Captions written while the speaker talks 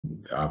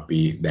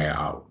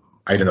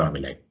I don't know, I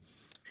mean like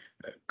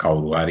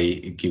කවුරු හරි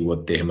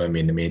කිව්වොත් එහෙම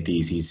මෙන්න මේ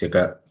thesis එක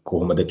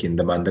කොහොමද කින්ද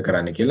මන්ද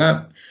කරන්න කියලා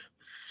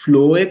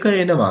flow එක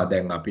එනවා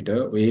දැන් අපිට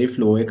ඔය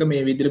flow එක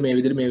මේ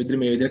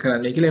විදිහට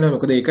කරන්නයි කියලා එනවා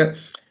මොකද ඒක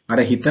අර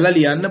හිතලා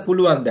ලියන්න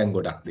පුළුවන් දැන්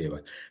ගොඩක්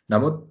දේවල්.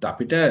 නමුත්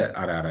අපිට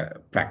අර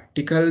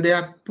practical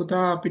දෙයක්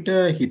පුතා අපිට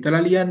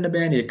හිතලා ලියන්න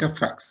බෑනේ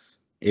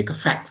ඒක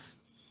facts.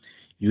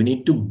 You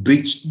need to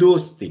bridge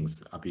those things.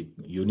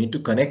 You need to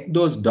connect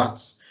those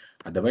dots.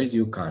 Otherwise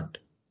you can't.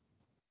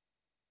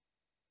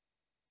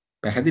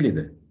 පැහැදිලිද?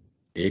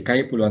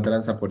 ඒකයි පුළුවන්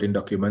තරම් supporting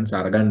documents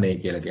අරගන්නයි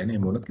කියලා කියන්නේ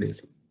එහෙම වුණොත්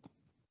ලේසි.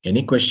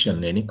 Any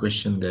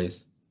question guys?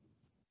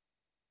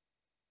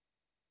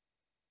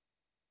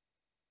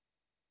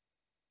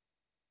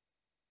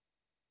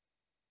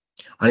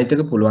 අනිත්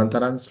එක පුළුවන්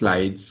තරම්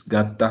slides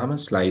ගත්තාම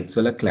slides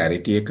වල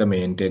clarity එක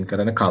maintain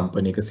කරන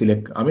company එක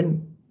select I mean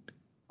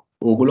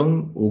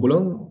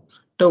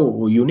ඕගොල්ලන්ට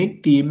unique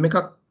team එකක්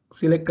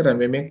select කරන්න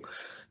මේ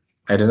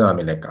I don't know I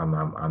mean like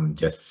I'm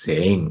just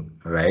saying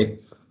right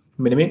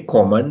මෙන්න මේ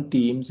common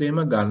themes එහෙම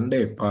ගන්න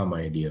එපා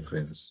my dear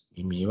friends.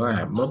 මේවා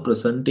හැම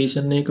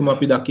presentation එකකම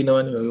අපි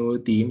දකිනවනේ ඔය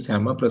themes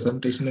හැම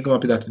presentation එකකම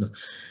අපි දකිනවා.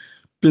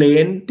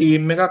 plain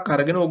theme එකක්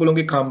අරගෙන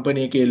ඕගොල්ලෝගේ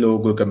company එකේ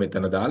logo එක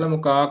මෙතන දාලා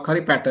මොකක්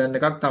හරි pattern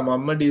එකක්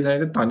තමන්ම design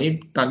එක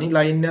තනි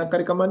line එකක්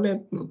හරි කමන්නේ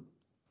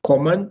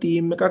common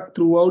theme එකක්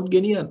throughout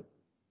ගෙනියන්න.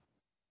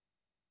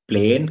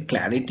 plain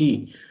clarity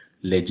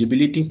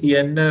legibility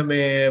තියන්න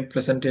මේ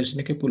presentation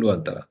එකේ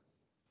පුළුවන් තරම්.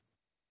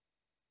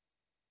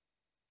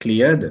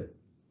 clearද?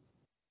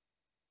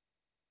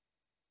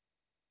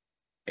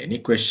 Any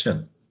question?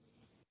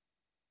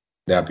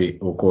 Let's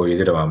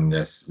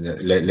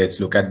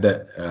look at the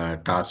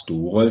task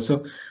 2 also.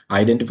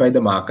 Identify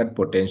the market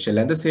potential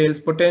and the sales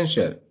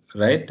potential,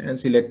 right? And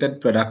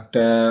selected product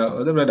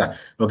or the product.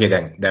 Okay,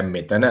 then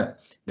metana.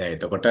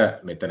 එතකොට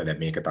මෙතන දැන්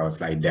මේක තව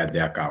ස්ලයිඩ්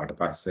එකක් ආවට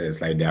පස්සේ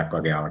ස්ලයිඩ් එකක්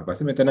වගේ ආවට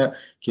පස්සේ මෙතන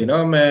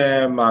කියනවා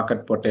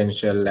market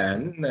potential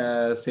and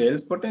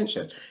sales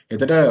potential.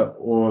 එතකොට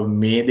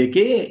මේ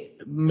දෙකේ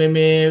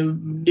මේ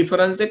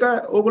difference එක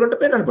ඕගොල්ලන්ට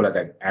පෙන්වන්න පුළුවන්.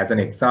 දැන් as an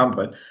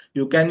example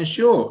you can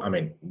show I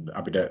mean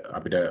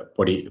අපිට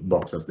පොඩි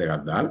boxes දෙකක්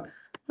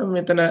දාලා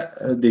මෙතන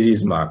this is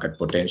market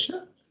potential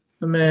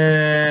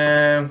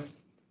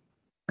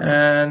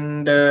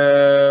and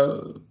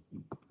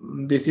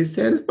this is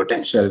sales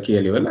potential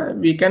කියලා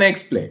we can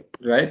explain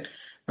right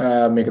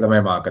මේක තමයි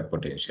market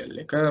potential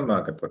එක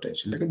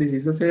this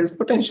is the sales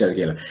potential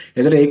කියලා.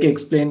 එතකොට ඒක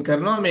explain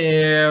කරනවා මේ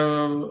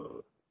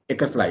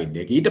එක slide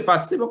එක. ඊට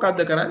පස්සේ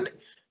මොකද්ද කරන්නේ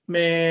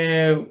මේ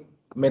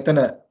මෙතන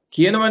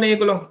කියනවනේ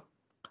ඒගොල්ලෝ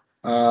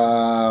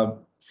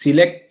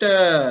select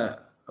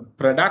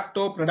product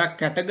or product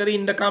category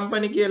in the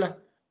company කියලා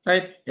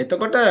right.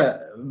 එතකොට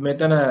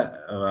මෙතන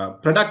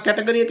product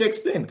category එක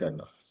explain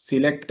කරනවා.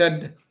 selected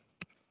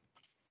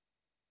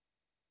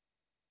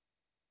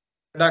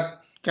product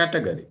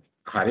category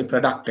hari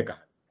product එක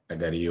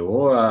category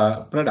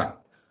product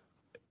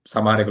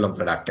සමහරෙකුලම්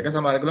product එක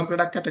සමහරෙකුලම්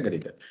product category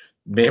එක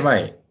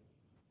මෙහෙමයි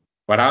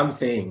what I'm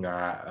saying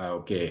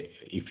okay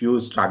if you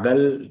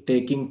struggle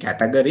taking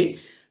category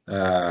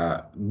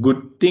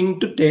good thing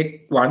to take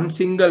one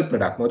single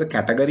product මොකද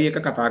category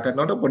එක කතා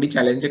කරනකොට පොඩි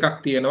challenge එකක්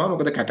තියෙනවා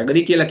මොකද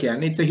category කියලා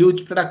කියන්නේ it's a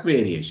huge product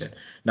variation.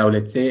 Now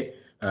let's say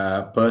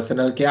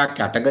personal care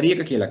category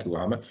එක කියලා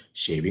කිව්වම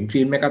shaving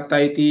cream එකත්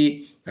අයිති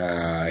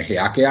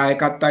hair care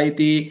එකත්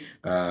අයිති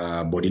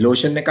body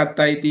lotion එකත්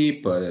අයිති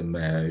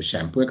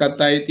shampoo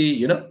එකත් අයිති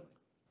you know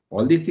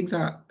all these things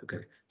are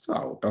okay. So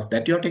out of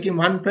that you are taking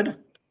one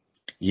product.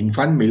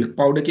 infant milk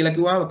powder කියලා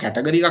කිව්වම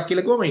category එකක්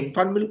කියලා කිව්වම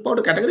infant milk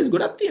powder categories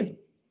ගොඩක් තියෙනවා.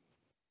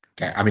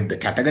 I mean the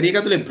category එක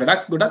ඇතුලේ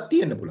products ගොඩක්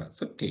තියෙන්න පුළුවන්.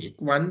 So take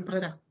one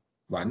product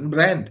one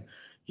brand.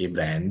 මේ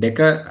brand එක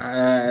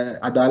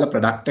අදාළ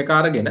product එක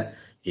අරගෙන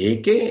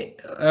ඒකේ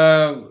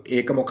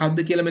ඒක මොකක්ද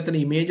කියලා මෙතන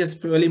images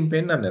වලින්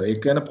පෙන්නන්න.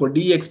 ඒක යන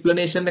පොඩි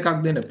explanation එකක්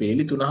දෙන්න.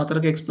 පේලි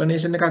 3-4ක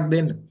explanation එකක්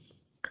දෙන්න.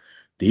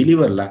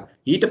 දීලිවලා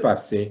ඊට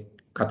පස්සේ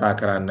කතා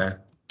කරන්න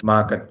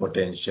market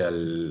potential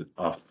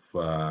of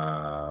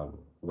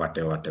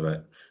whatever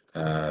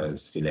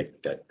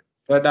selected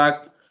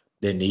product.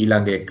 Then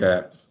ඊළඟ එක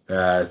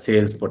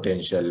sales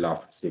potential of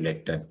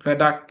selected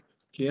product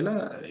කියලා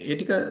ඒ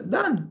ටික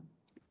දාන්න.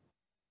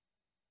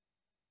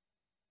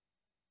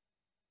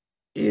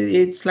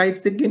 ඒ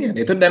slides දෙක ගෙනියන්න.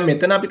 එතකොට දැන්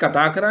මෙතන අපි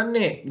කතා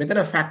කරන්නේ මෙතන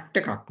fact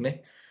එකක් නේ.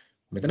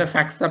 මෙතන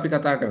facts අපි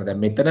කතා කරනවා.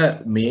 දැන් මෙතන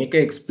මේක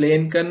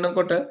explain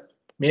කරනකොට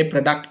මේ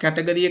product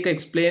category එක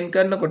explain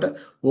කරනකොට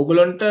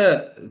ඕගොල්ලන්ට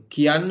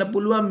කියන්න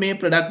පුළුවන් මේ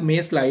product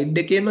මේ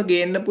slide එකේම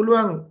ගේන්න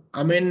පුළුවන්.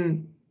 I mean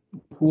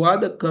who are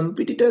the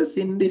competitors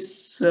in this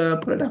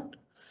product?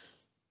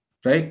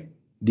 Right?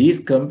 These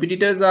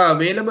competitors are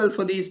available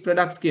for these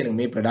products කියන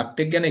මේ product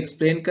එක ගැන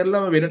explain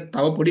කරලාම වෙන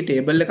තව පොඩි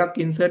table එකක්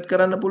insert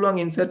කරන්න පුළුවන්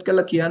insert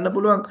කරලා කියන්න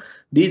පුළුවන්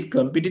these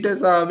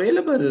competitors are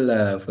available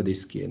for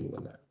this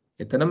කියලා.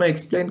 එතනම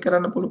explain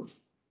කරන්න පුළුවන්.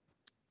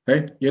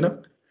 Right? You know?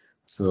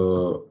 So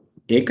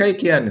ඒකයි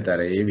කියන්නේ තර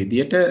ඒ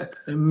විදියට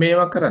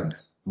මේවා කරන්න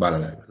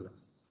බලලා ඉවරලා.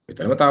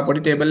 එතනම තව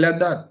පොඩි table එකක්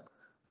දාන්න.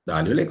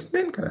 දාලා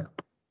explain කරන්න.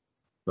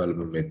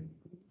 බලමු මේ.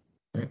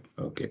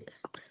 Okay. okay.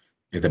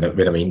 එතන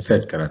වෙනම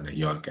insert කරන්න.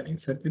 You all can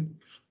insert it.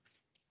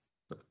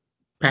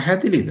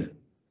 පැහැදිලිද?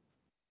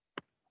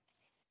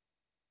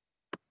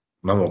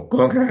 මම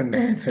ඔක්කොම කරන්නේ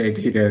නැහැ. ඊට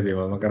ඊටදී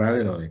මම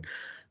කරාවේ නෝ.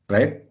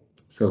 Right?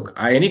 So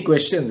any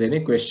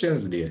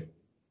questions dear?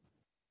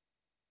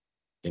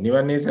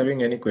 Anyone is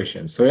having any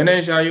questions?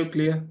 Soyanesh, are you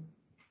clear?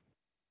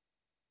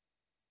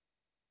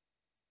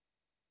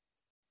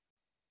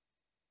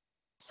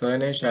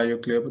 Soyanesh, are you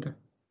clear with that?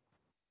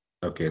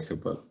 Okay,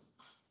 super.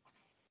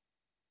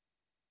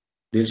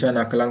 Dilsha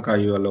Nakalanka, are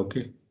you all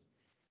okay?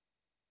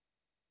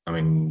 I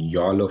mean,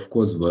 y'all, of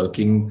course,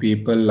 working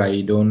people.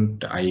 I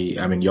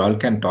mean, y'all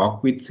can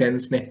talk with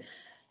sense, ne?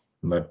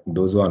 But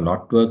those who are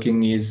not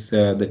working is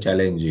the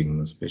challenging,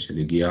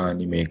 especially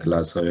Gyani,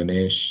 Mekala,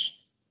 Soyanesh.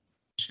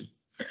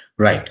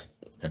 Right.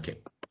 Okay.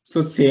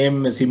 So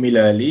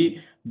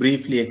similarly,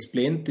 briefly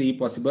explain 3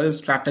 possible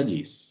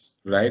strategies,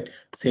 right?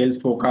 Sales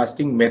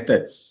forecasting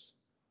methods,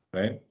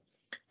 right?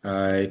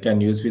 You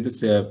can use with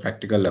this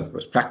practical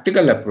approach.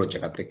 Practical approach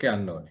එකත් එක්ක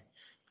යන්න ඕනේ.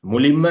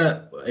 මුලින්ම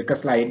එක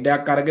slide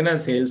එකක් අරගෙන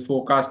sales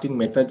forecasting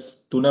methods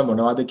තුන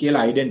මොනවද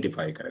කියලා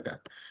identify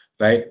කරගන්න.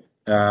 Right?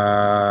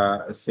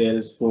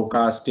 Sales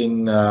forecasting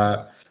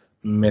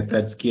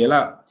methods කියලා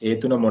ඒ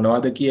තුන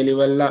මොනවද කියලා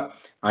ඉවරලා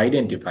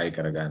identify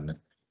කරගන්න.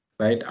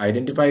 Right?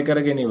 Identify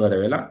කරගෙන ඉවර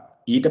වෙලා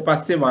ඊට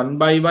පස්සේ one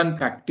by one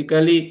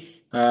practically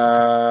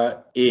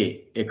A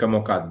එක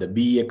මොකක්ද, B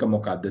එක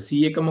මොකක්ද,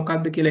 C එක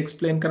මොකක්ද කියලා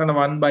explain කරන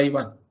one by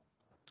one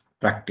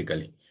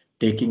practically,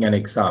 taking an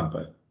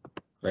example,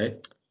 right?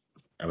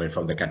 I mean,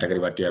 from the category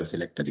what you have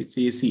selected, it's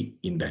easy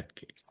in that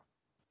case.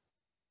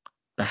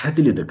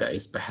 පැහැදිලිද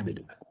guys?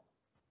 පැහැදිලිද?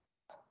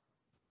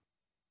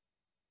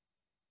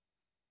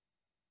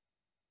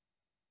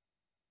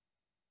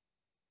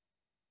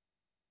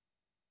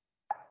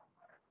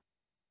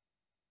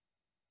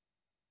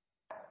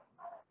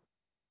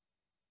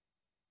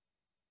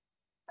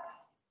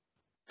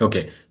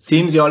 Okay,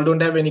 seems you all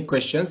don't have any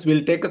questions.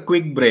 We'll take a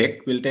quick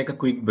break.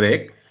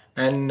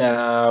 And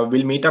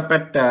we'll meet up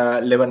at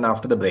 11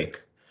 after the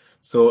break.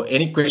 So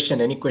any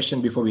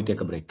question before we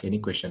take a break? Any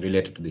question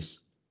related to this?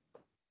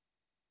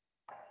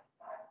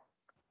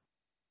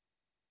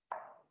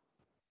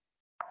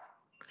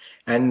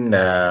 And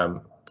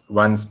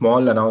one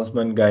small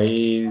announcement,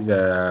 guys,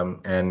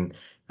 and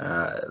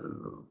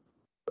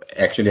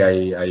actually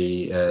I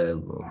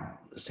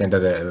sent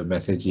a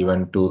message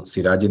even to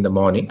Siraj in the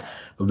morning.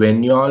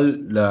 When you all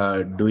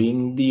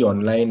doing the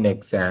online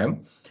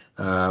exam,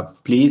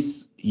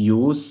 please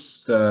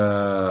use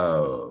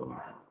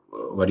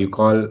what you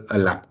call a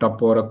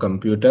laptop or a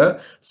computer,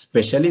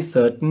 especially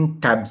certain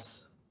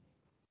tabs,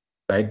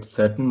 right?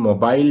 Certain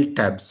mobile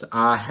tabs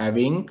are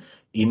having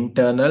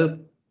internal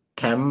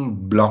cam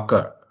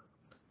blocker,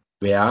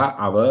 where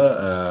our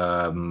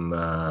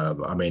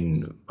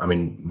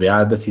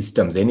where the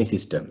systems, any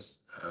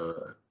systems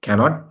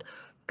cannot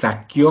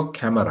track your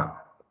camera,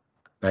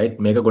 right?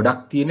 මේක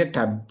ගොඩක් තියෙන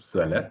tabs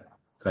වල,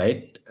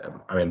 right?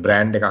 I mean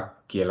brand එකක්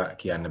කියලා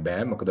කියන්න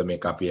බෑ, මොකද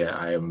මේක අපි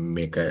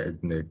මේක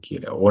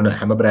කියලා ඕන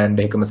හැම brand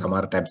එකකම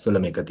සමහර tabs වල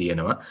මේක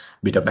තියෙනවා,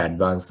 bit of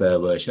advanced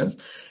versions.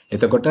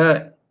 එතකොට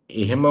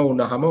එහෙම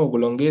වුණාම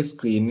ඔයගොල්ලෝගේ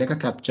screen එක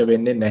capture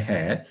වෙන්නේ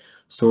නැහැ.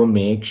 So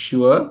make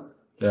sure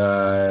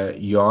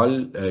you all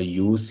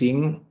using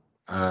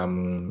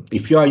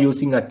if you are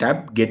using a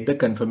tab, get the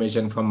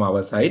confirmation from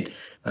our side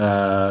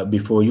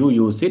before you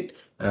use it.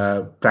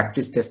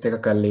 Practice test එක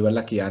කරලා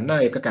ඉවරලා කියන්න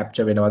ඒක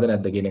capture වෙනවද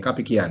නැද්ද කියන එක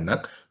අපි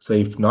කියන්නක්. So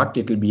if not,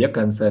 it will be a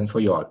concern for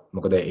you all.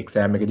 මොකද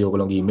exam එකේදී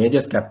ඔයගොල්ලෝගේ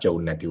images capture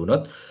වුනේ නැති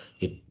වුණොත්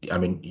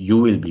you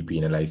will be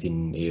penalized in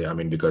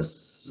because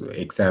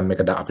exam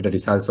එකට අපිට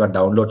results වත්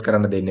download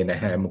කරන්න දෙන්නේ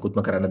නැහැ, මුකුත්ම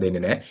කරන්න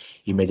දෙන්නේ නැහැ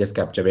images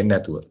capture වෙන්නේ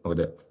නැතුව.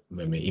 මොකද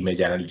මේ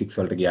image analytics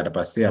වලට ගියාට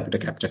පස්සේ අපිට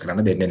capture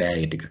කරන්න දෙන්නේ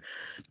නැහැ ඒ ටික.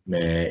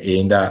 මේ ඒ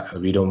හින්දා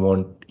we don't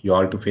want you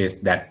all to face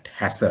that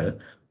hassle.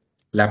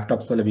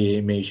 Laptops වල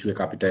මේ issue එක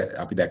අපිට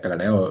අපි දැක්කලා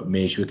නැහැ.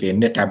 මේ issue එක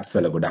එන්නේ tabs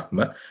වල ගොඩක්ම,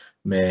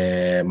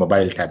 මේ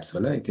mobile tabs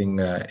වල. ඉතින්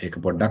ඒක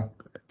පොඩ්ඩක්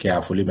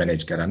carefully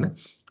manage කරන්න.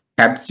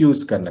 Tabs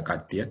use කරන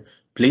කට්ටිය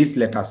please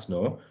let us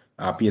know.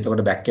 අපි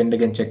එතකොට back end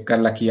එකෙන් check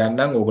කරලා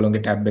කියන්නම්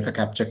ඕගොල්ලෝගේ tab එක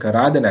capture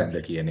කරාද නැද්ද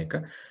කියන එක.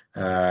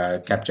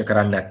 Capture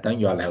කරන්නේ නැත්නම්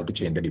you all have to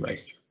change the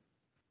device.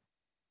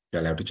 You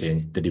all have to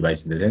change the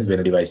device in the sense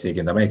වෙන device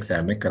එකකින් තමයි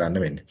exam එක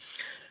කරන්න වෙන්නේ.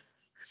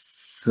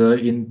 So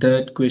in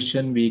third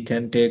question, we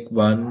can take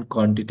one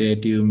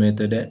quantitative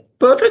method.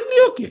 Perfectly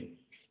okay.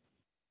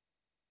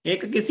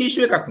 ඒක කිසි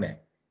issue එකක් නැහැ.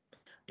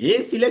 ඒ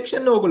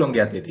selection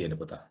ඕගොල්ලෝගේ අතේ තියෙන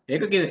පුතා.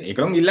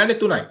 ඒකලොන් ඉල්ලන්නේ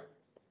 3යි.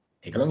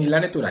 ඒකලොන්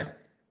ඉල්ලන්නේ 3යි.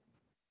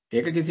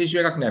 ඒක කිසි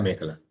issue එකක් නැහැ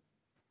මේකල.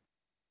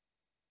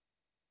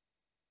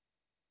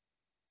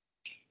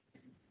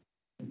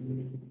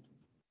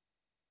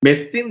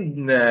 best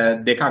in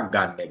දෙකක්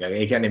ගන්න එක.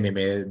 ඒ කියන්නේ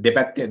මේ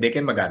දෙපැත්තේ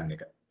දෙකෙන්ම ගන්න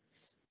එක.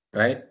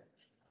 Right?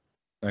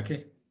 Okay.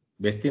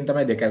 best in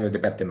තමයි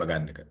දෙපැත්තෙන්ම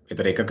ගන්න එක.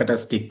 ඒතර එකකට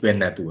stick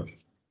වෙන්නේ නැතුව.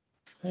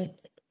 Right?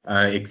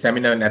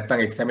 Examiner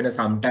නැත්තම් examiner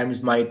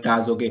sometimes might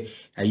ask okay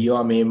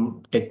අයියෝ මේ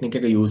technique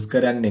එක use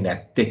කරන්නේ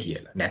නැත්තේ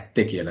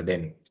කියලා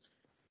then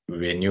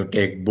when you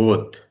take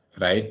both,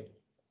 right,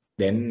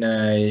 then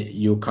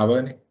you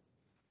cover.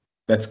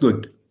 That's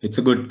good. It's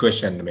a good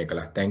question,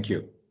 Mekala. Thank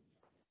you.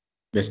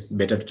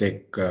 Better to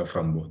take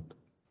from both.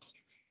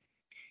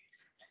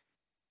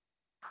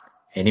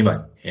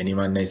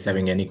 Anyone is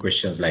having any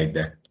questions like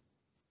that?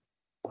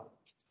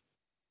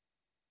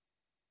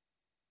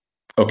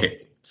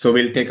 Okay, so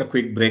we'll take a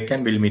quick break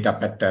and we'll meet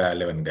up at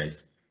 11,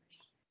 guys.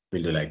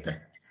 We'll do like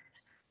that.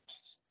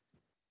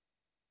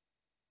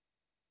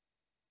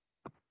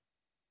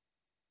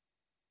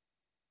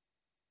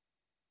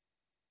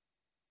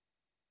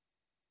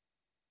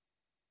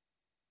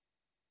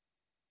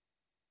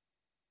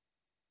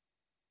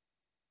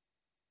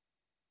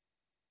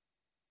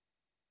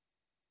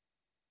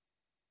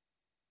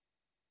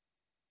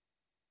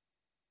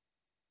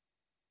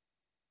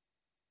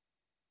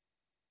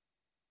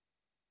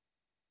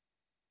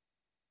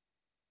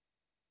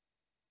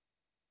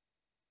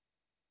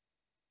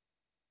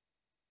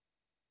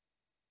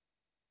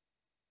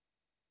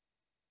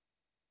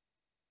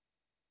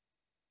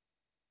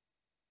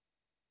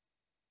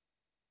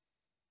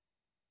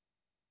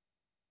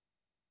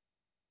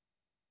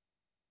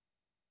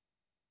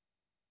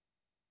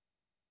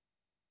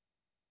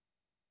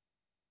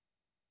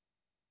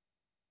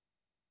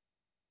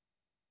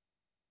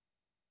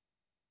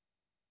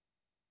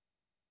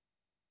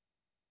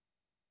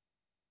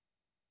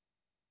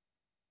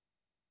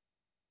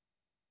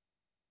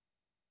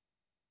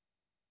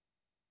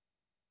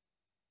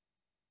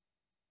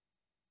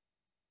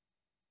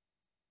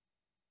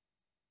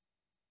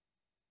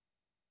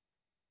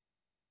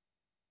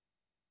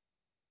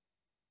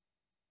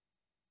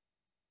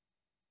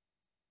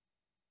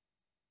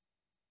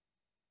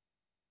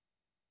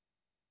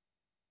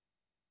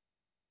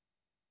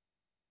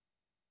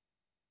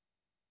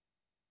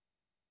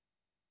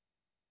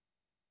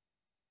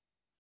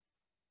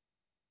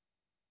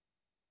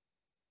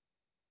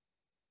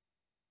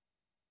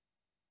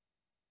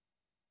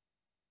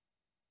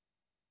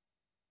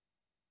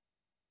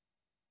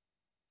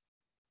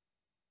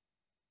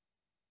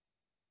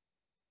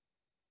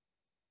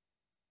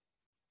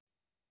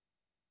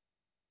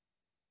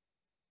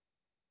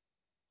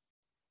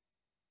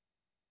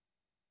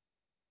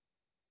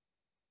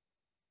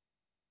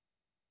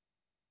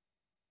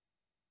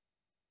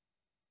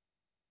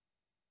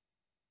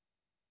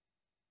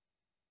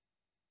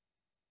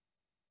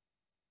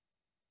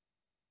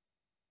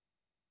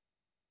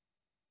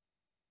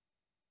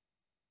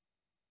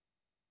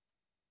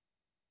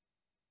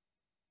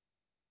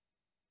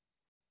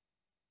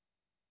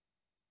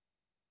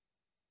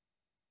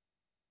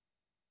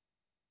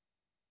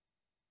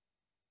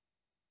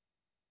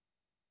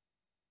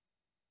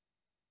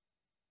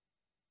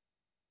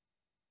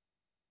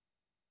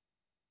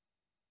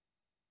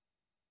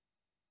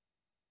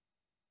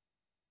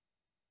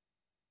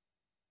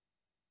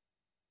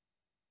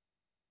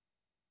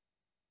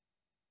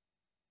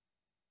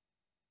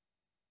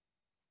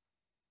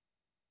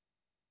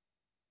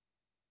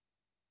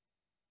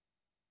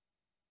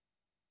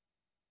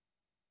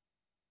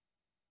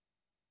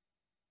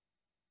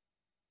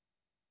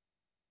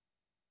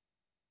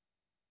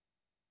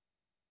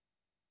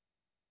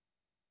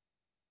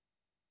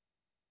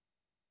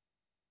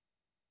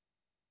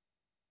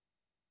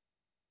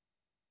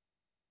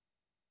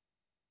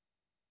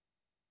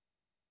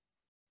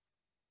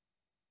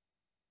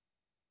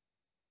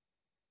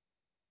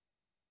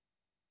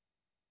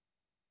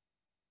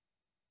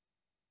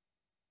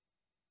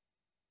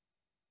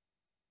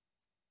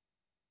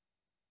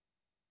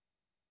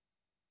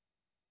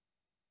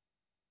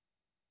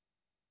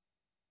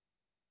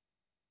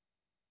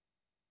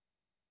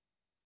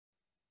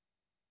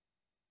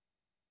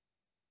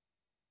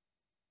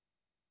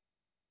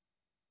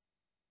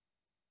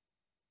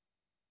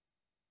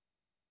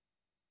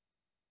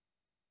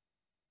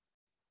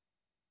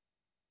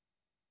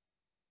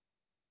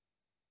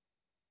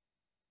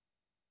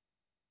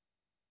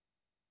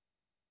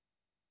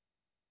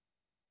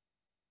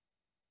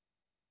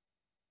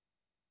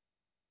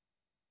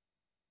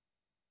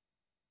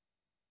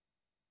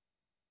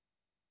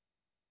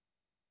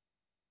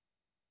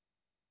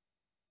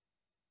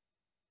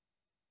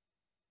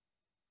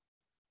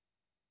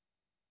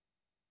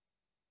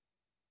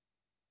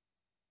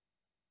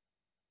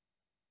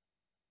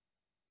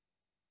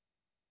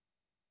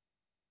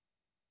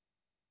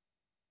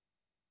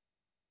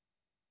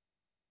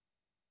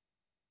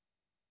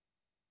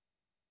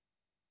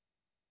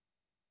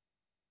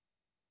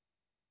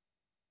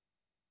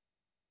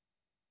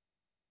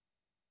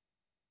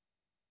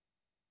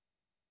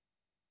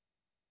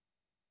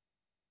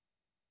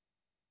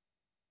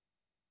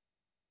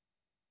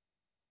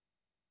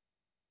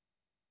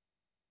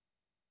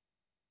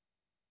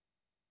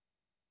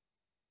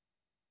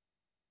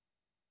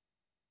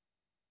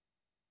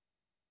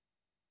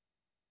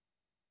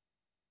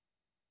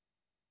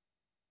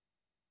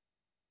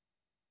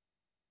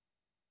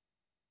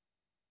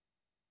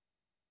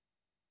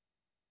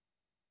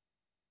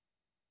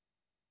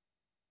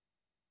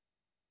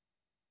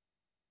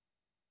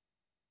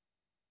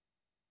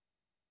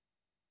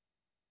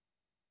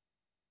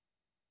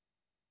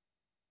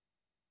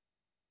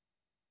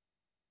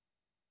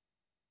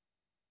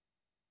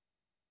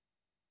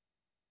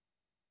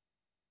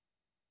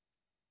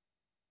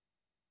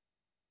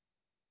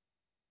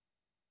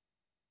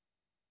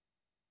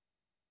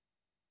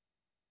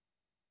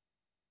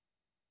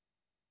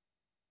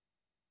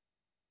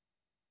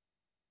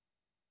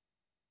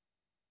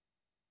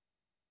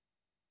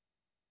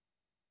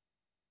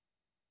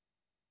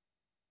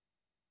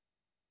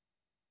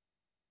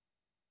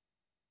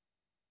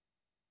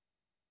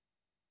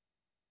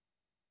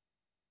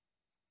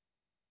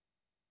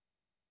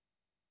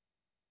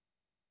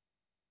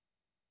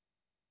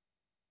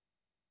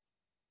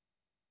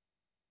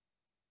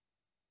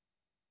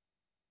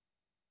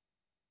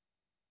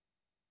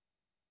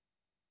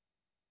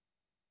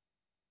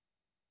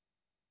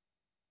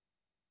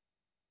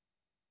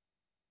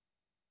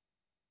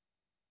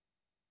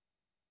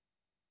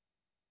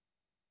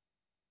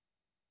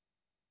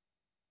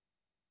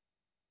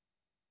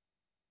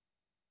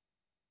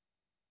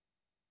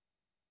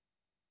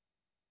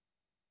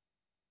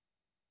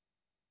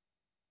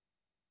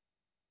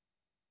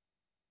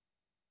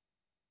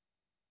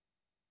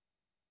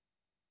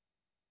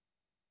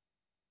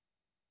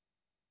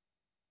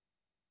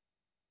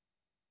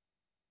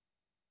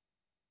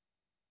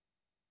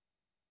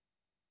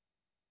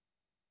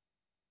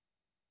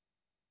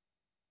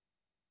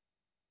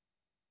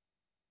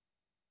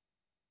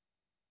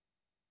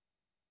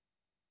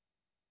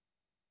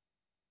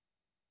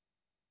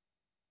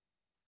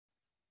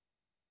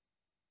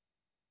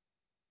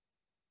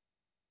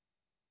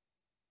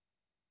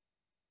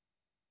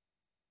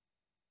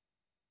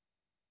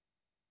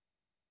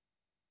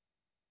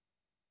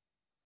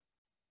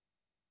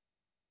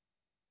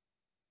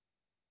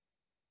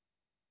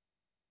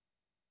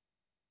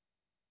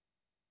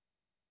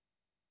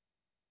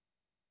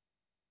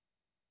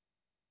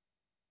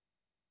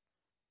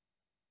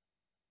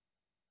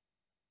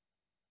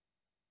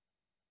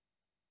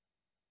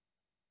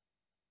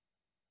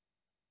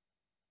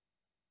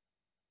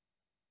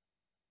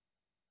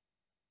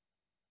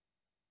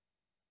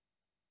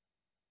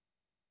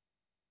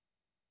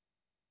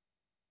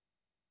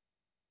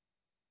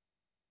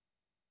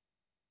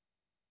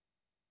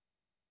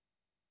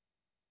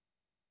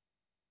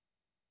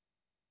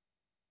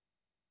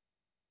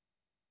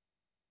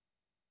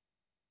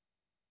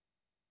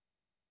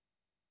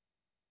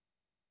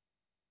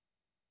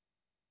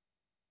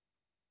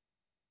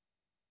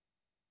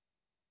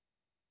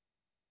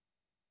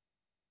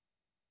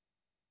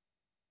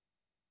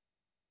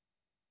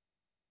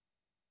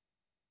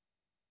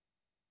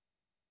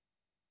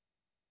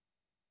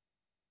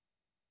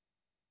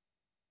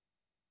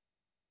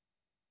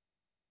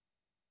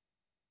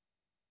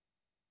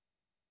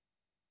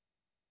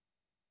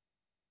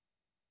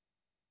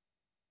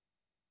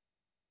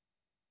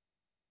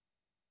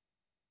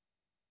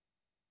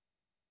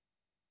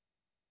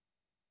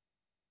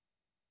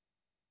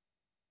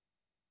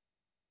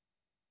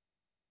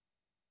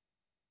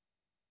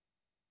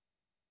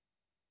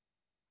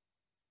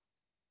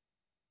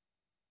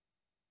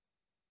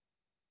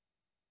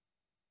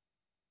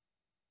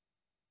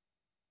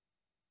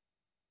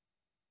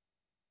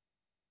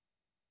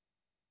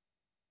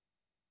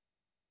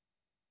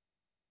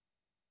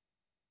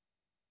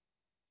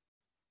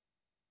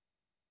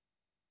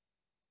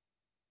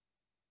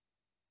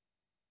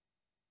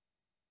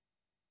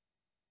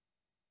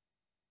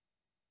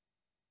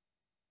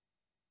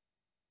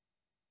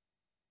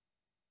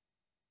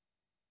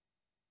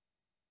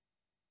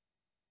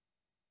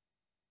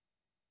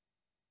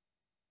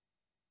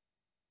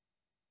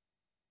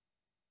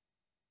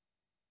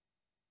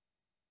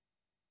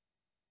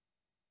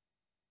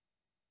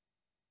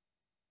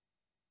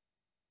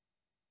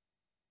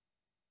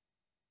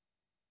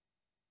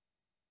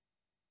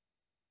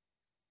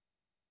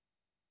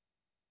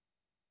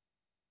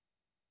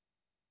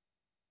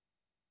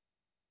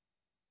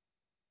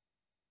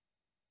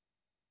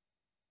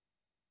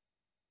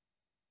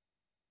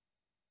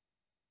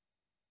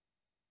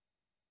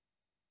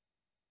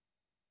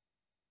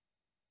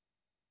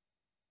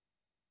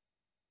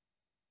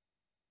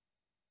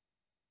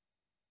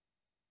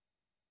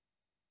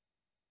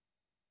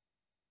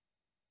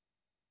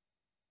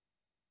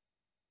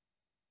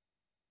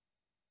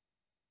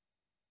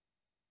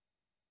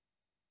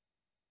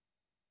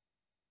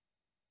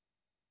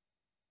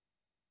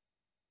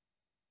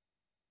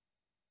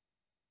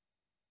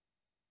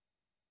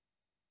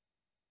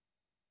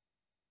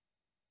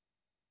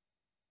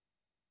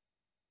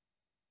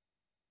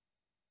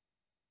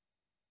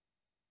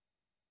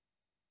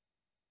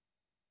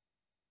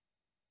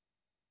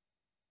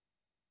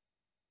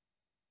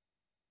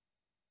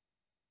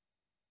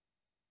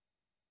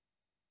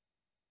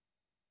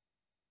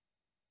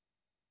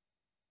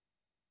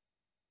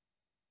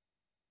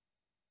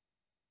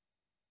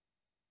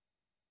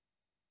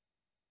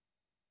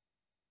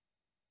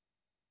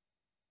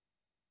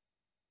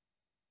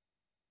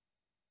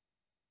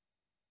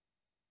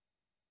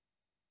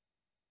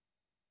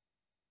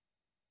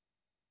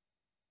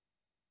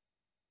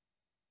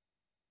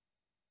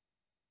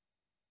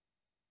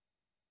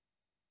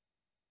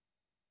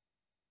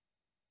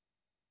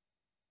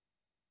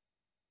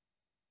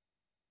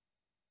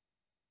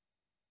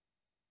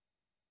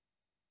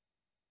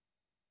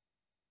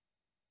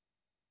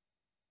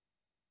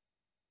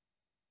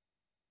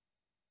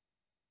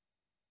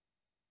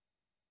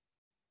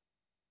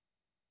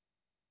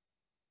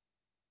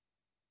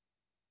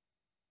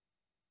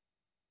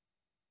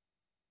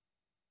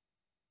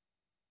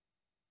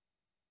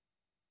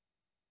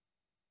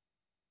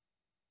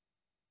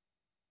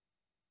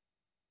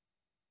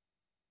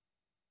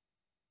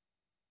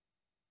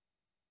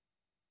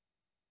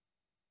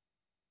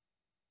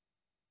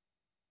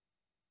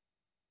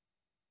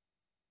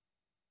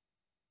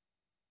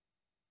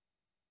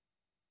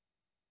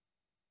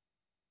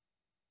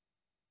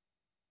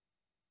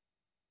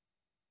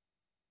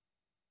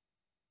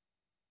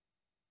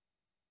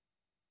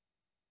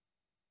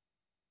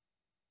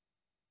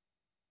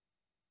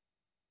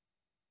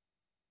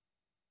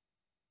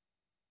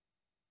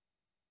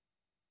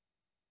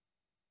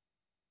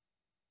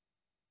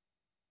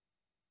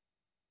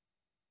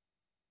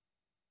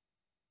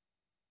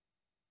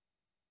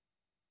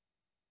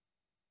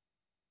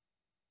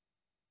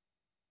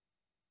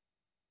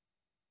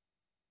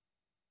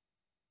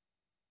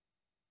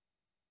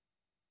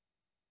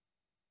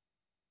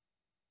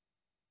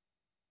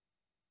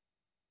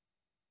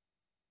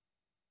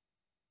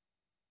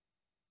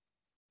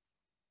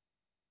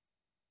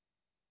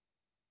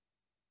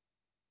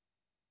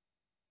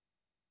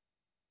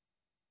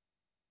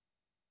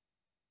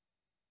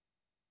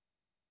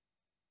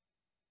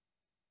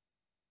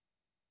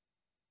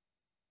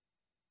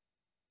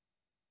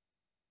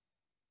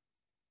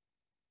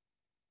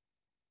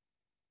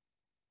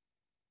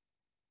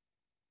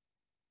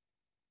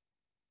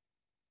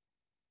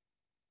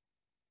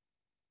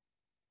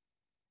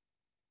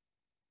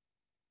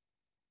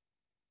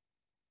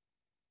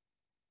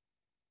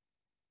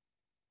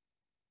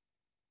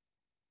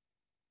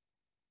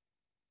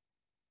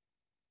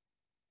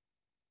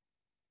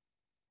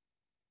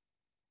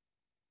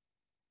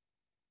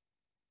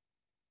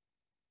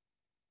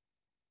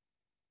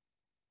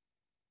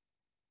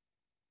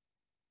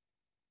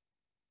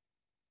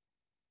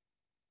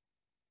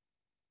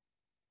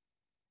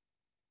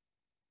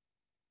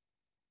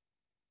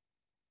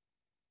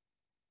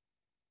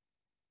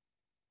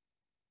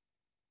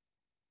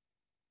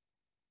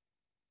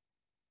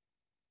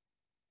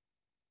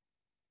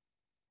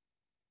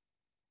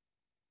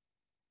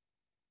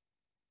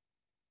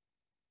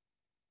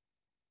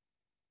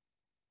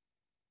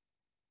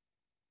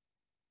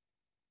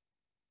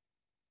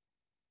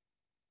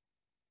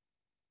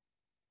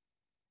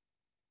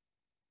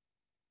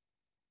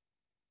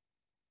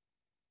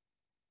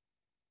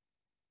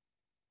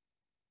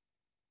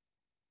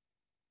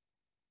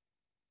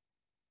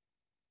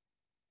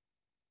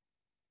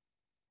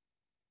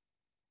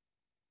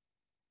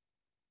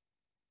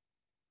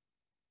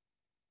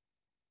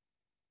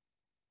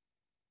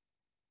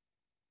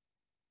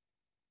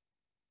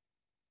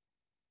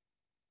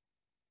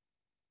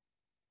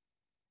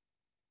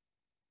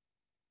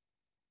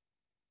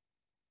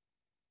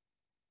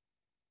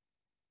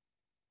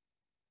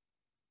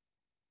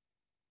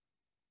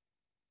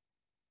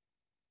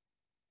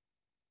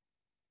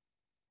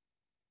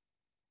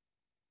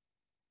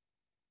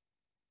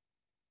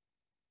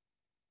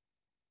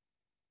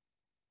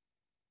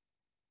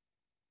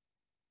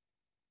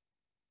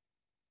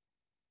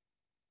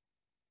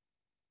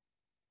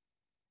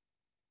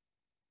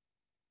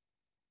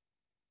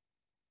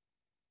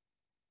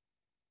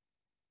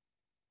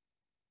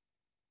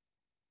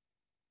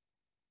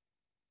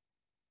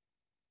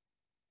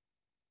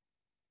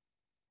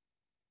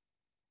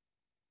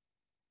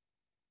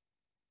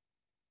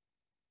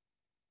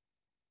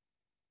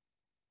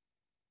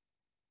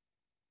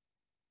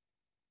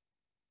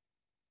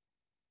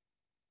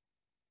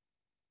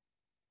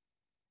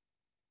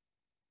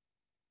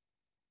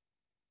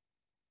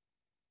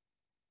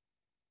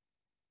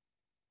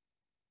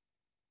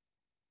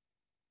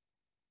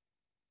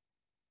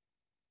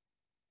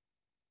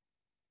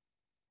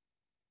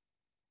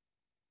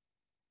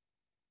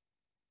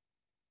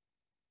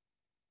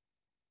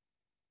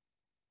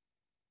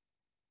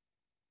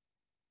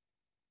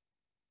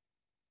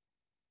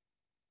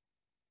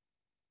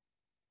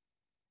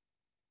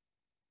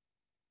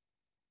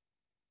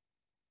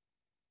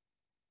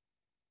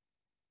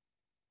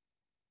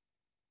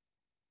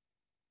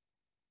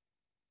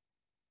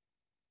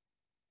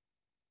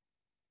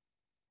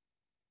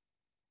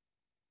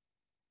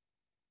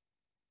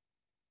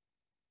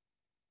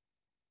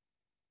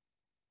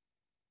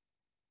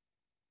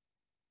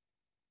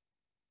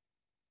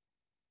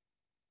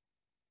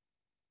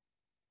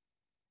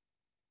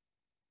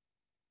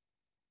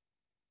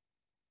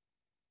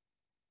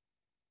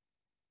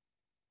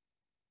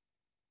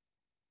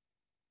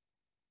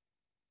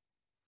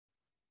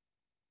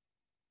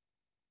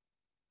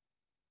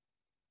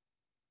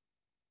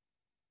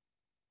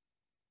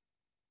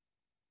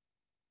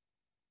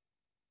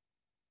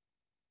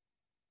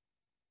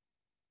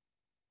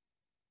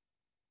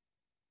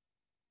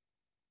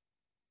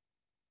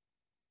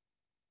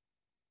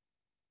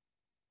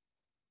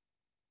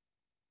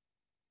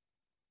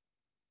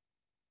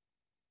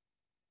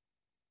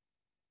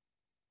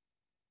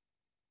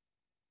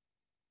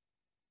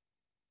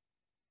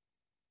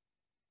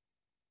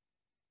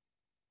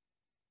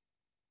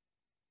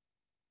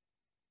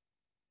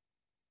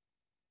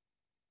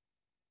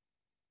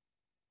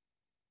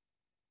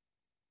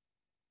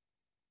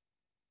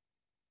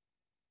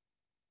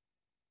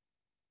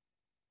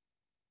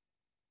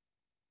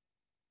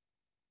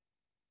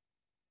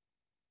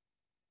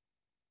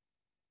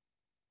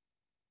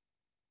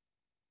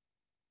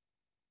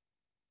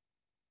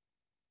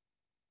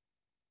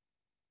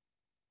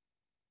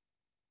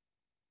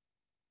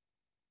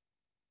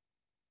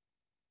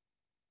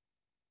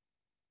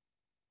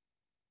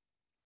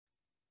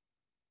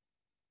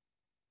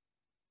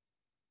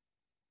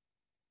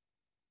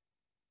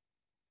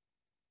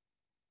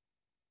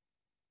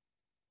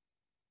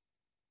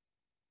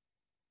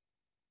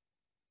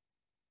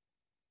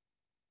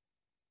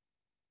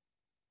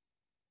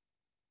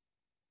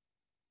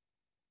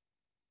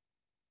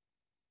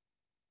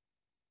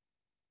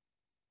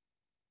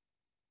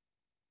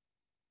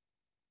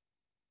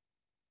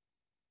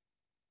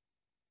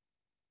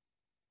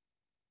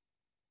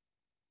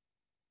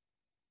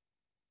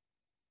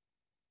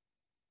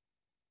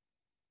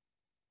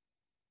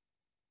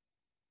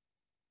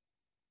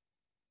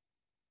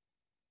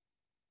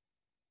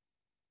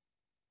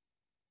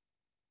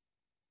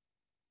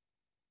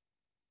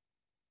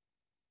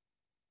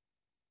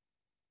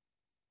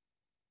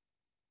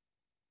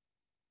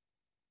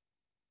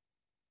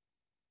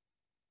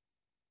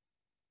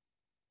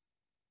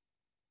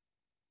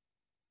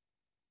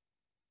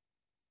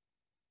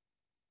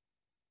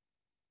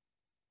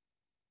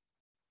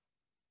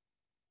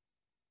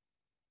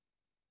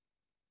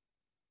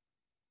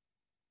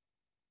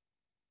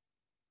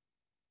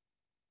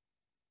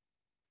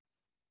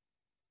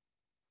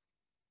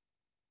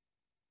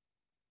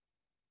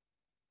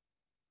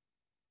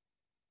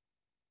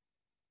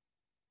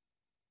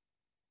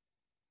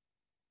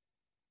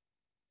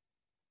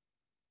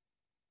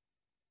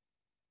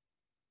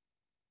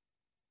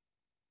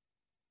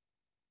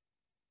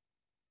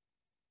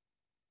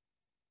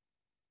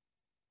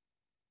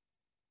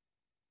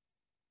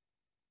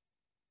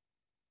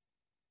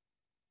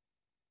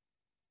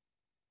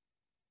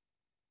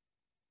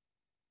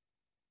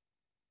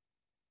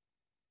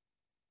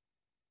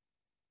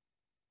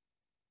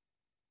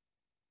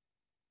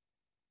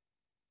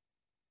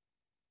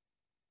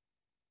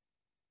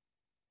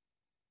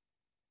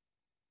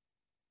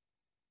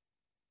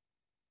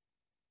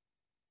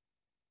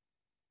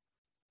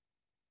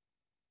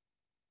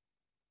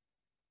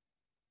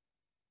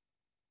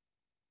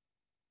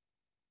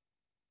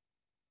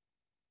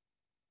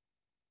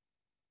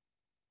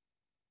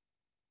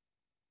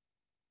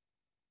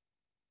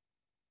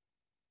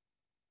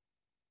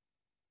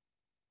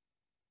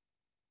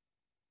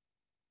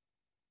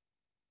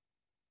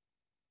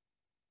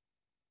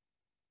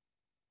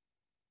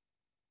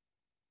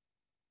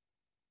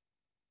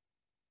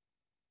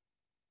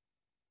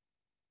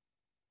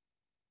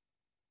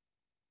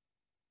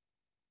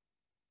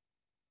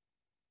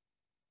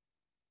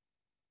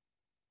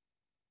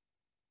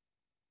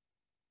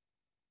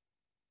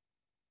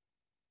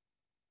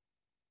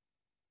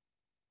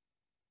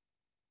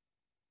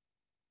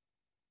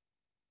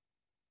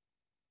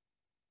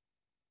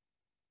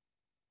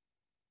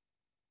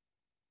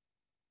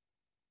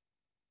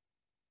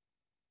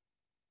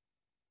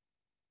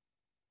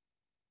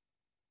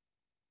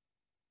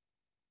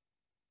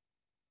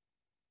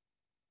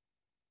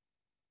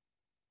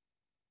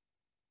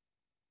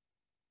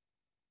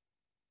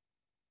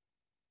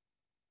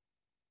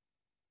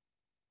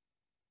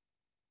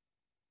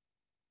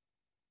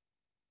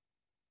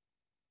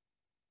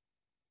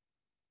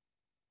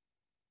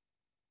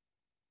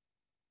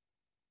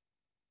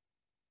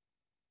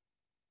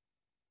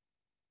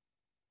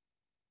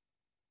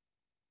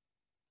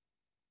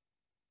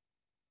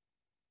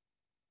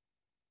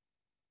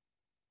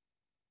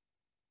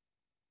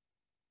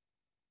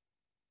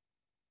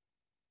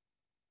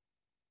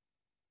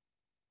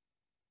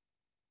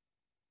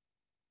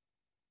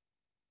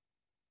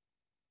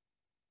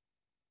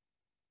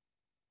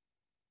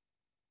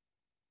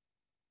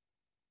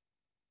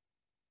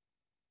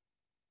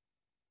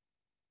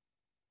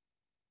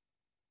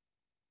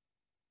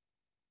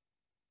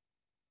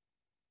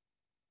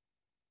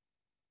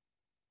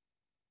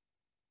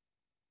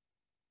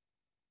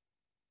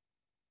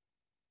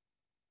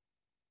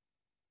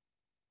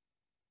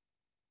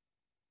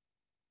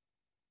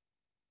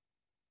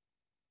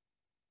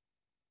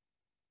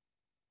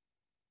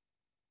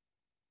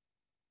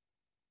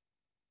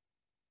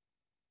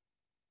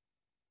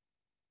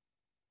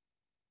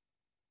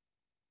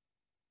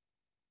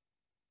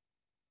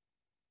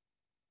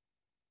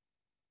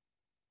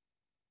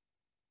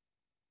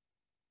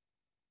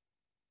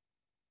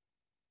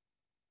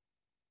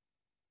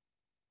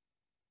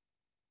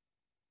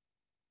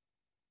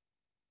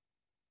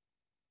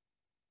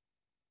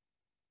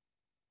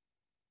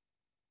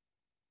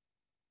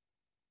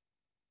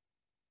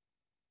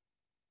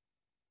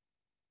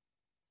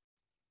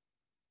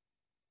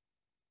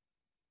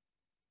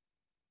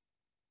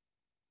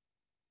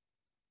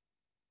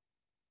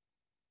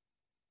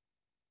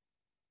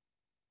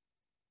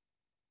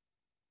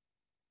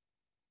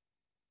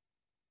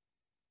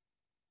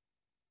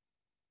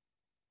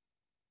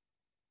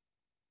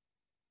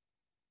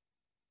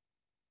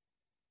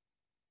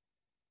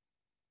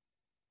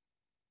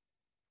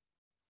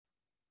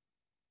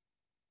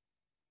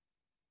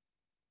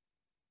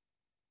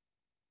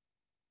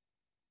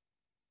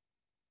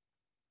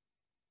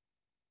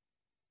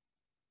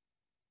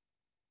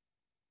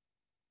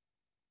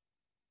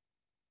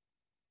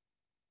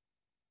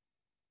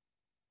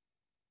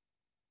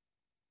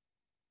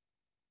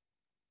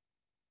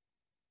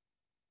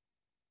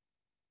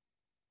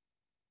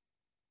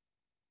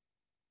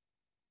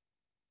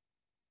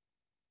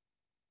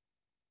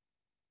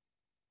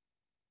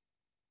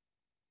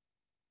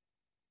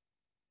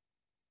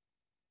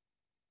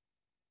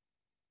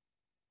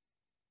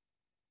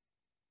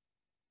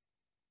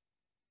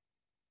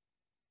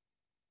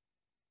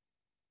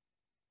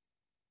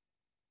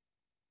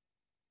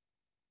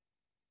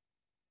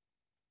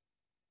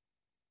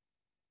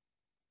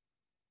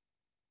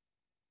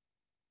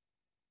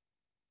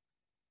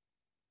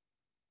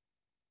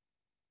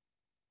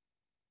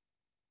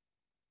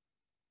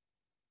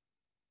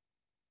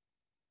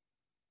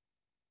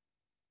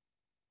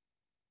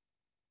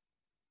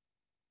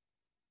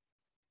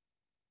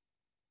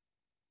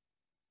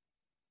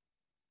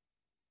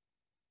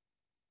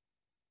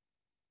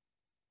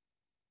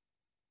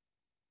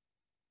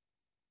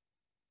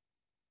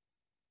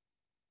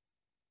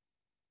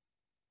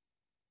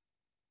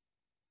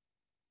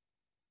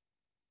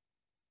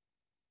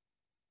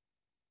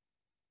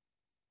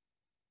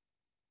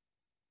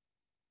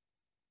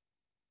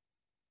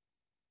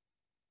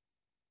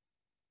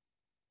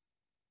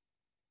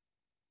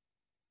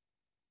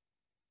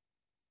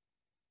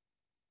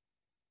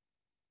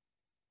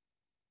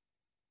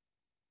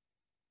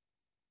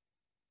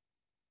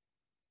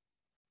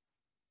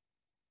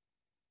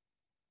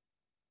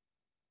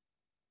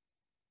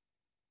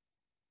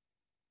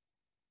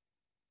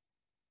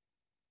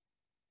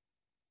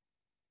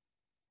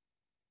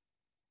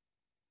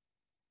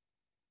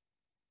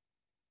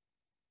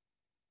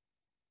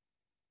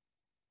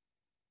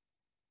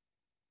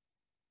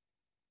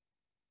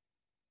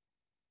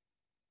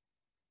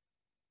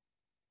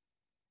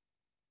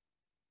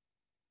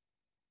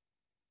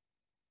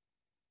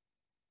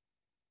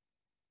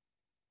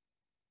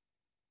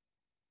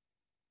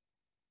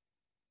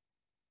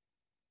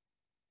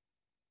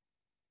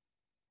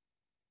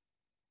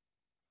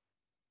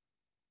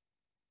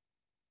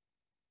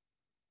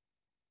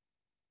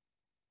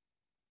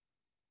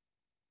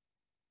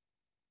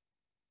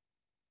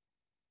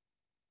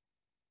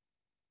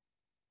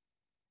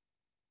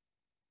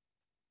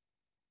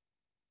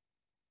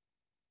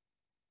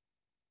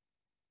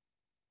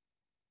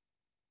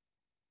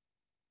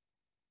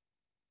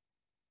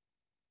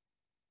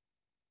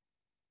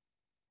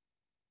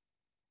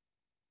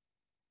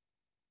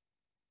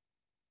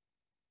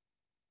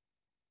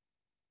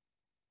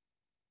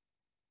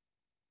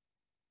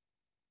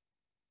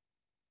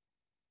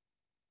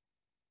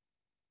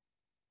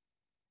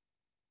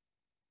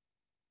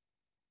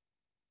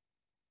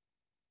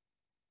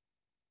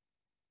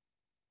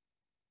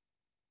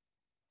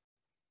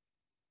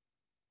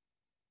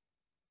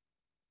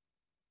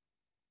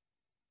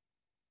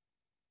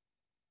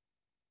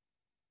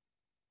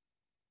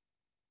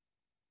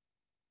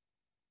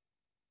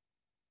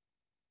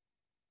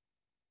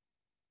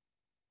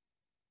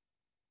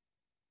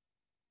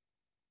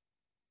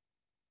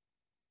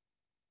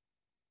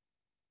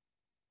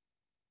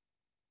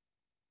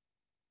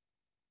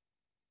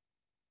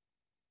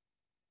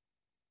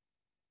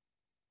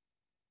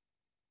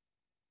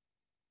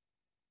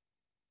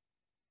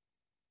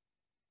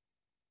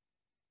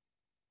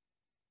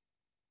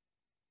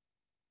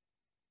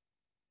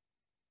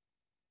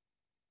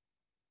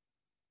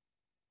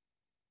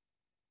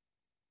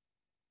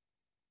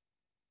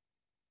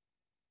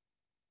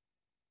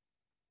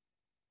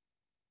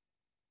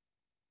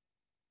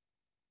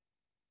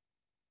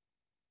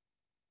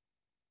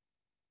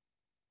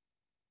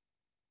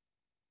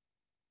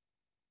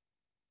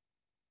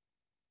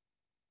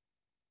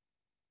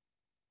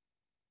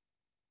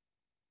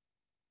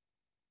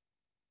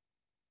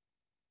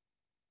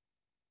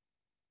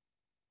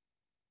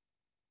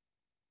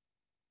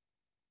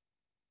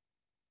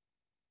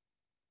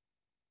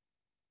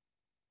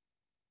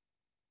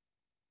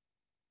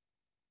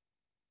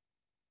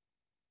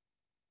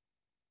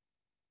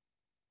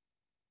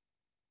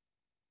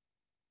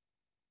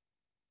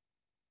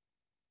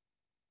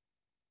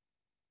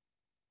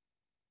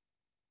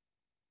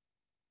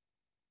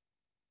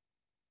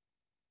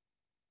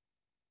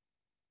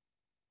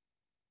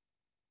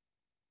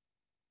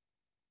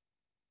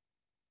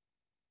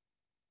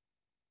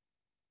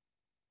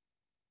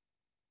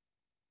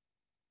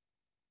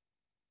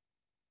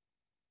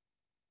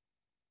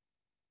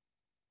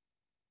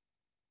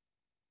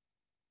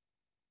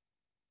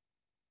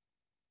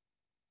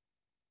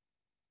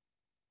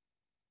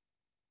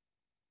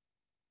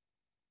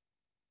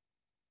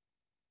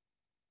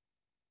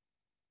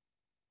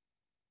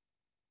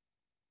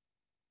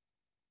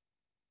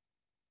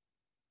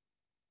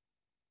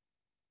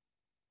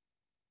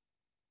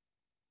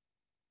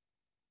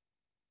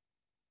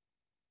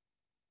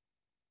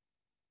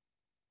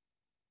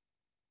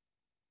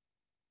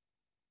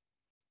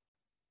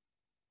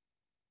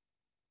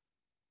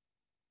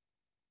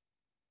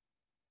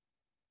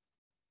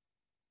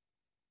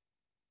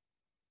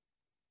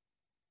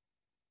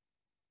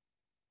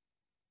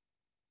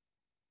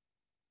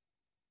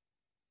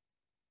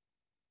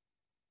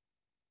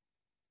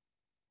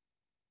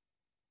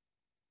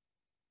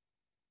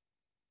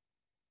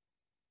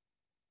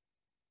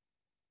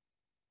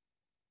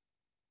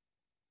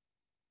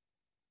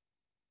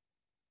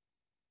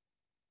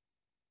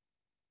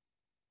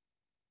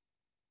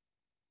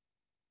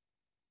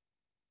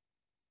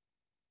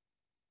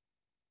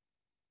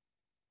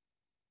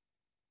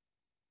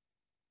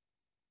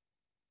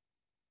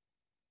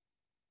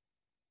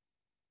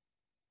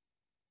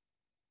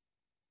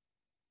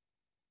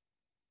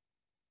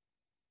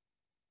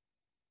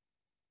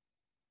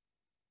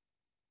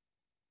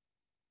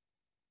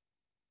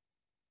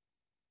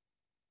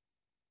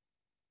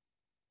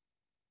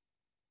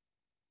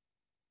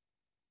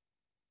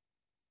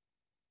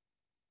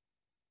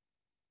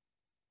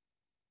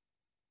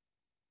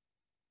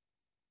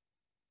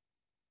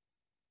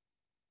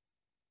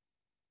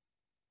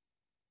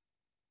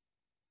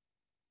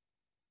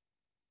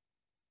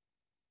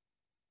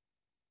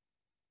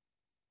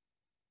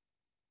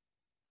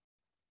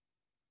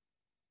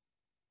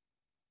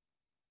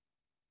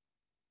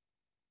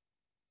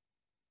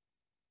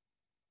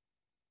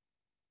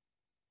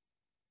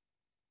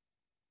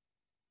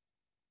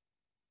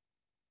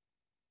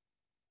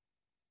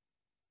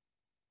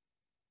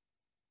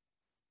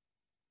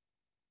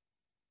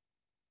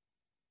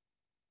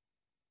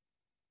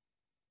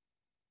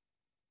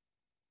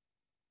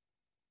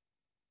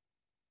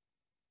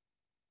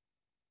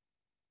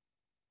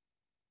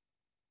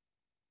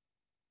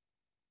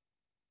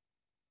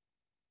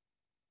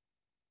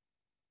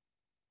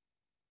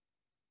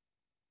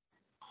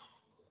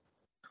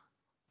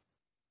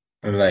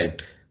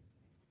 Right.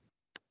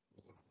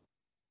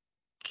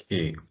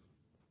 Okay.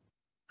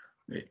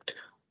 Wait.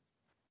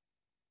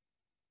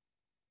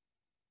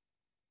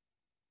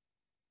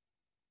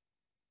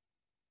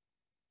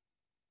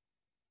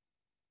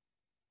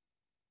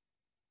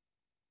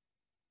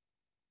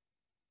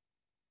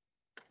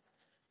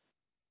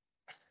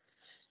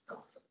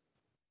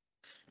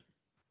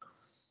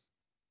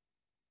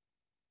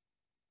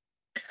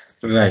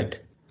 Right.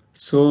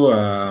 So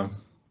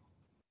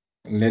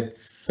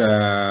let's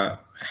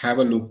have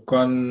a look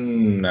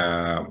on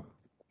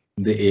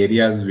the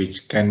areas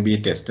which can be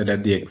tested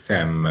at the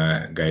exam,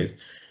 guys.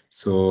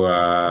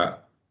 So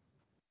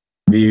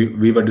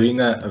we were doing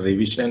a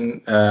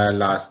revision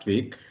last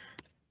week,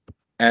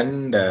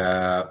 and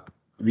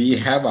we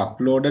have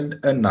uploaded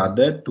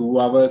another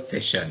 2-hour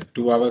session.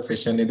 2-hour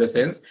session in the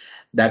sense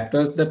that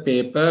was the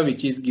paper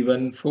which is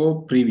given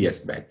for previous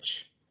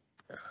batch.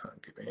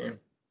 Okay.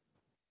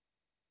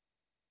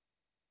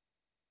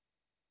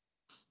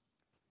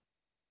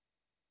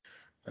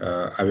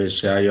 I will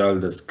share you all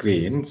the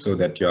screen so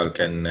that you all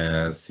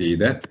can see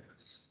that.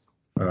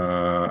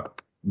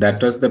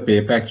 That was the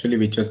paper actually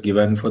which was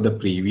given for the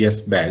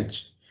previous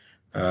batch,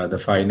 the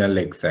final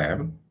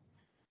exam.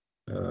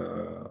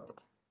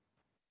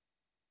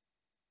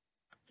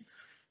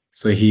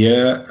 So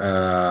here,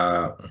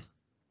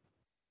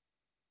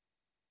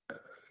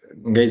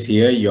 guys,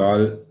 here you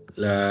all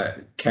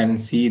can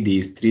see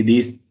these three.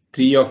 These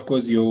three, of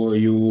course,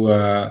 you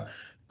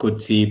could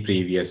see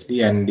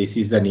previously, and this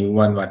is the new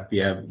one what we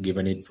have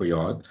given it for you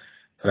all,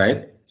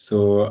 right?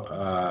 So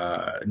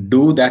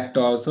do that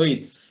also.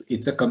 It's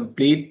a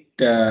complete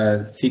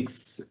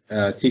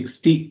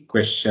 60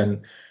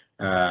 question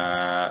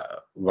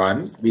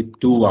one with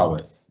 2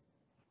 hours.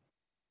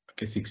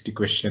 Okay, 60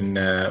 question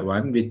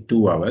one with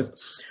 2 hours.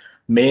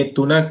 මේ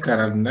තුන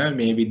කරන්න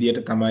මේ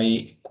විදියට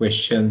තමයි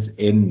questions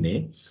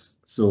එන්නේ.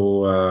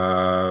 So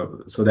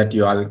that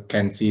you all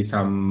can see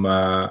some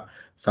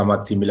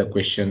somewhat similar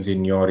questions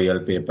in your real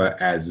paper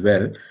as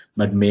well.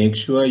 But make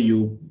sure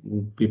you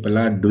people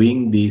are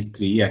doing these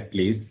three at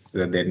least,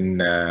 then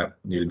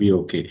you'll be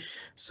okay.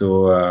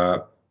 So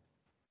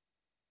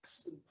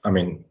I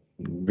mean,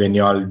 when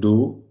you all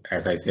do,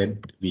 as I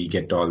said, we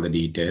get all the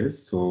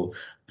details. So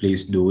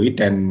please do it.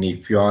 And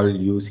if you all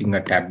using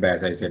a tab,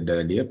 as I said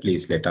earlier,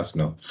 please let us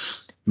know.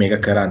 මේක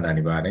කරන්න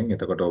අනිවාර්යෙන්.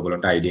 එතකොට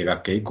ඕගොල්ලන්ට idea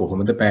එකක් එයි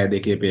කොහොමද පැය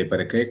දෙකේ paper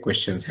එකේ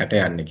questions 60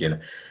 යන්නේ කියලා.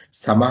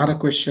 සමහර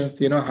questions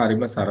තියෙනවා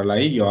හරිම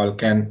සරලයි. You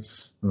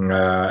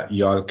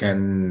all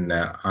can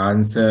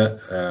answer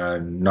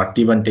not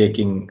even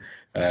taking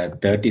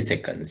 30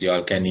 seconds. You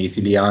all can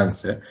easily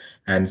answer,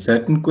 and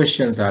certain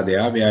questions are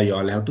there where you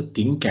all have to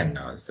think and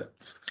answer.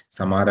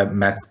 සමහර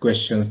maths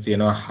questions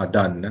තියෙනවා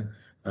හදන්න.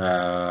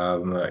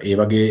 ඒ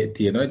වගේ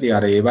තියෙනවා. ඉතින්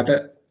අර ඒවට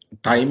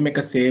time එක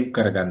save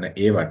කරගන්න.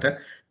 ඒවට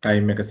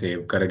time එක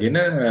save කරගෙන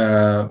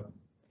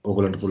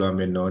ඔයගොල්ලන්ට පුළුවන්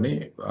වෙන්න ඕනේ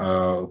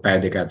පැය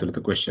දෙක ඇතුළත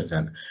questions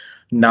යන්න.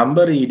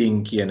 Number reading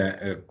කියන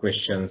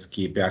questions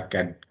කීපයක්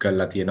add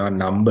කරලා තියෙනවා.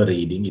 Number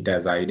reading, it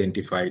has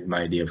identified,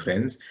 my dear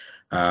friends.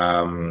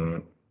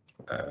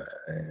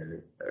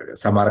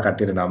 සමහර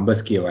කට්ටියට numbers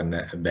කියවන්න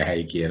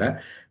බැහැයි කියලා.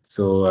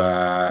 So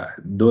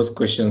those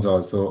questions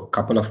also,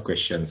 couple of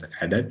questions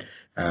added.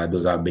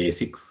 Those are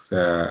basics,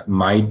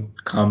 might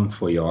come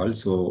for you all,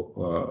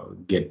 so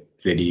get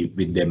ready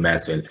with them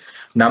as well.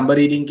 Number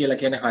reading කියලා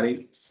කියන්නේ හරි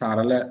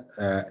සරල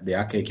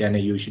දෙයක්. ඒ කියන්නේ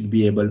you should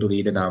be able to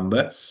read a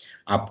number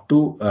up to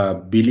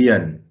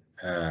billion,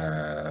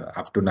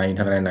 up to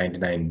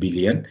 999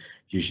 billion.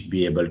 You should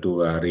be able to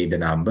read the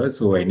number.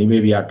 So anyway,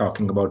 we are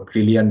talking about $1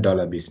 trillion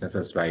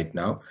businesses right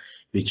now,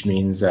 which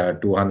means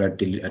 200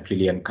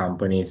 trillion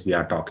companies we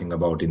are talking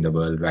about in the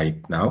world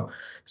right now.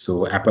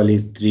 So Apple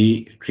is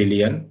 3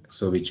 trillion,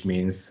 so which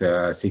means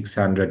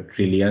 600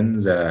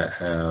 trillions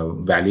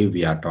value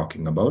we are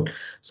talking about.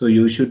 So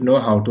you should know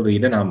how to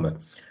read a number.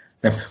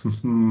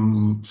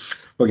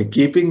 Okay,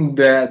 keeping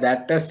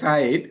that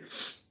aside,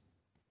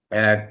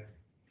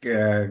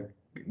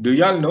 do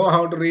y'all know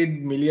how to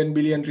read million,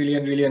 billion,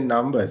 trillion, trillion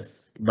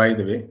numbers, by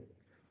the way?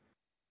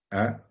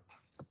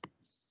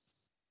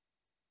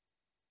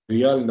 Do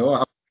y'all know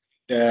how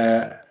to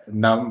read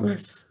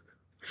numbers?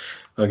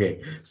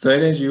 Okay, so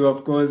Anish, you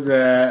of course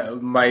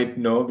might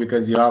know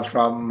because you are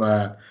from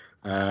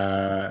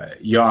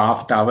you're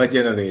after our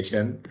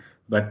generation,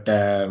 but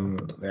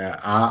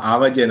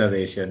our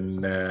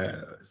generation,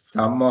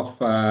 some of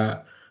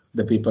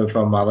the people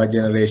from our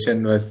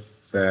generation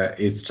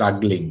is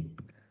struggling,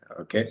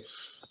 okay,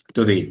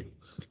 to read.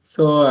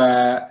 So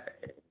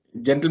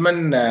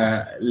gentlemen,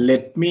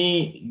 let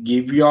me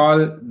give you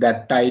all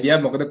that idea.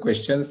 මොකද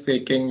questions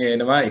එකෙන්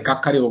එනවා එකක්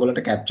හරි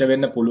ඔයගොල්ලන්ට capture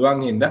වෙන්න පුළුවන්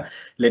හින්දා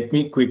let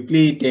me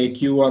quickly take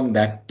you on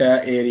that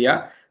area.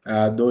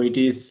 Though it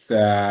is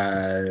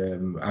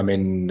I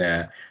mean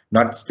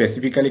not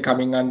specifically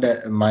coming under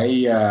my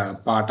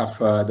part of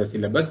the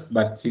syllabus,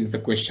 but since the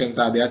questions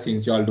are there,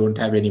 since you all don't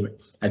have any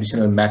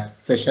additional maths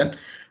session,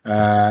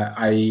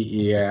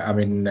 I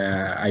mean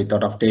I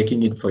thought of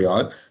taking it for you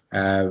all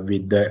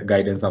with the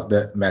guidance of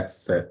the maths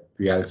sir.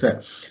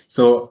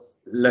 So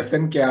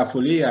listen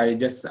carefully.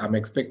 I'm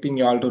expecting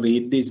you all to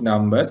read these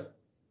numbers.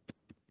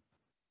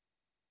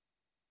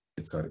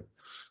 Sorry.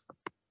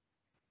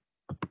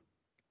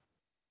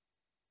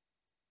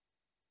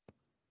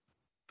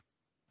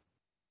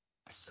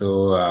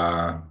 So,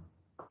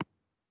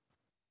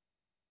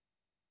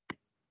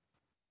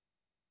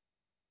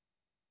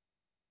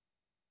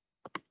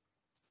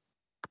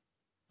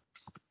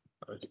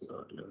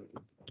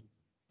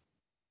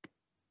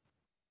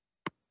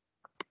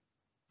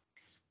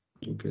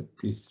 you get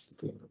these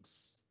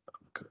things.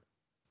 Okay.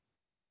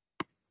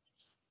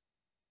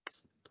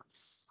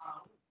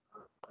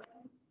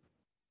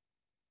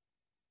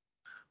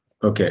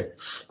 Okay,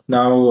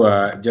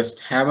 now just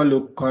have a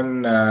look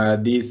on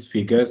these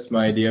figures,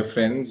 my dear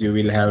friends. You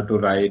will have to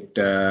write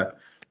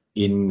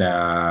in.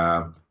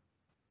 Okay,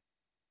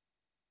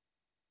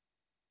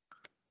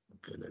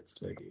 let's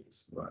take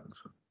this one.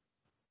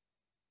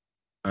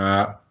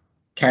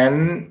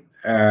 Can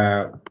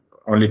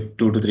only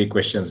 2 to 3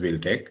 questions we'll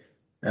take.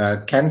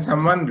 Can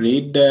someone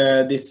read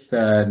this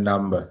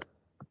number?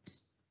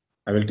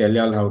 I will tell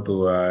you all how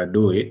to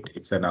do it.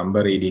 It's a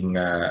number reading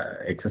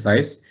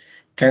exercise.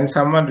 Can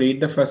someone read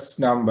the first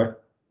number?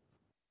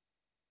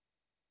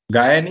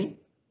 Gayani,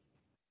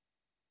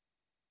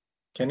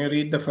 can you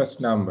read the first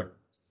number?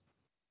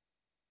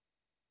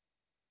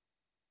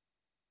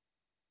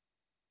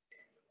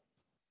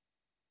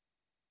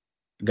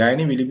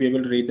 Gayani, will you be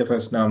able to read the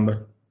first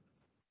number?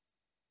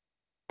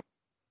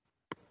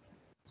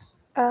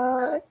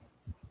 12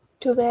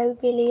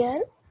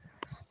 billion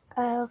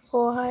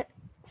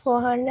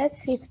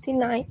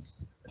 469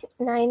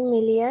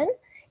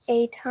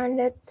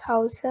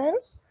 9,800,000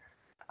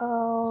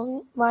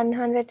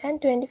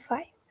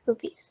 125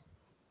 rupees.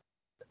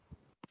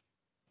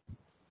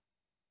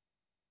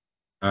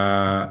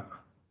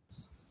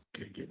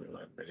 Okay, give me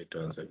 1 minute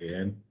once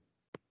again.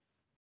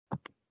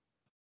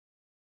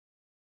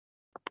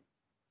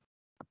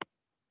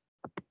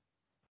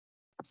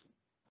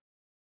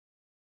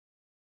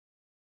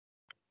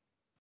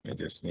 I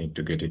just need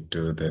to get it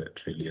to the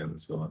trillion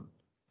zone.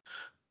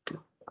 Okay.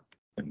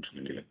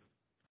 Trillion.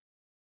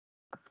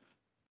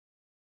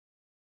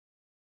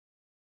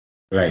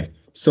 Right.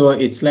 So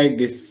it's like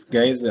this,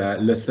 guys.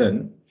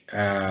 Listen.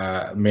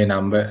 May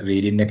number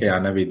reading එක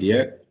යන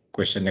විදිය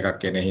question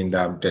එකක් එන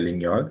හින්දා I'm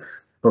telling you all.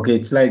 Okay,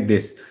 it's like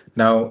this.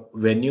 Now,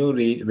 when you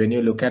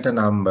look at a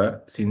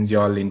number, since you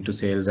all into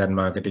sales and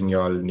marketing, you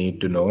all need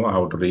to know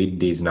how to read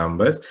these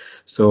numbers.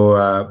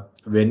 So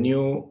when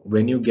you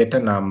get a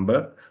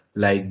number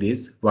like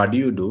this, what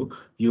do?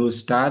 You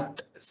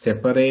start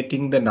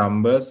separating the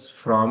numbers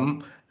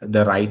from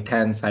the right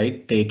hand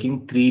side,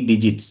 taking 3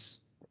 digits.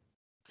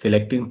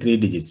 Selecting 3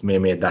 digits.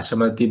 මේ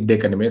දශම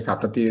 32 නෙමේ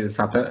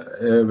සත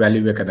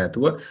value එක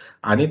නැතුව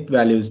අනිත්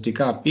values ටික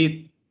අපි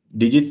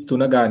digits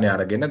 3 ගානේ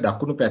අරගෙන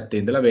දකුණු පැත්තේ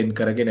ඉඳලා වෙන්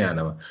කරගෙන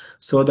යනවා.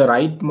 So the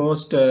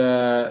rightmost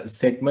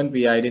segment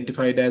we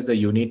identified as the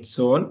unit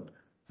zone,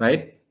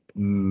 right?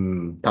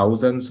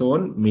 Thousand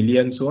zone,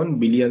 million zone,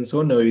 billion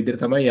zone ඔය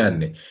විදිහට තමයි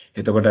යන්නේ.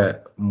 එතකොට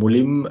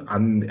මුලින්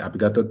අපි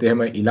ගත්තොත් එහෙම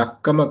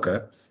ඉලක්කමක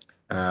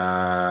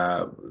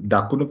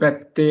දකුණු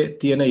පැත්තේ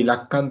තියෙන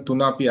ඉලක්කම්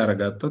 3 අපි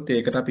අරගත්තොත්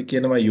ඒකට අපි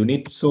කියනවා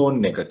යුනිට් zone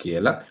එක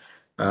කියලා.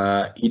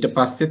 ඊට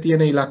පස්සේ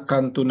තියෙන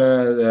ඉලක්කම් 3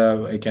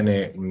 ඒ කියන්නේ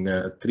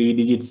 3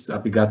 digits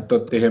අපි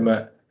ගත්තොත් එහෙම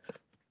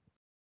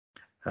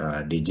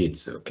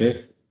digits, okay.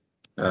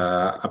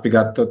 අපි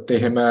ගත්තොත්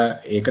එහෙම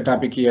ඒකට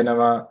අපි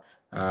කියනවා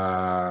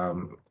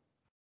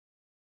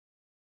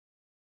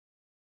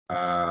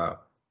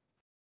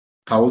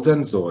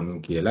thousand zone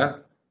කියලා.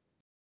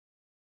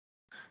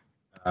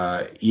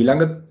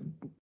 ඊළඟ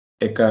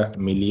එක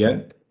මිලියන්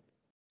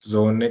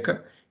zone එක,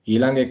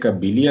 ඊළඟ එක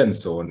බිලියන්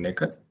zone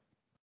එක,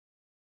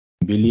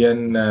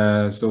 බිලියන්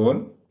zone,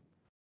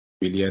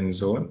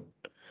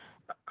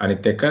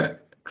 අනිත් එක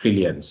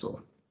ට්‍රිලියන්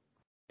zone.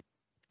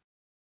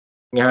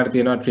 එහාට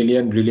තියෙනවා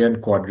ට්‍රිලියන්, බිලියන්,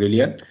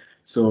 ක්වාඩ්‍රිලියන්.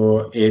 So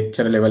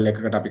එච්චර level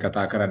එකකට අපි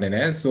කතා කරන්නේ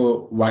නැහැ. So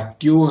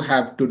what you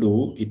have to do,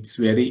 it's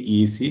very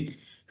easy.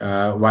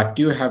 What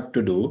you have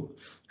to do,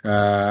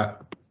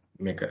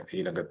 make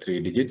ඊළඟ 3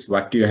 digits.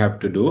 What you have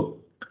to do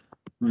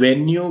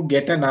when you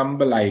get a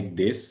number like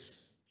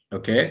this,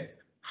 okay,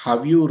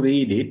 how you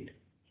read it?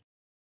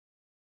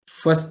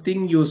 First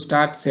thing, you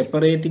start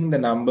separating the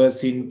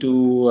numbers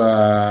into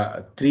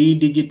 3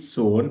 digit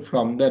zone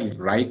from the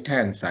right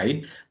hand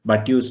side,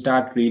 but you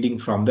start reading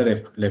from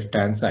the left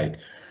hand side.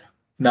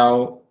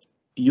 Now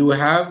you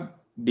have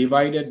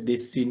divided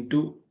this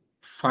into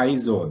 5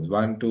 zones,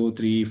 1 2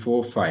 3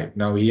 4 5.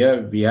 Now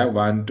here we have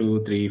 1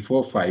 2 3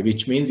 4 5,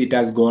 which means it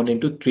has gone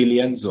into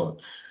trillion zone.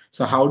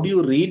 So how do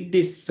you read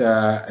this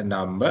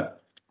number?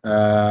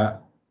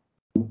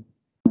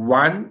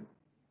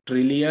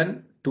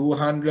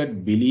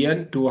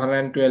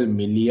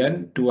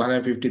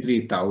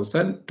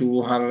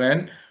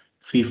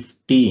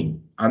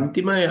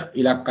 අන්තිම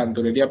ඉලක්කම්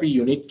තුනදී අපි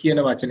unit කියන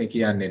වචනේ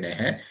කියන්නේ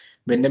නැහැ.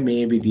 මෙන්න මේ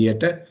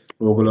විදියට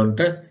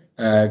ඕගොල්ලන්ට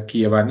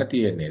කියවන්න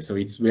තියෙන්නේ. So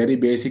it's very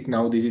basic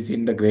now. This is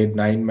in the grade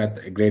 9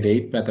 grade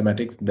 8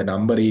 mathematics, the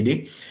number reading.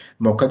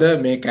 මොකද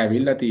මේක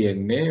ඇවිල්ලා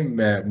තියෙන්නේ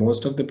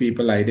most of the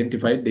people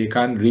identified they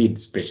can't read,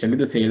 especially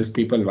the sales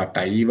people. What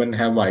I even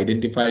have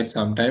identified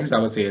sometimes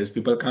our sales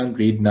people can't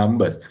read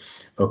numbers.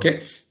 Okay.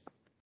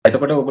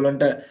 එතකොට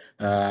ඔයගොල්ලන්ට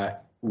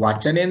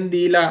වචනෙන්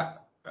දීලා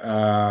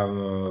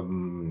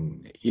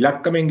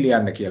ඉලක්කමෙන්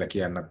ලියන්න කියලා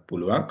කියන්නත්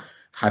පුළුවන්.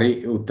 හරි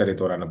උත්තරේ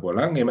තෝරන්න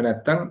පුළුවන්. එහෙම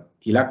නැත්නම්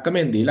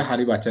ඉලක්කමෙන් දීලා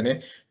හරි වචනේ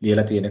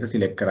ලියලා තියෙන එක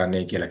සිලෙක්ට්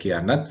කරන්නයි කියලා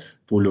කියන්නත්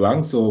පුළුවන්.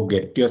 So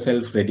get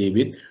yourself ready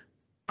with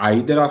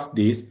either of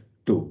these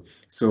two.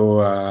 So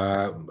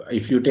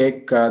if you take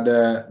the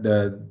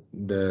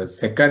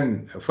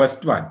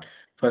first one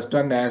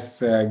as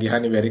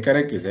Gihani very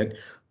correctly said,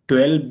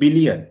 12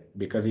 billion,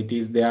 because it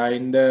is there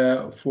in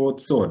the fourth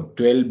zone.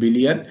 12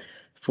 billion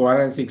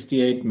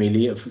 468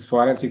 million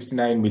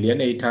 469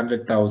 million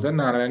 800,000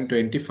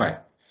 125.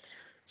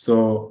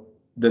 So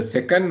the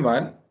second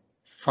one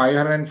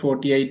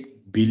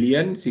 548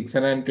 billion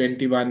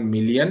 621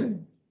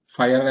 million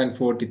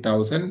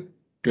 540,000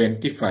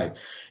 25.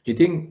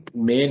 ඉතින්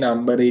මේ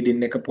number reading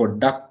එක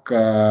පොඩ්ඩක්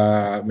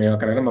මේවා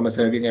කරගෙන මම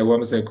sir ගෙන්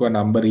ඇහුවම sir කිව්වා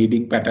number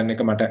reading pattern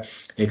එක මට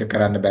ඒක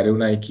කරන්න බැරි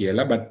වුණයි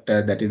කියලා, but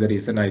that is the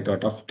reason I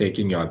thought of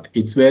taking you all.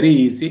 It's very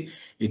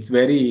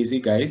easy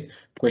guys.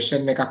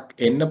 Question එකක්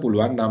එන්න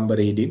පුළුවන් number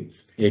reading.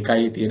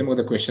 ඒකයි තියෙන්නේ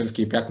මොකද questions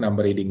කීපයක්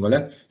number reading වල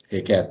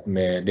ඒක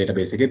මේ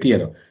database එකේ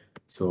තියෙනවා.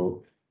 So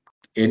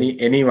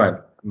anyone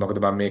මොකද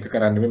මම මේක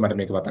කරන්නේ මට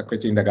මේක මතක්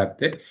වෙච්ච ඉඳ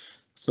ගත්තේ.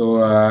 So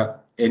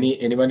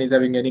anyone is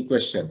having any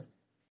question?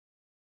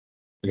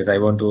 Because I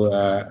want to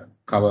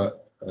cover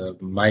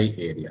my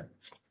area.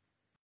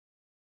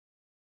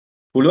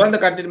 පුළුවන් ද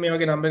කට්ටියට මේ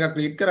වගේ number එකක්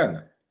read කරන්න?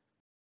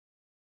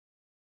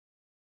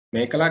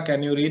 මේකලා, can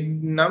you read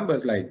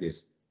numbers like this?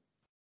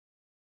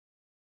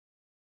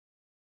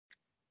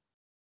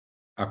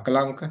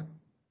 Akalanka?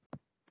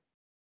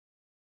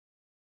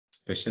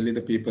 Especially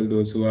the people,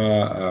 those who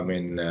are,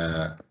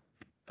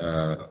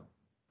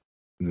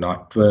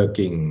 not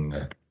working,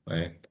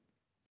 right?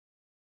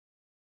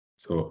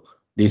 So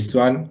this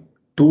one,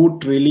 2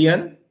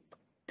 trillion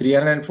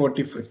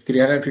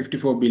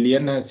 354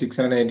 billion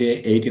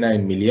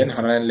 689 million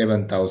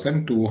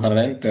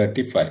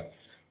 111,235.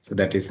 So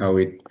that is how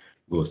it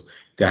goes.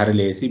 They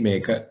lazy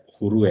make a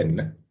huru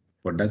enna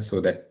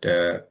so that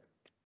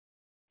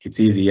it's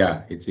easy.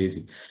 Yeah, it's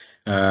easy.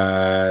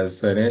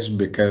 Sanesh,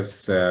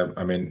 because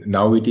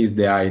now it is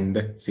there in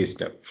the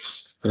system,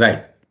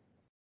 right?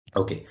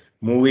 Okay.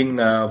 Moving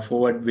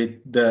forward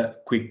with the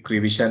quick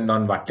revision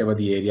on whatever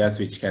the areas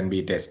which can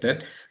be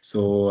tested.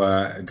 So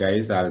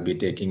guys, I'll be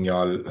taking you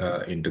all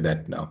into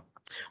that now.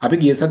 අපි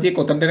ගිය සතියේ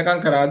කොතනට එනකන්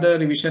කරාද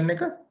revision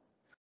එක?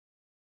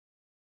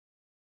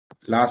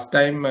 Last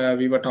time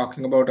we were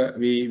talking about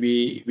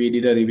we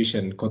did a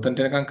revision.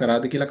 කොතනට එනකන්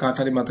කරාද කියලා කාට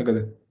හරි මතකද?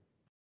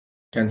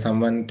 Can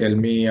someone tell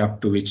me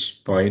up to which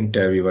point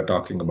we were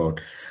talking about?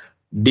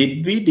 Did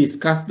we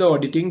discuss the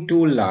auditing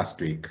tool last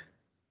week?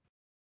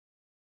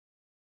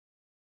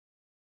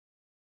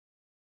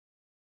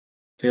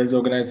 Sales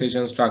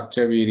organization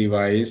structure we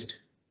revised.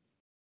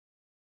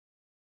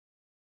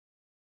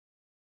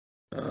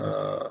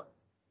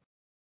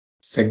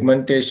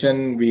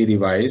 Segmentation we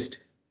revised,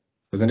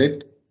 wasn't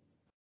it?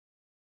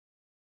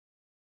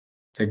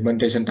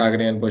 Segmentation,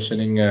 targeting and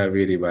positioning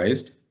we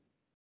revised.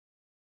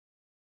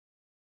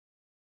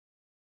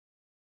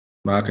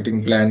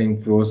 Marketing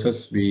planning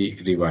process we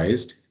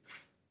revised.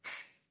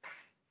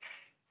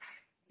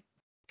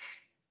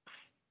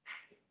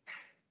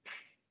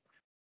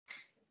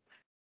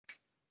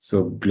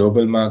 So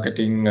global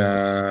marketing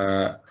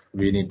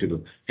we need to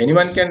do.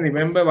 Anyone can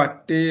remember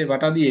what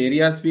are the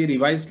areas we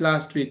revised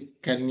last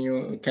week?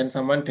 Can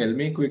someone tell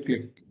me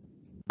quickly?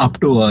 Up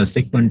to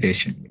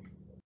segmentation.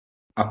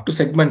 Up to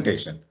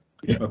segmentation.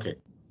 Yeah. Okay.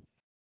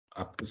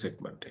 Up to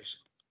segmentation.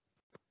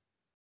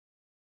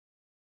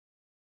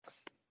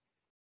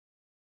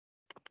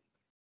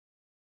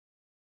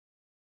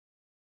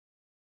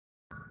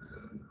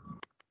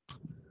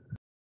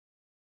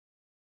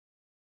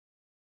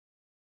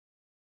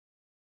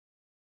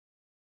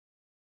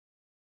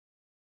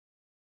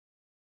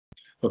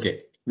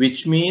 Okay,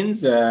 which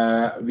means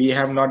we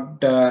have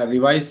not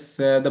revised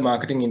the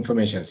marketing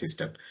information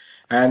system,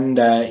 and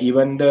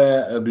even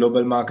the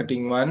global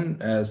marketing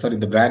one, sorry,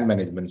 the brand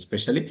management,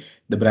 especially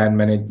the brand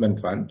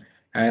management one,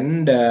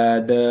 and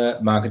the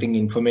marketing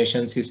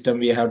information system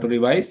we have to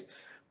revise.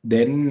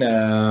 Then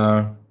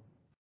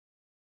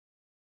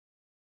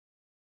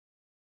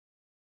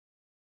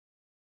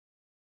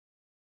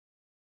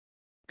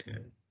okay.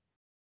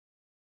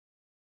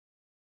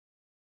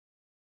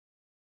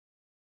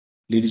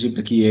 Leadership,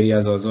 the key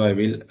areas also I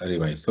will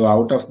revise. So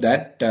out of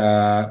that,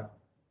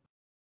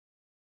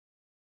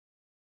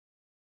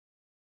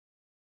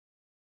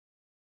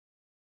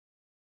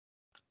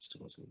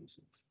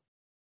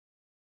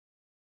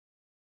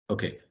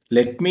 okay,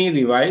 let me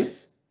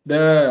revise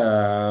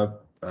the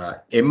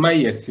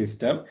MIS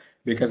system,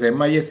 because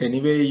MIS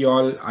anyway,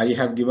 I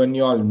have given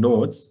you all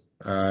notes.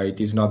 It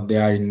is not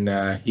there in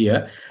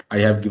here. I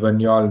have given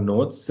you all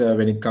notes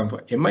when it comes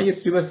for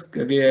MIS reverse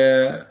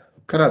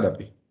කරාද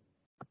අපි?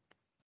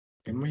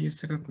 MIS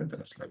එකක්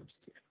මෙතන slides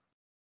තියෙනවා.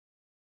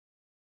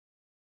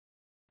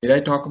 Did I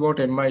talk about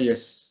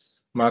MIS,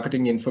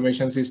 Marketing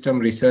Information System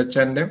Research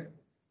and them?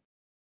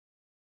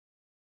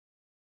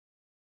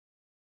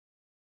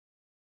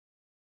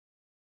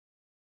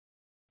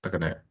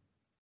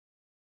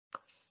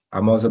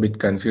 I'm also a bit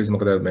confused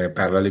මොකද මේ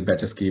parallel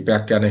batches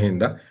කීපයක් යන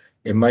හින්දා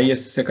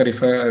MIS එක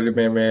refer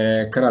මේ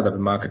කරාද අපි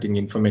marketing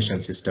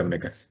information system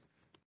එක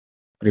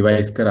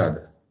revise කරාද?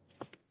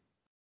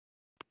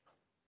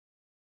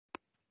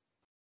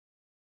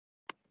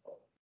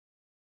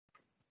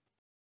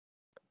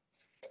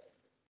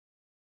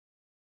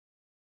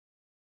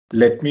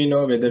 Let me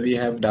know whether we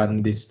have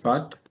done this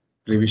part,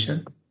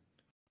 revision,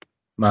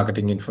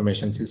 marketing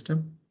information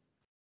system.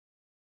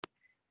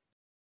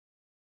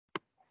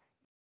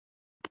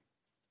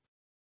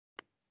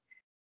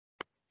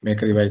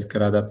 Make a revise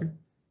කරාද අපි?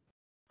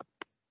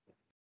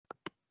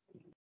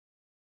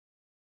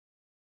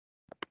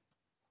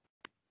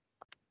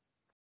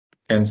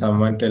 Can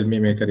someone tell me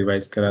make a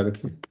revise කරාද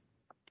කියලා?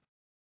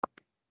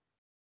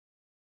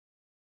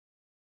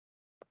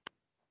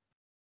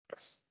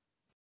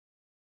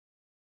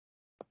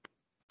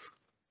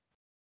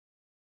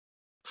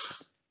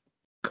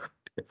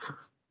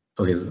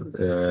 Okay,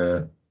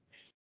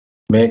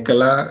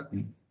 Mekala,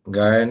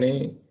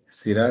 Gayane,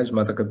 Siraj,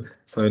 Matakad,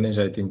 Soinesh,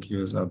 I think he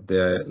was not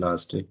there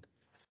last week.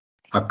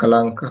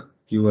 Akalanka,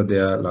 you were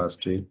there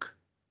last week.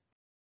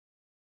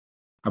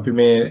 Api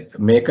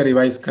make a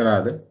revise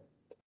karada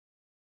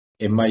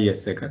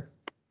MIS එක.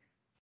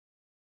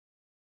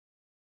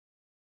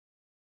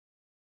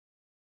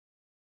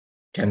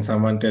 Can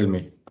someone tell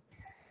me?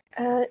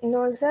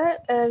 No, sir.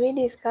 We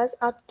discussed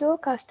up to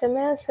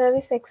customer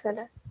service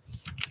excellence.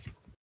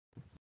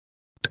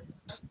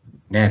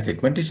 නෑ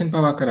segmentation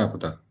පවා කරා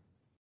පුතා.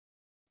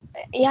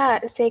 Yeah,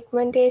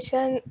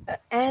 segmentation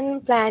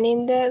and planning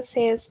the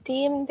sales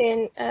team, then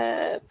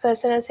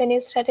personal selling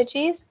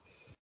strategies,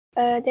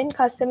 then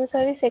customer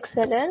service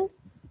excellence.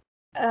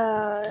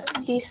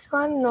 This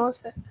one, no,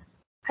 sir.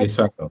 This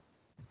one, no.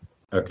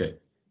 Okay.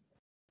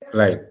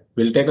 Right.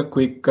 We'll take a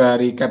quick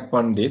recap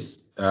on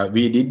this.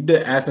 We did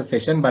as a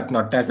session, but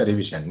not as a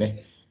revision.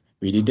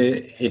 We did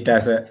it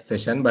as a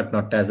session, but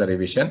not as a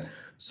revision.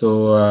 So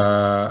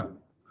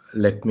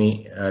let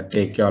me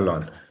take you all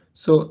on.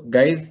 So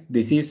guys,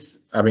 this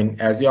is, I mean,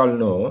 as you all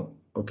know,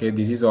 okay,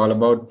 this is all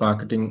about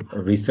marketing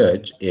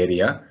research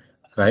area,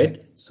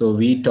 right? So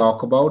we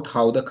talk about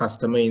how the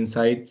customer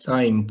insights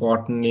are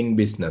important in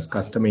business.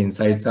 Customer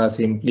insights are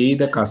simply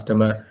the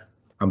customer.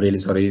 I'm really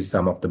sorry,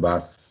 some of the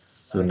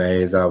bus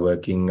are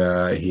working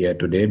here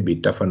today.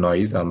 Bit of a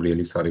noise. I'm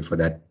really sorry for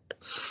that.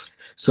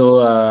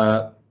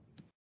 So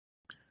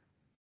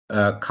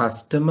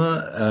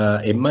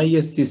customer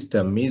MIS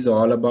system is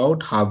all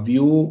about how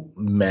you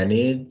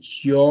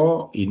manage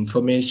your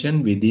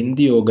information within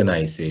the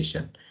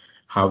organization.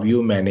 How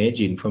you manage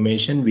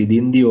information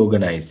within the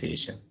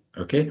organization.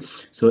 Okay,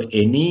 so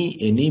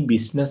any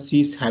business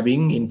is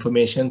having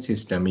information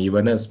system.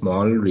 Even a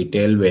small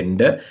retail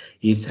vendor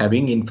is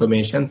having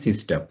information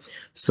system.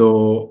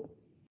 So,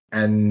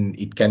 and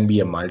it can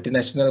be a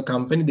multinational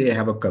company, they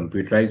have a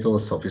computerized or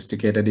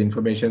sophisticated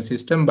information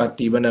system,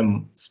 but even a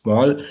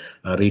small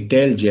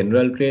retail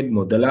general trade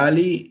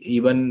modalali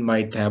even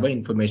might have an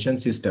information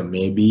system.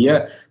 Maybe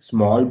a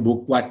small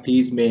book what he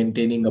is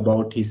maintaining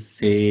about his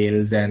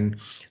sales and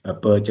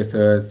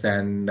purchases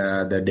and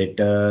the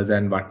debtors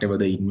and whatever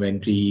the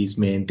inventory is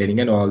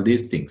maintaining and all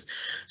these things.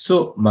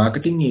 So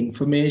marketing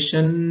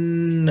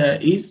information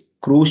is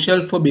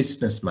crucial for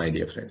business, my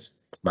dear friends.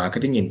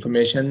 Marketing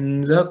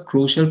informations are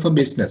crucial for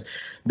business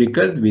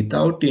because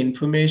without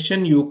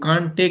information you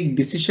can't take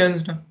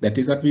decisions. That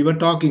is what we were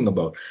talking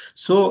about.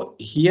 So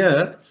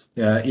here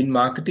in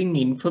marketing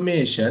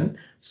information,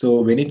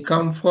 so when it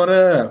comes for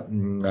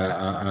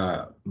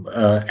an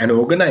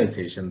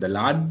organization, the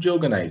large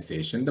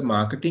organization, the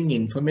marketing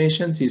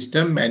information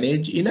system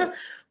managed in a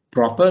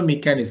proper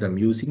mechanism,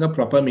 using a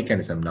proper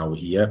mechanism. Now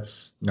here,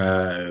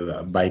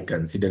 by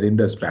considering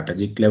the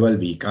strategic level,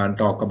 we can't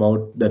talk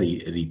about the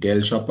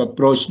retail shop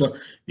approach. No,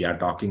 we are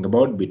talking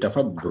about bit of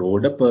a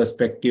broader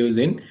perspectives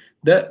in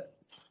the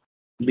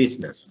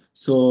business.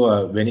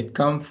 So when it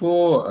comes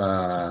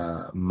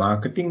for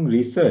marketing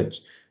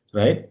research,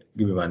 right?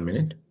 Give me 1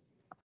 minute.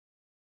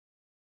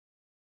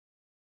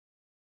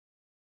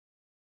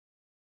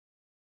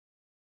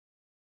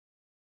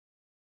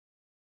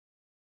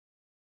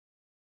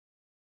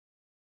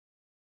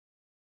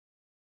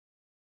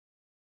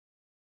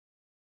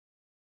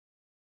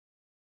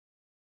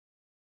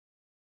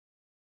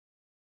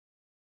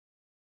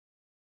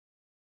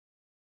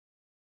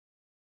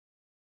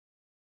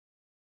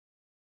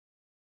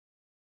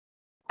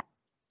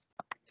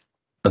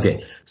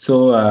 Okay, so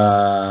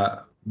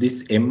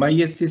this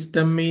MIS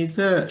system is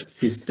a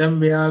system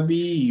where we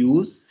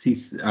use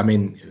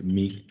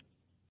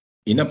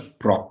in a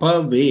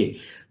proper way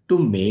to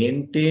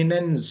maintain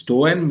and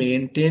store and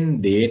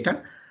maintain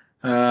data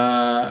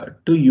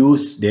to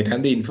use data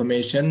and the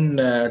information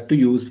to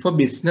use for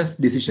business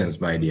decisions,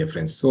 my dear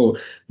friends. So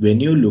when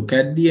you look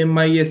at the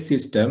MIS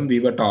system, we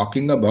were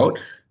talking about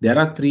there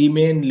are three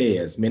main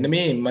layers. මෙන්න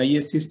මේ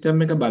MIS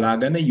system එක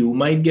බලාගෙන you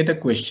might get a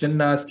question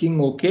asking,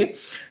 okay,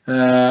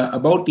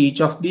 about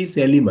each of these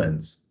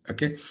elements.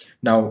 Okay,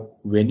 now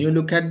when you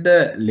look at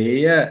the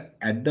layer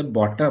at the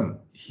bottom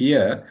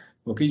here,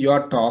 okay, you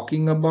are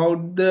talking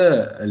about the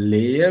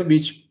layer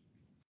which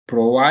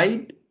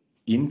provide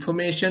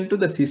information to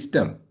the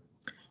system.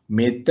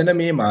 මෙතන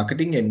මේ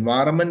marketing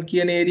environment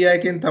කියන area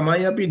එකෙන්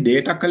තමයි අපි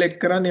data collect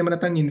කරන්නේ, එහෙම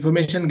නැත්නම්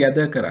information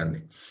gather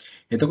කරන්නේ.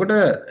 එතකොට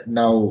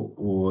now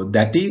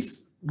that is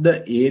the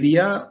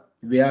area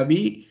where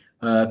we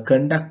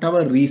conduct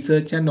our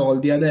research and all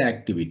the other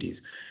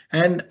activities.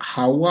 And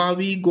how are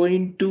we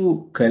going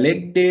to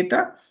collect data?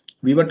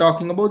 We were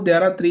talking about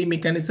there are three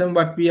mechanisms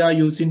what we are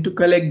using to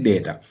collect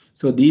data.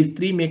 So these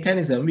three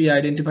mechanisms we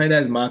identified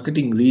as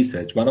marketing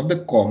research. One of the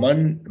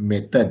common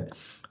method,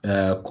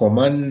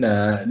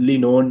 commonly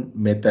known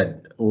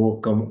method or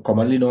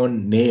commonly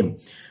known name,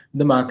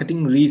 the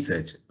marketing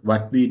research,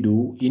 what we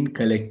do in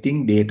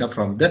collecting data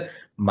from the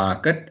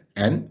market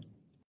and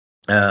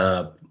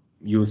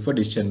use for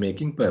decision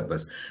making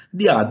purpose.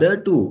 The other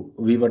two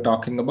we were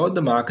talking about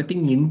the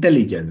marketing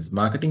intelligence.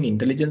 Marketing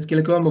intelligence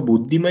කියලා කියවම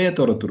බුද්ධිමය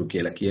තොරතුරු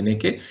කියලා කියන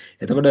එකේ.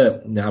 එතකොට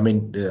I mean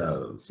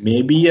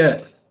maybe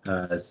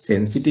a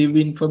sensitive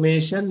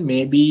information,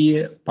 maybe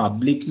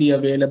publicly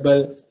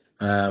available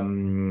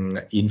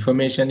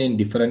information in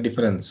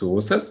different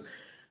sources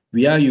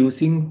we are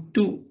using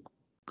to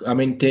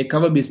take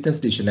our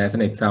business decision. As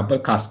an example,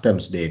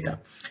 customs data,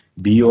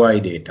 BOI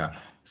data,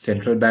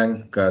 central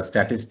bank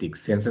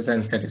statistics, census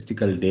and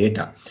statistical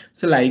data.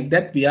 So like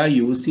that we are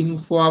using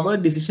for our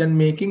decision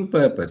making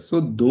purpose. So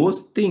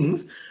those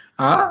things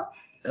are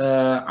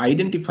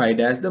identified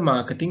as the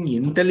marketing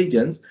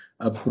intelligence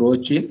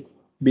approach in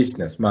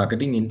business.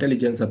 Marketing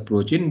intelligence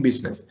approach in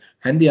business.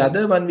 And the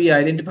other one we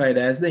identified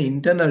as the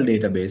internal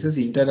databases.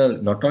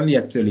 Internal, not only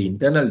actually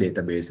internal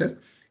databases,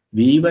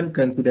 we even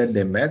consider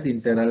them as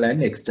internal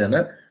and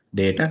external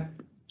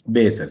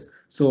databases.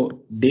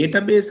 So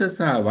databases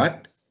are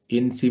what?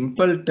 In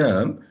simple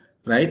term,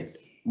 right?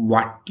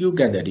 What you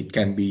gathered, it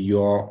can be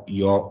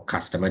your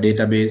customer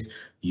database,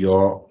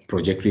 your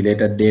project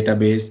related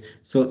database,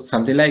 so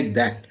something like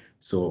that.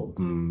 So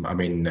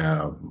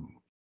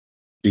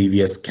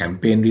previous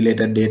campaign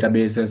related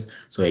databases,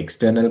 so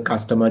external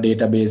customer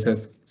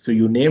databases. So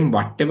you name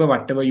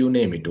whatever you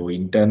name it, or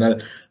internal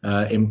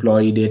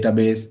employee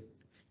database.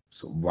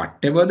 So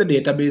whatever the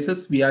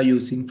databases we are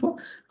using for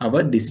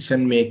our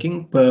decision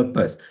making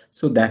purpose.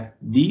 So that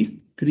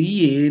these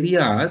three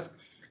areas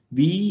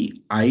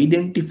we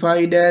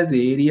identified as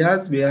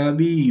areas where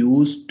we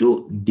used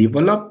to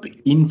develop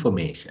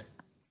information.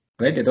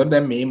 Right? එතකොට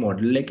දැන් මේ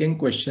model එකෙන්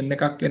question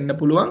එකක් එන්න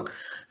පුළුවන්.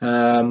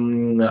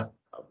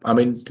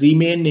 Three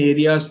main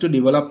areas to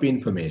develop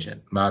information: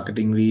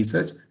 marketing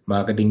research,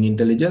 marketing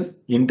intelligence,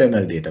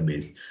 internal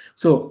database.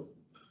 So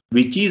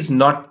which is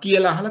not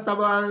කියලා අහලා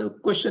තව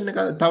question එක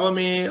තව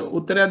මේ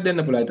උත්තරයක්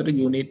දෙන්න පුළුවන්. ඒතකොට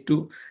you need to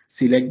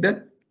select the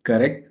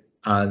correct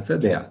answer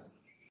there.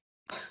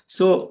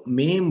 So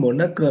මේ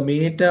මොන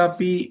ක්‍රමයට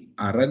අපි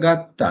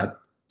අරගත්තත්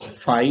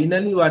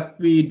finally what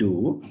we do,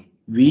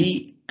 we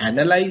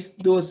analyze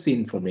those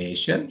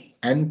information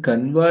and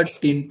convert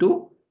into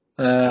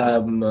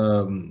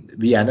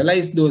we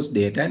analyze those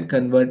data and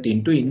convert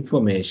into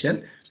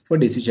information for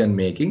decision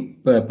making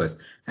purpose.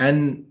 And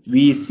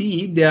we see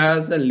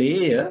there's a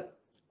layer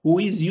who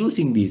is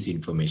using this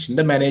information,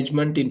 the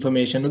management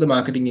information or the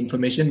marketing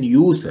information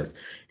users.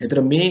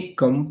 එතකොට මේ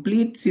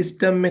complete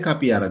system එක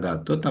අපි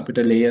අරගත්තොත්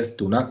අපිට layers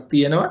තුනක්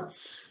තියෙනවා.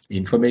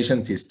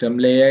 information system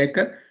layer එක,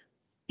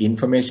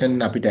 information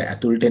අපිට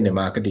ඇතුළට එන්නේ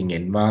marketing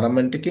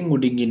environment එකෙන්,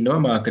 උඩින් ඉන්නවා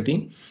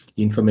marketing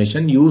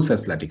information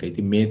users ලා ටික.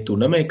 ඉතින් මේ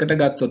තුනම එකට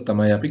ගත්තොත්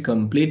තමයි අපි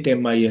complete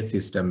MIS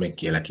system එක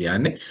කියලා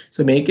කියන්නේ. So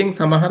මේකෙන්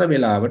සමහර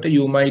වෙලාවට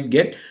you might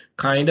get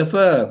kind of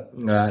a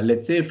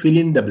let's say fill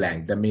in the blank.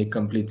 දැන් මේ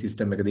complete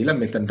system එක දීලා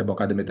මෙතනට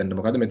මොකද මෙතනට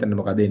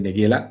මොකද එන්නේ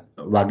කියලා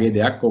වගේ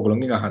දෙයක්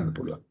ඕගොල්ලෝගෙන් අහන්න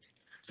පුළුවන්.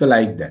 So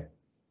like that.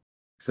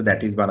 So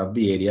that is one of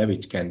the area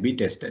which can be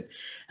tested.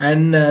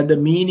 And the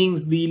meanings,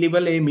 the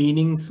level A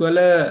meanings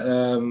wala,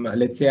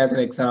 let's say as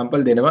an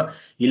example, දෙනවා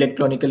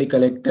electronically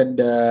collected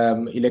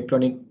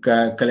electronic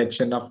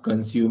collection of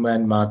consumer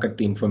and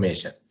market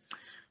information.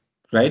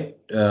 Right?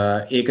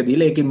 ඒක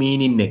දීලා ඒකේ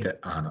meaning එක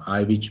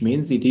අහනවා. Which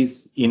means it is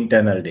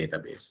internal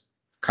database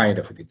kind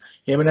of a thing.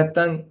 එහෙම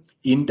නැත්නම්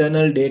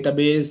internal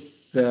database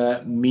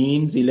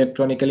means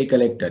electronically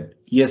collected.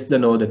 Yes, the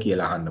no, the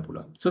කියලා අහන්න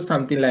පුළුවන්. So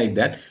something like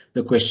that,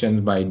 the questions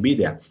might be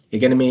there. ඒ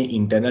කියන්නේ මේ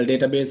internal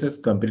databases,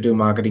 competitive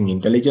marketing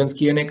intelligence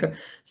කියන එක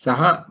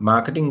සහ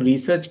marketing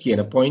research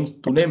කියන points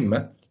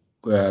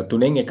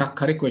තුනෙන් එකක්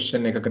හරි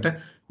question එකකට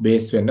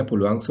base වෙන්න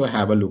පුළුවන්. So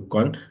have a look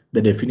on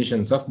the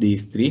definitions of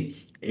these three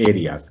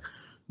areas.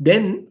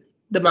 Then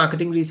the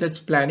marketing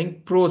research planning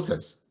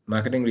process.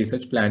 Marketing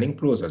research planning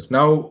process.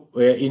 Now,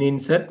 in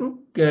certain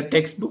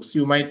textbooks,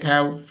 you might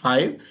have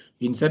 5.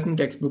 In certain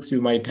textbooks,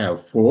 you might have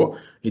 4.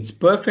 It's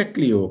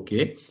perfectly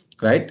okay,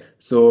 right?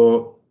 So,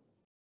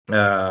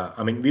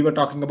 I mean, we were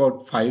talking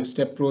about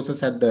 5-step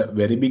process at the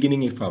very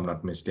beginning, if I'm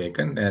not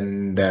mistaken.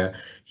 And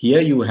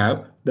here you have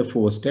the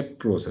 4-step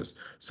process.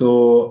 So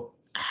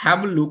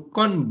have a look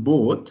on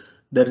both.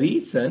 The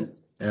reason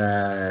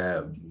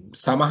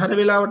සමහර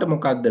වෙලාවට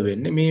මොකක්ද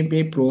වෙන්නේ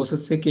මේ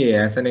process එකේ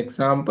as an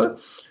example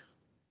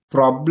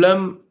problem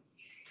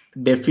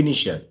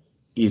definition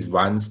is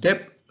one step,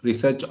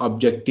 research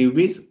objective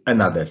is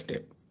another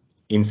step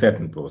in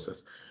certain process.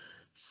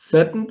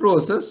 Certain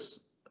process,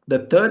 the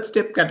third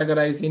step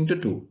categorized into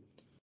 2.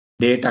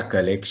 Data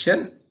collection,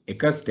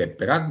 එක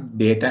step එකක්,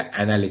 data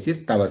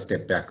analysis තව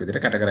step එකක්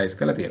විදිහට categorize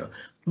කරලා තියෙනවා.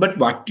 But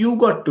what you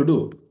got to do,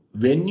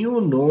 when you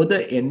know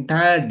the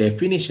entire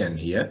definition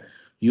here,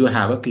 you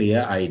have a clear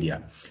idea.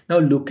 Now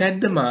look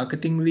at the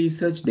marketing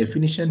research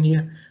definition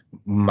here.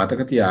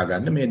 මතක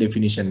තියාගන්න මේ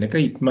definition එක,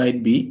 it might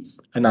be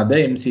another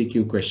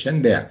MCQ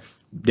question there.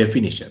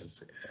 Definitions,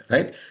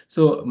 right?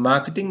 So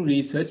marketing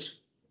research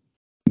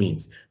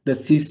means the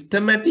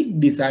systematic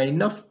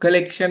design of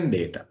collection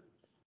data,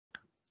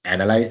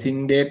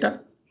 analyzing data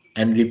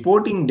and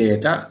reporting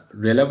data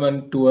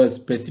relevant to a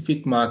specific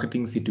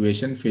marketing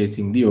situation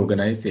facing the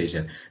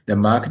organization. The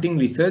marketing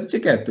research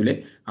එක ඇතුලේ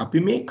අපි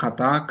මේ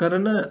කතා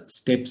කරන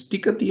steps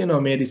ටික තියෙනවා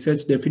මේ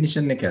research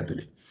definition එක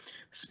ඇතුලේ.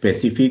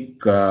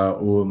 Specific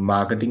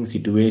marketing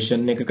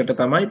situation එකකට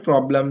තමයි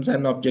problems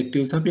and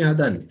objectives අපි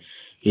හදන්නේ.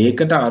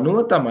 ඒකට අනුව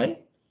තමයි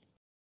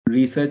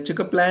research එක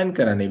plan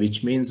කරන්නේ, which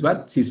means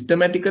what?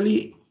 Systematically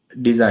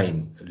design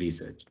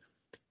research.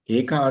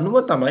 ඒක අනුව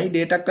තමයි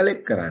data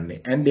collect කරන්නේ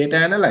and data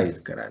analyze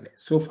කරන්නේ.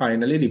 So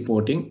finally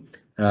reporting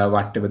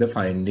whatever the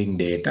finding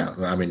data,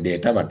 I mean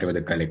data, whatever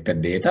the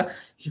collected data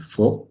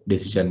for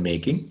decision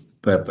making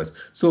purpose.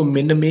 So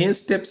මෙන්න මේ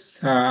steps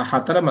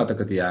 4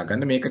 මතක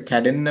තියාගන්න. මේක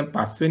කැඩෙන්න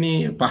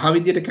පහ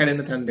විදියට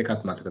කැඩෙන්න තැන්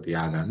දෙකක් මතක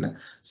තියාගන්න.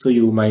 So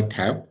you might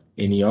have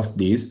any of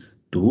these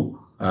 2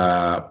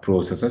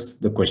 processes,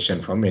 the question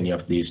from any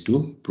of these 2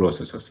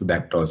 processes. So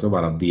that's also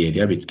one of the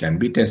area which can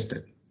be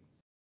tested,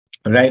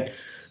 right?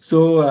 So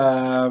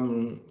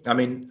I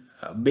mean,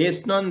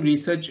 based on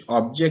research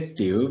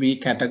objective, we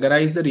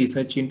categorize the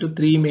research into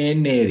 3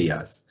 main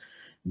areas.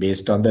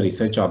 Based on the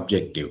research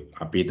objective,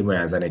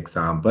 as an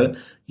example,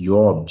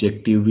 your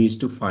objective is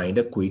to find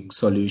a quick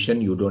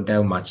solution. You don't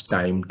have much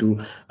time to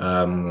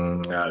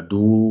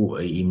do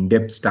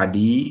in-depth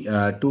study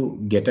to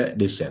get a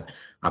decision.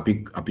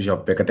 අපි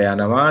shop එකට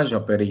යනවා,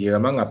 shop එකට ගිය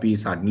ගමන් අපි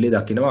suddenly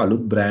දකිනවා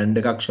අලුත් brand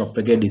එකක් shop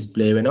එකේ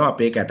display වෙනවා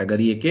අපේ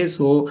category එකේ.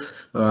 So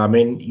I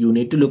mean, you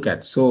need to look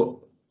at. So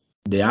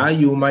there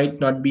you might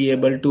not be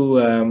able to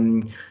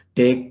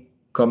take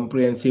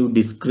comprehensive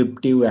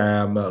descriptive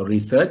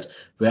research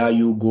where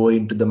you go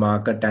into the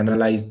market,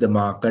 analyze the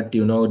market,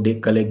 you know, they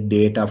collect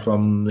data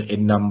from a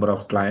number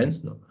of clients.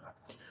 No.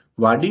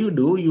 What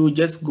do? You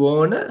just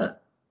go on a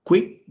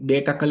quick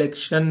data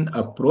collection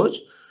approach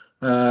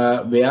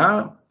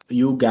where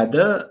you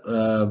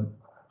gather,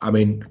 I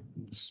mean,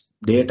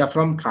 data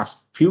from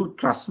few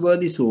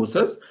trustworthy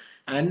sources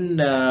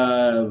and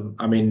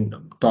I mean,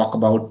 talk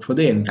about for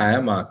the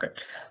entire market.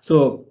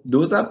 So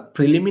those are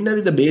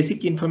preliminary, the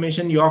basic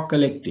information you are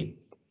collecting.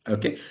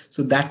 Okay,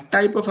 so that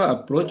type of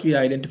approach we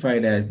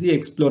identified as the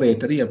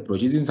exploratory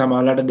approach. Is in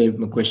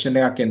සමහරලාට question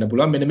එකක් එන්න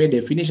පුළුවන් මෙන්න මේ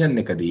definition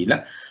එක දීලා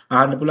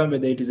අහන්න පුළුවන්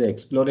whether it is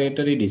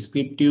exploratory,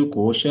 descriptive,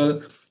 causal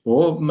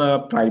or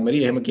primary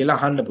එහෙම කියලා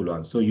අහන්න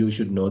පුළුවන්. So you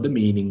should know the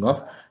meaning of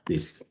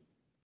this.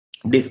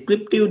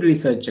 Descriptive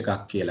research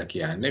එකක් කියලා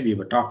කියන්නේ, we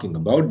were talking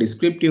about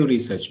descriptive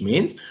research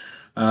means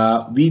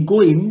we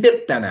go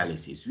in-depth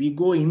analysis.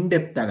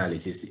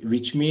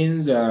 Which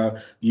means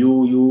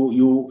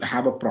you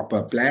have a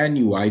proper plan,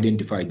 you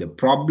identify the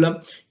problem,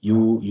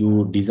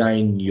 you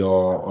design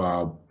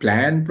your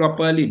plan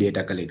properly,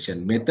 data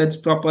collection methods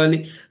properly,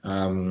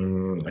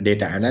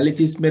 data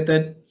analysis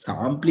method,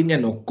 sampling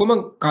and ඔක්කොම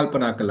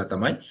කල්පනා කරලා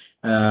තමයි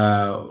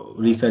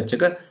research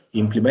එක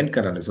implement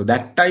කරන්න. So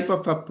that type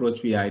of approach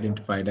we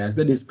identified as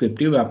the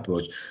descriptive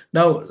approach.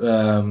 Now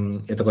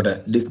එතකොට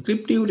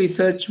descriptive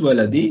research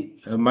වලදී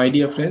my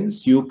dear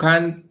friends, you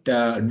can't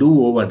do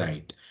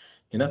overnight.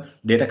 You know,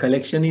 data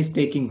collection is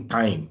taking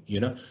time, you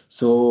know.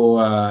 So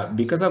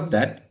because of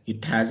that,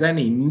 it has an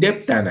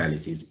in-depth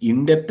analysis.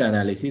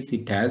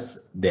 It has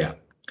there.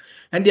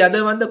 And the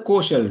other one, the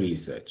causal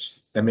research.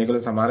 දැන් මේකල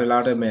සමහර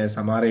වෙලාවට මේ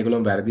සමහර ඒගොල්ලෝ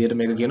වැරදියට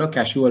මේක කියනවා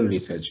casual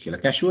research කියලා.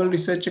 Casual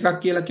research එකක්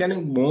කියලා කියන්නේ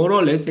more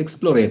or less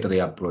exploratory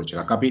approach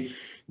එකක්. අපි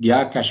ගියා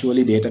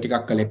casually data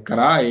ටිකක් collect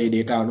කරා, ඒ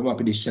data අනුව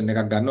අපි decision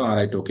එකක් ගන්නවා.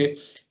 alright, okay,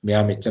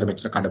 මෙයා මෙච්චර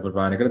කඩ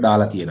ප්‍රමාණයකට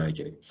දාලා තියෙනවා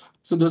කියන එක.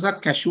 So those are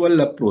casual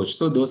approach.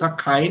 So those are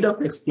kind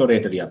of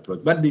exploratory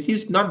approach. But this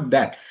is not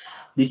that.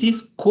 This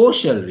is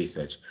causal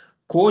research.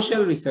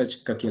 Causal research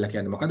එක කියලා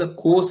කියන්නේ මොකද?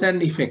 Cause and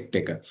effect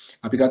එක.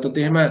 අපි ගත්තොත්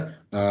එහෙම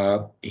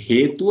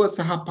හේතුව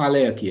සහ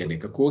ඵලය කියන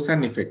එක. Cause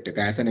and effect එක.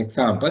 As an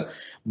example,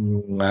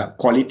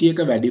 quality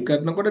එක වැඩි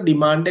කරනකොට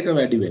demand එක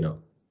වැඩි වෙනවා.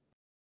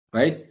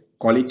 Right?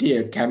 Quality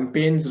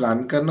campaigns run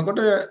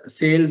කරනකොට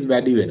sales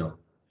වැඩි වෙනවා.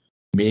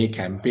 මේ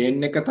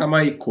campaign එක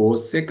තමයි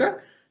cause එක.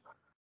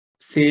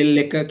 sale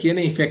එක කියන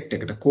effect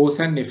එකට cause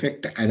and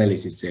effect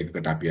analysis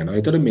එකකට අපි යනවා.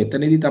 ඒතකොට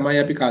මෙතනදී තමයි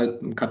අපි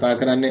කතා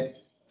කරන්නේ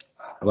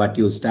what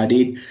you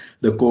studied,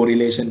 the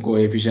correlation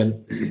coefficient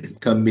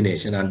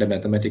combination. Under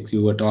mathematics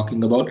you were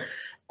talking about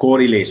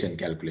correlation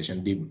calculation.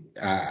 The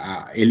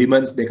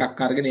elements දෙකක්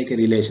අරගෙන ඒකේ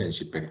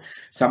relationship එක.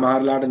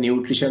 සමහරලාට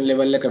nutrition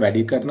level එක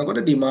වැඩි කරනකොට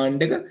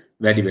demand එක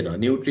වැඩි වෙනවා.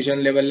 nutrition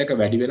level එක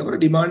වැඩි වෙනකොට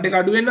demand එක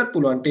අඩු වෙන්නත්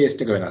පුළුවන්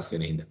taste එක වෙනස්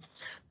වෙන හින්දා.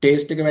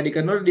 taste එක වැඩි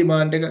කරනකොට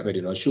demand එක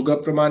වැඩි වෙනවා. sugar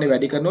ප්‍රමාණය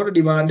වැඩි කරනකොට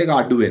demand එක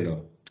අඩු වෙනවා.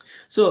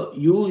 So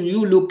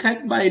you look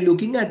at by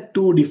looking at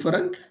two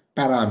different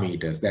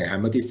parameters. දැන්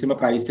හැමතිස්සෙම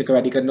price එක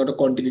වැඩි කරනකොට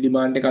quantity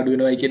demand එක අඩු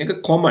වෙනවා කියන එක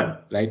common,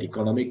 right?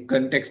 economic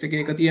context එකේ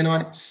එක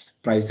තියෙනවානේ.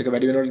 price එක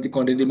වැඩි වෙනකොට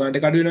quantity demand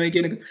එක අඩු වෙනවා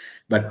කියන එක.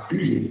 But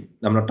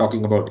I'm not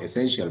talking about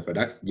essential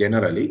products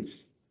generally.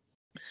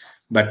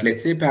 But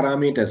let's say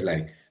parameters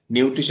like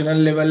nutritional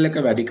level එක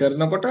වැඩි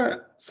කරනකොට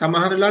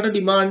සමහර වෙලාවට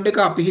demand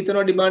එක අපි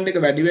හිතනවා demand එක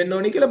වැඩි වෙන්න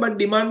ඕනේ කියලා, but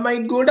demand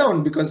might go down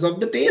because of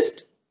the taste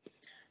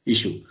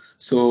issue.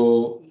 So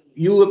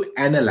you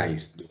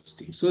analyze those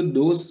things. So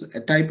those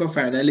type of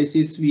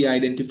analysis we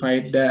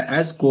identified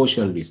as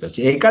causal research.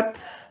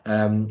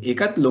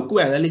 ඒකත් ලොකු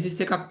analysis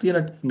එකක් තියෙන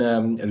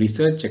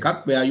research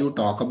එකක් where you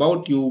talk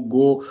about,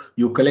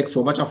 you collect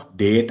so much of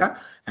data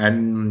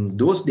and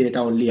those data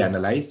only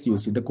analyze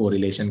using the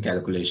correlation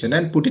calculation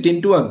and put it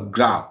into a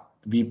graph.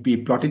 We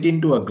plot it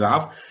into a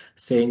graph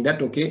saying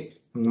that okay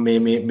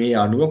මේ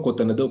අණුව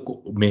කොතනද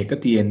මේක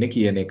තියෙන්නේ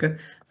කියන එක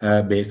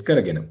base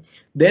කරගෙන.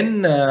 Then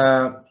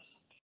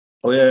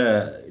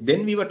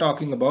we were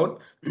talking about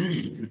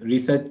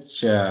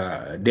research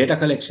data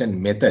collection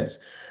methods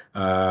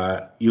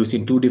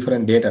using two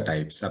different data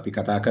types. අපි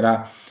කතා කරා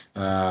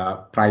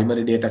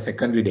primary data,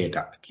 secondary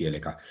data කියලා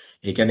එක.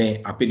 ඒ කියන්නේ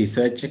අපි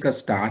research එක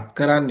start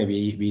කරන්නේ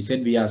we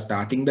said we are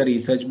starting the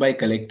research by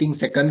collecting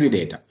secondary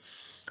data.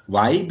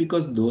 Why?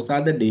 Because those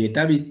are the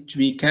data which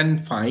we can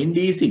find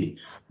easily.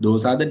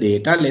 Those are the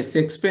data less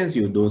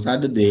expensive. Those are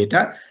the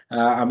data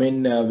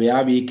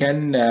where we can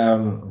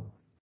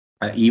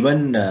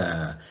even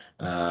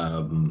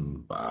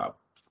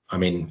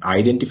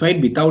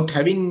identified without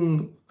having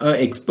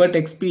expert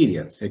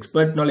experience,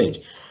 expert knowledge,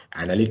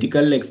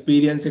 analytical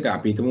experience එක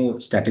අපි හිතමු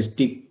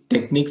statistic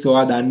techniques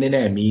ඔයා දන්නේ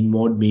නැහැ, mean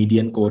mode,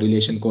 median,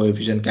 correlation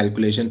coefficient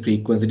calculation,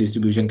 frequency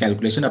distribution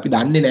calculation අපි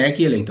දන්නේ නැහැ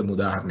කියලා හිතමු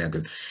උදාහරණයක්.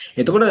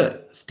 එතකොට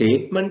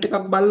statement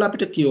එකක් බලලා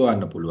අපිට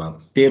කියවන්න පුළුවන්,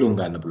 තේරුම්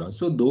ගන්න පුළුවන්.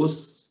 So those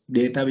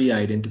data we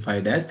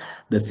identified as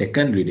the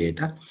secondary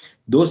data.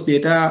 Those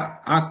data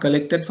are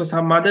collected for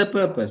some other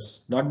purpose,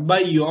 not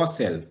by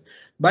yourself,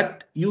 but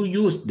you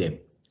use them.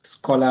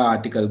 Scholar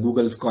article,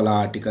 Google Scholar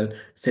article,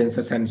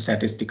 census and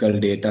statistical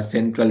data,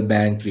 central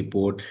bank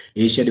report,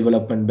 Asia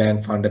Development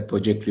Bank funded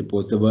project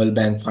reports, the World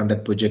Bank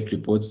funded project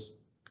reports,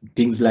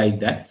 things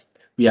like that.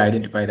 We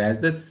identified as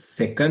the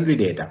secondary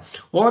data.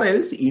 Or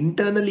else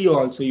internally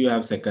also you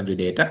have secondary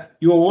data,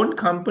 your own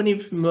company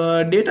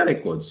data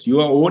records,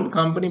 your own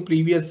company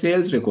previous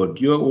sales record,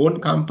 your own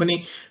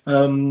company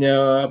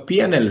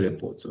P&L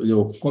reports.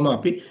 ඔක්කොම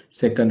අපි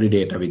secondary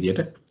data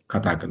විදියට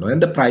කතා කරනවා.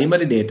 And the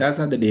primary data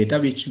are the data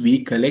which we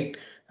collect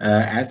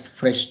as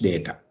fresh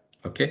data.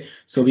 Okay,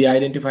 so we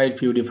identified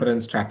few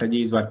different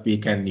strategies what we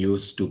can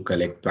use to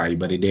collect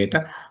primary data.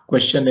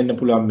 Question එන්න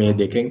පුළුවන් මේ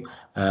දෙකෙන්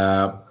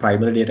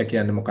primary data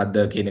කියන්නේ මොකද්ද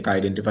කියන එක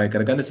identify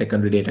කරගන්න,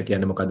 secondary data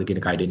කියන්නේ මොකද්ද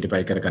කියන එක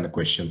identify කරගන්න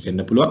questions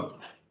එන්න පුළුවන්.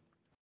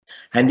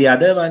 And the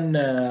other one,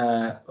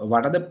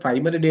 what are the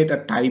primary data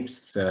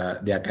types?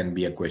 There can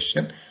be a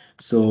question.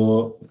 So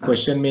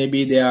question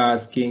maybe they are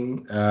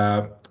asking,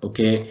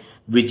 okay,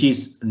 which is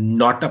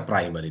not a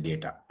primary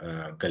data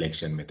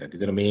collection method.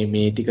 ඉතින්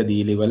මේ ටික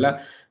දීලා ඉවරලා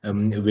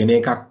වෙන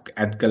එකක්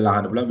add කරලා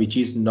අහන්න පුළුවන් which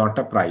is not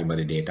a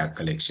primary data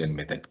collection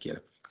method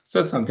කියලා. So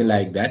something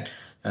like that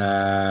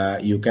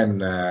you can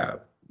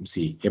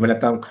see. එහෙම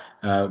නැත්නම්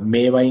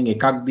මේ වයින්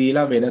එකක්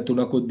දීලා වෙන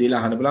තුනකුත්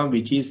දීලා අහන්න පුළුවන්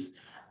which is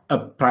a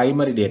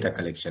primary data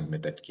collection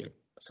method කියලා.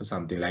 So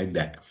something like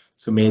that.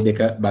 So මේ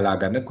දෙක බලා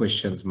ගන්න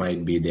questions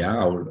might be there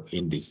out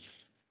in this.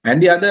 And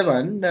the other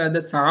one,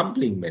 the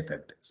sampling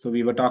method. So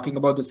we were talking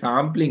about the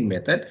sampling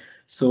method.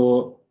 So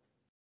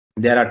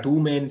there are two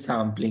main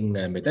sampling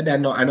method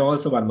and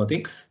also one more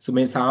thing. So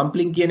මේ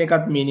sampling කියන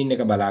එකත් meaning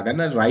එක බලා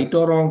ගන්න. Right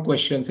or wrong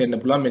questions එන්න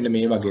පුළුවන් මෙන්න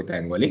මේ වගේ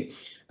තැන් වලින්.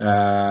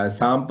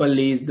 Sample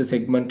is the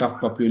segment of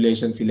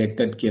population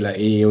selected කියලා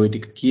ඔය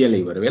ටික කියලා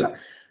ඉවර වෙලා.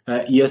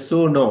 Yes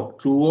or no,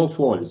 true or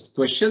false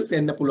questions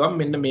එන්න පුළුවන්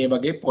මෙන්න මේ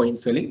වගේ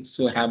points වලින්.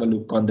 So have a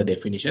look on the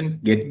definition,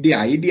 get the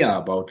idea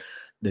about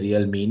the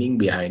real meaning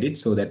behind it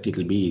so that it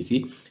will be easy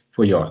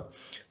for you all.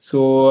 So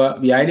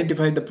we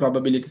identified the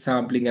probability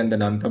sampling and the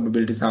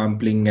non-probability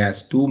sampling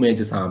as two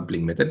major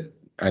sampling method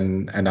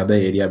and another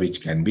area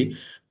which can be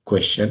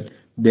questioned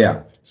there.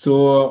 So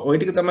ඔය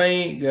ටික තමයි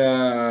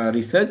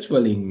research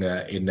වලින්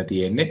එන්න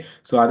තියෙන්නේ.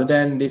 So other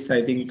than this,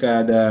 I think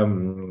the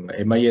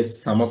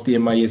MIS, some of the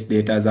MIS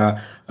data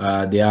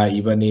are they are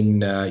even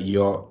in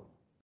your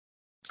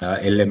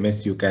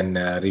LMS. You can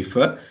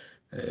refer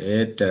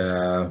it.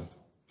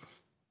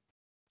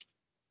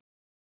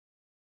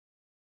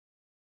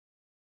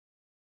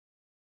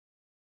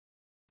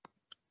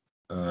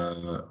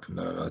 No,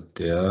 not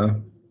there.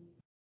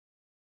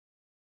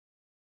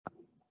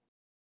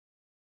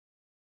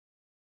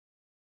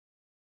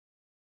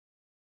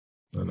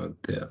 No,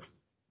 not there.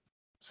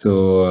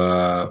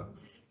 So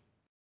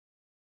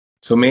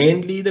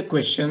mainly the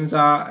questions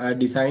are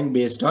designed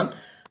based on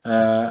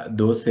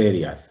those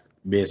areas,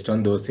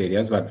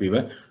 what we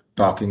were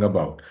talking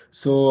about.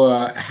 So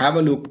have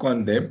a look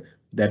on them.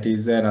 That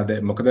is another.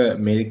 මොකද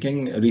making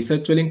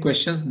research වලින්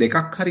questions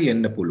දෙකක් හරි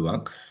එන්න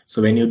පුළුවන්.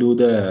 So when you do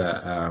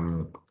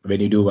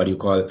what you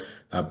call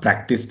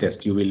practice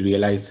test, you will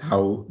realize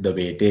how the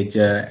weightage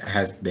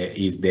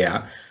is there,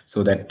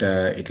 so that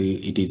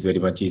it is very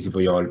much easy for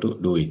you all to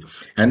do it.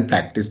 And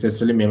practice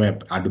test වලින් මෙම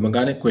අඩුම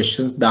ගානේ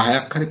questions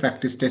 10ක් හරි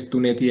practice test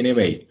තුනේ තියෙනේ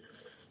වෙයි.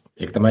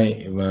 ඒක තමයි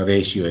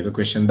ratio එක.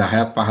 question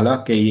 10ක්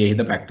 15ක් එයි.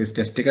 එහෙනම් practice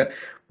test එක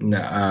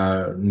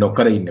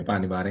නොකර ඉන්න එපා.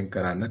 අනිවාර්යෙන්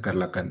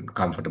කරලා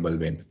comfortable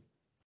වෙන්න.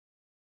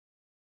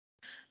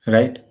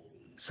 Right?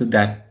 So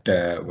that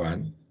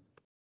one.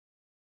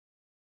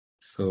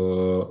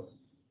 So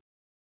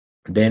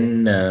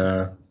then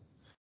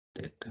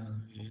data.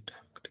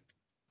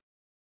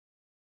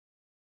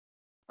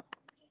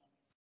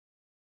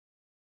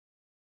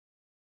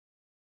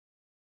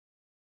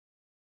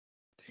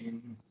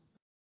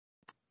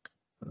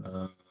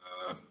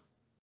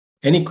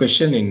 Any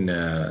question in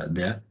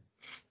there?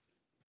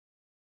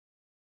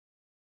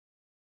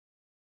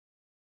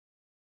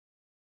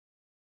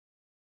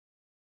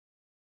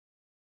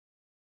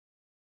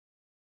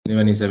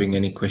 Anyone is having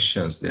any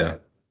questions there?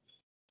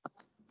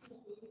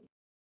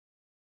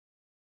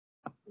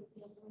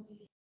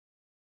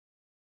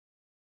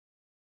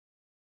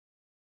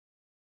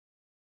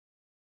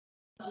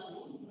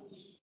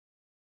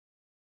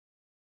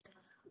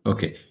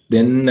 Okay,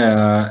 then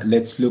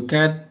let's look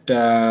at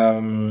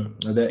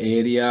the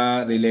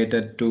area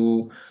related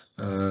to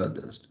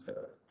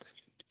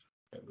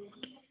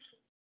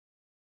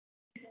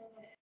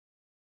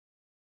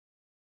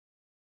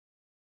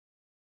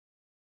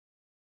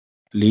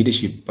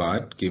leadership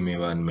part. Give me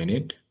 1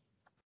 minute.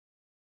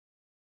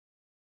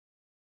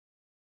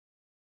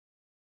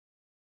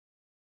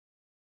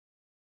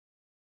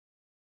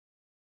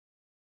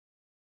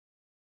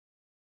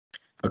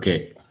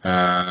 Okay,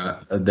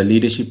 the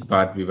leadership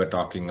part we were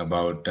talking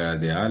about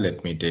there.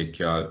 Let me take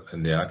you all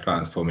there,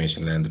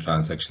 transformational and the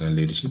transactional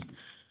leadership.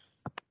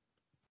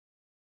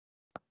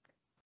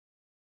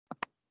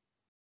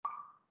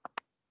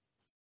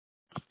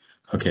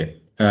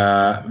 Okay,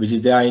 which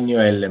is there in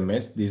your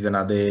LMS. This is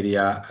another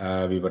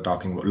area we were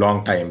talking about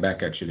long time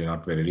back, actually,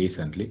 not very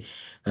recently.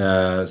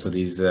 So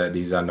these are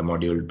under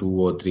module 2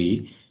 or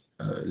 3.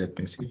 Let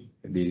me see.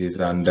 This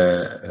is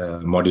under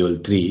module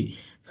 3,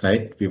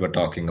 right? We were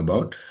talking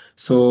about.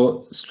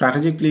 So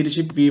strategic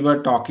leadership, we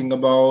were talking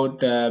about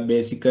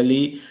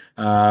basically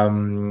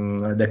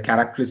the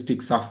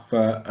characteristics of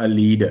a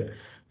leader,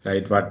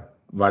 right?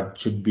 What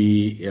should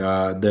be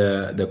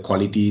the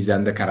qualities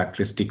and the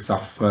characteristics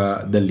of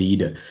the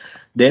leader.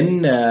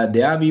 Then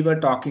there we were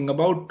talking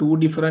about two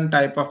different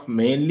type of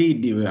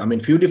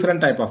few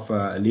different type of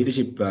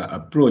leadership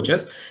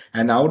approaches,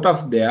 and out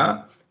of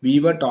there we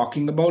were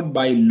talking about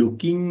by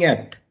looking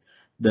at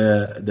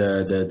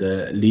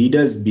the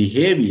leader's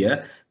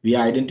behavior, we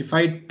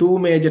identified two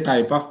major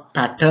type of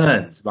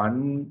patterns.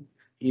 One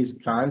is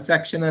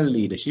transactional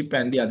leadership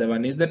and the other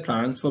one is the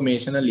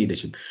transformational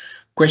leadership.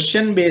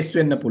 Question based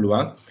වෙන්න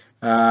පුළුවන්.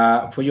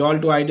 For you all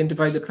to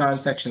identify the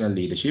transactional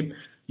leadership,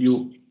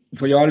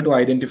 for you all to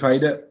identify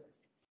the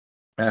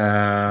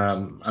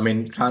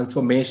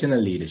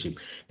transformational leadership.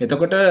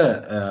 එතකොට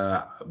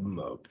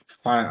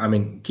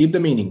keep the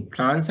meaning.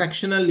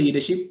 Transactional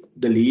leadership,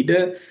 the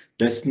leader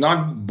does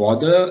not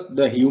bother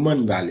the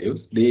human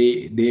values.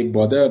 They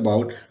bother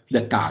about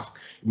the task.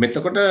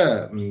 මෙතකොට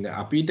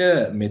අපිට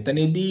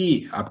මෙතනදී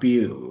අපි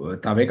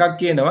තව එකක්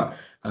කියනවා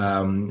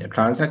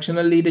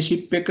transactional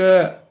leadership එක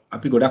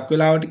අපි ගොඩක්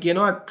වෙලාවට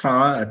කියනවා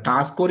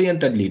task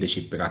oriented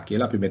leadership එකක්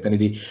කියලා. අපි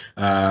මෙතනදී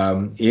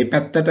ඒ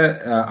පැත්තට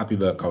අපි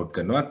work out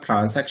කරනවා.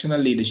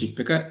 Transactional leadership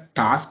එක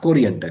task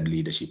oriented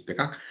leadership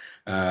එකක්.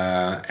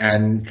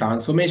 And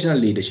transformational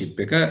leadership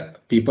එක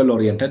people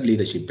oriented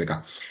leadership එකක්.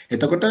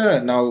 එතකොට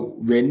now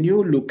when you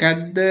look at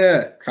the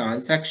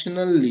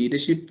transactional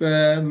leadership,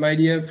 my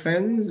dear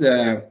friends,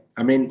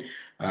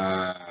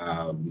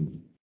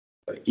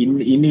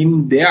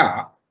 in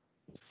there,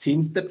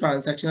 since the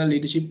transactional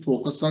leadership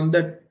focus on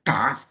the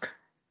task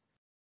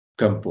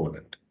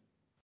component,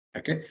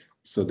 okay,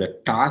 so the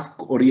task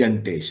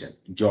orientation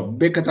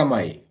job එක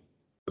තමයි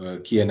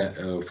කියන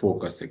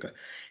focus එක.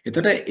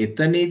 එතකොට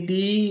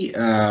එතනදී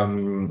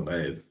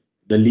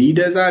the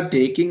leaders are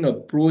taking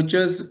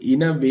approaches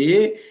in a way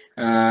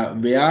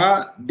where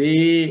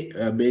they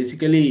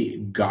basically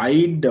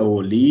guide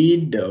or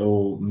lead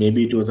or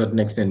maybe to a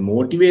certain extent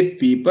motivate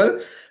people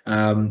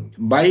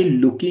by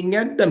looking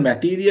at the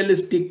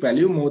materialistic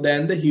value more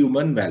than the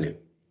human value.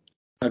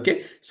 Okay,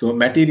 so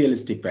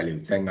materialistic value.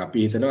 දැන් අපි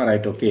හිතනවා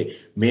right, okay,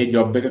 මේ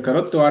job එක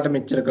කරොත් ඔයාට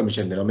මෙච්චර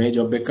commission දෙනවා, මේ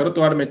job එක කරොත්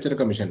ඔයාට මෙච්චර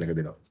commission එක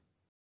දෙනවා.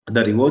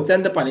 The rewards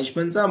and the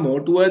punishments are more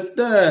towards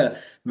the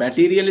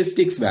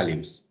materialistic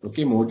values.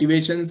 Okay,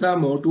 motivations are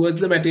more towards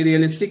the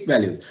materialistic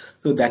values.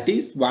 So that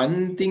is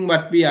one thing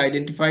what we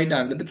identified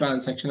under the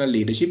transactional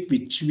leadership,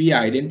 which we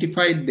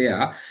identified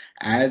there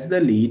as the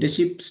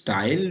leadership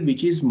style,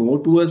 which is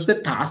more towards the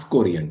task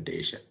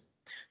orientation.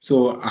 So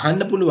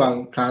අහන්න පුළුවන්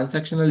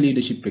transactional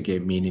leadership එකේ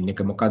meaning එක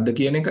මොකක්ද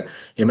කියන එක.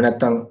 එහෙම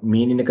නැත්නම්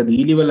meaning එක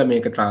දීලි වල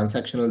මේක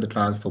transactional ද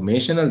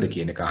transformational ද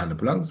කියන එක අහන්න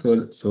පුළුවන්.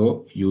 So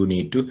you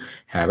need to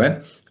have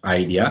an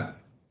idea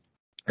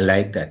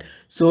like that.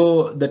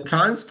 So the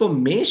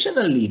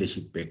transformational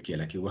leadership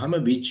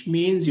which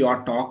means you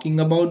are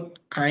talking about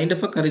kind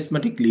of a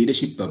charismatic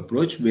leadership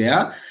approach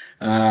where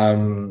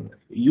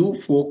you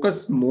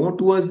focus more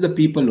towards the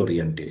people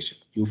orientation.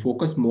 You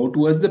focus more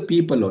towards the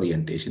people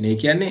orientation.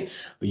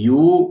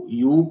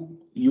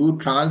 You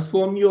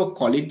transform your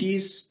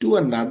qualities to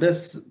another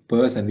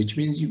person, which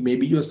means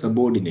maybe you're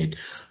subordinate.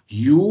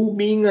 You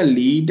being a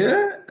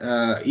leader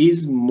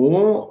is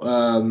more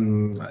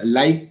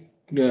like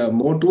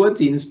more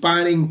towards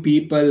inspiring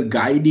people,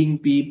 guiding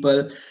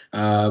people,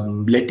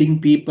 letting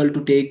people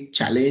to take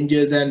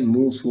challenges and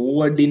move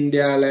forward in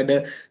their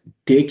ladder,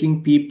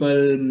 taking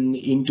people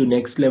into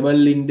next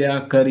level in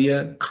their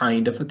career,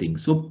 kind of a thing.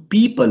 So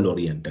people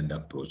oriented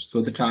approach.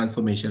 So the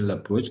transformational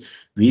approach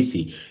we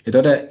see.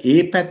 එතකොට ඒ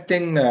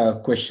පැත්තෙන්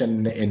question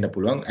එන්න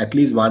පුළුවන්. At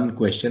least one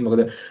question.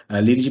 මොකද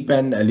leadership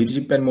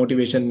and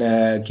motivation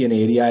කියන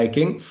area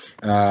එකෙන්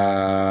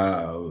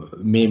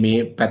මේ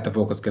පැත්ත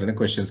focus කරන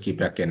questions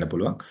කීපයක් එන්න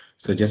පුළුවන්.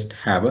 So just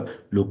have a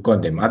look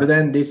on them. Other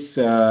than this,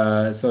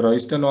 so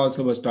Royston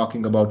also was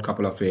talking about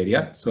couple of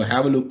areas. So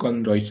have a look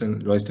on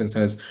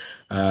Royston's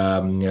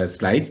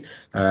slides.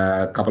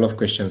 Couple of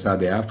questions are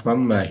there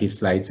from his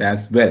slides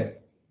as well.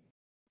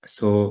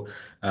 So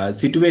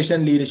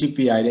situation leadership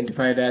we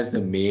identified as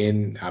the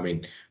main,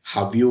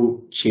 how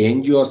you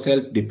change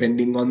yourself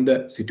depending on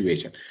the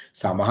situation.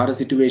 Samahara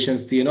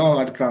situations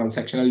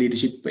transactional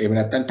leadership එහෙම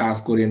නැත්නම්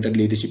task oriented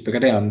leadership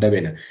එකට යන්න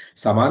වෙන.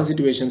 Samahara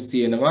situations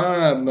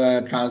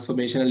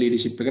transformational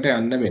leadership එකට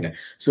යන්න වෙන.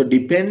 So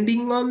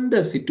depending on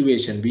the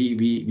situation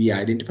we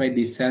identify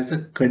this as a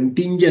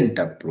contingent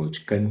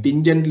approach.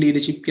 Contingent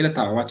leadership කියලා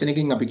තව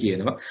වචනකින් අපි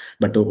කියනවා.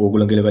 But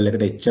ඕගොල්ලෝගේ level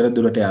එකට එච්චර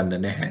දුරට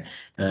යන්න නැහැ.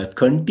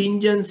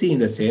 Contingency in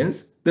the sense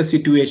the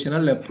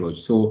situational approach.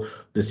 So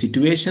the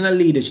situational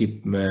leadership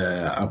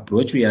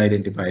approach we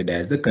identified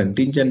as the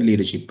contingent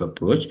leadership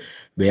approach,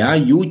 where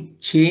you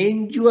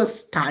change your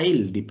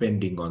style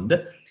depending on the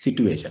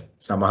situation.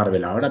 සමහර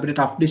වෙලාවට අපිට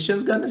tough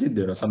decisions ගන්න සිද්ධ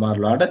වෙනවා. සමහර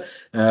වෙලාවට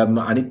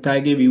අනිත්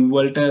අයගේ view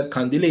වලට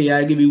කන්දිලා ඒ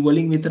අයගේ view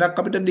වලින් විතරක්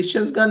අපිට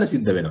decisions ගන්න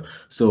සිද්ධ වෙනවා.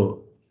 So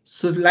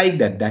like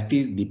that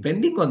is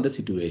depending on the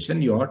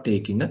situation you are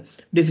taking a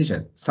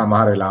decision.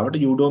 Samahara වෙලාවට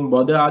you don't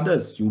bother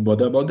others, you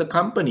bother about the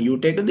company, you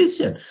take a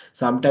decision.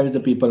 Sometimes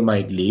the people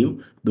might leave,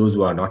 those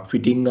who are not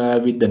fitting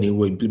with the new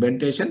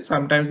implementation.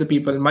 Sometimes the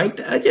people might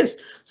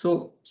adjust.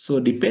 So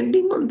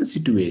depending on the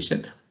situation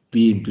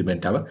we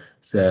implement our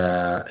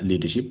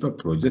leadership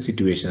approach, the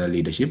situational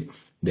leadership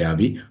there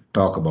we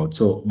talk about.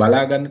 So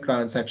balagan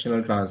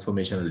transactional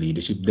transformational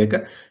leadership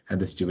deka and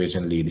the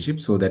situational leadership,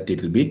 so that it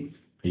will be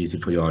easy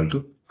for you all to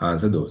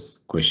answer those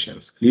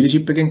questions.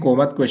 Leadership එකෙන්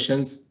කොහොමත්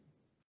questions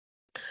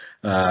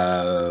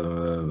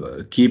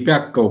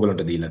කීපයක්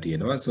ඔයගොල්ලන්ට දීලා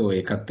තියෙනවා. So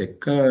ඒකත්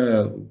එක්ක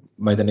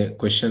මම හිතන්නේ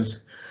questions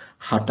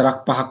 4ක්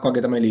 5ක්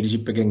වගේ තමයි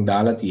leadership එකෙන්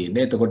දාලා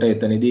තියෙන්නේ. එතකොට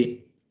එතනදී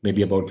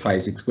maybe about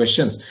 5-6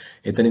 questions.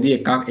 එතනදී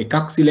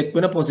එකක් select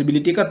වෙන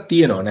possibility එකක්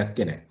තියෙනවා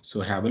නැත්තේ නෑ. So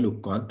have a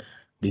look on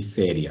this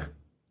area.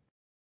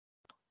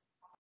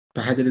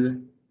 පැහැදිලිද?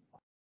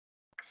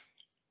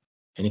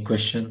 Any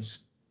questions?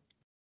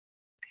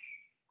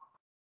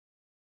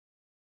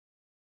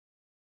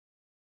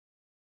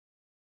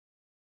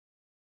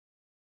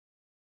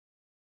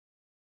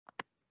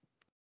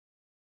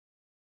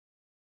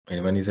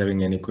 Anyone is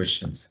having any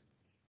questions?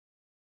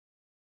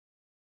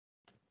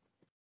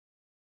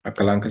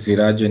 Akalanka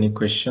Siraj, any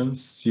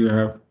questions you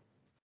have?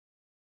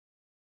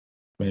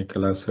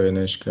 Mekala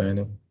Soineshka,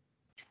 any?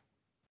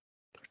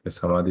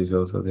 Samadhi is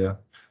also there.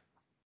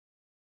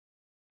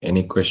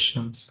 Any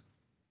questions?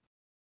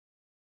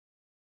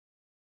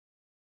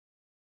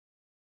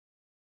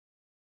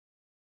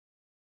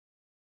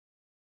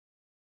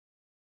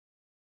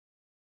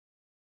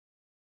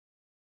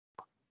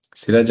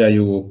 Siraj, are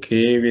you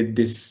okay with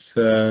this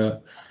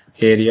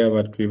area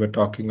what we were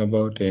talking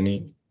about?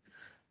 Any?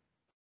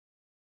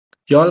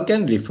 Y'all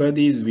can refer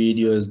these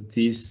videos.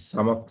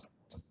 Some of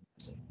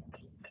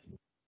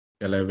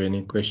y'all have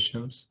any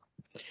questions?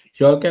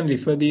 Y'all can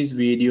refer these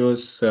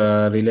videos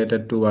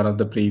related to one of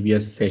the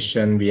previous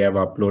session. We have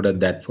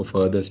uploaded that for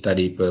further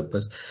study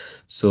purpose.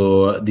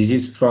 So this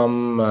is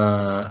from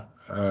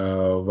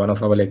one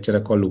of our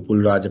lecturer called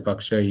Upul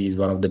Rajapaksha. He is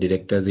one of the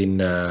directors in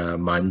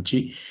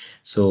Manchi.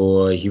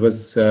 So he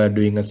was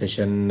doing a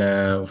session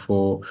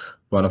for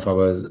one of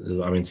our,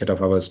 set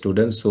of our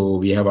students. So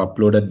we have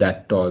uploaded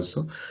that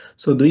also.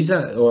 So these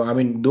are,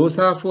 those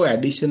are for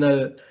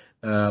additional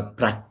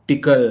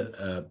practical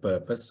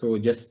purpose. So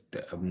just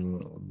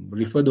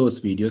refer those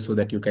videos so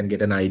that you can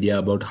get an idea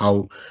about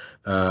how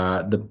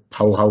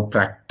how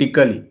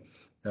practically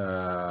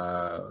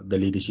the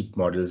leadership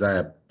models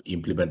are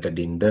implemented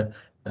in the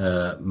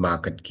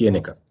market කියන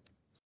එක.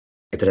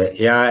 එතන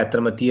එයා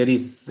ඇත්තම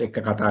theories එක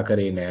කතා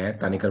කරේ නෑ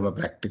තනිකරම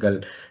ප්‍රැක්ටිකල්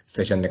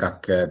සෙෂන්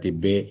එකක්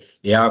තිබ්බේ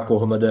එයා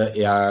කොහොමද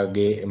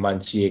එයාගේ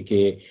මංචි එකේ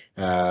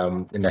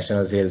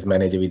නැෂනල් සේල්ස්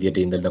මැනේජර් විදියට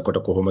ඉඳනකොට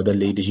කොහොමද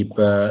ලීඩර්ෂිප්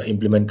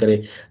ඉම්ප්ලිමන්ට් කරේ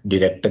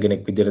ඩිරෙක්ටර්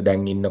කෙනෙක් විදියට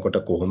දැන් ඉන්නකොට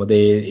කොහොමද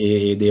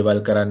ඒ දේවල්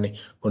කරන්නේ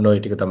ඔන්න ඔය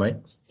ටික තමයි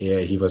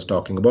he was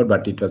talking about,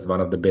 but it was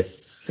one of the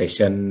best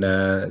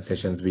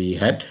sessions we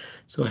had.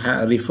 So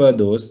refer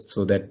those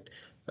so that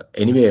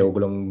anyway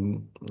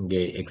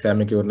ඔගොල්ලෝගේ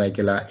exam එක ඉවරනයි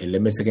කියලා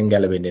LMS එකෙන්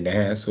ගැලවෙන්නේ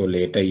නැහැ. So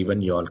later even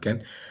you all can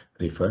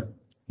refer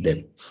them.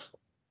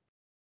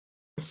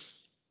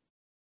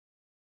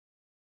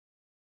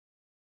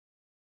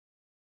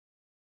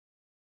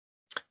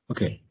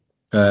 Okay,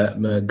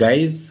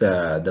 guys,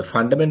 the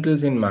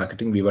fundamentals in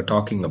marketing we were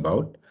talking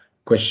about.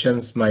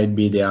 Questions might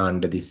be there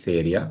under this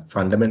area.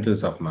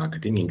 Fundamentals of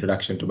marketing,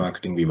 introduction to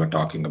marketing we were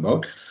talking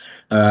about.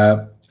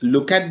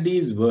 Look at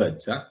these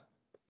words.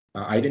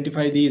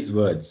 Identify these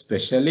words,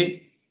 especially.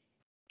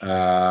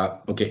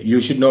 Okay, you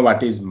should know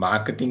what is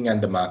marketing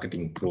and the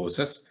marketing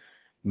process.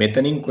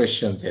 Methaning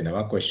questions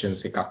එනවා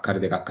questions එකක් හරි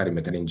දෙකක් හරි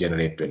මෙතනින්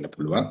generate වෙන්න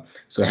පුළුවන්.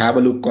 So have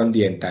a look on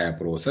the entire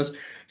process.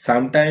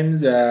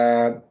 Sometimes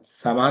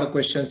සමහර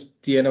questions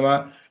තියෙනවා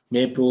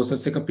මේ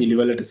process එක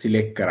පිළිවෙලට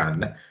select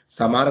කරන්න.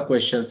 සමහර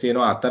questions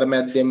තියෙනවා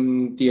අතරමැද්දෙන්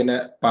තියෙන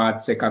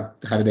parts එකක්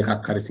හරි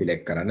දෙකක් හරි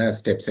select කරන්න.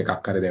 Steps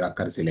එකක් හරි දෙකක්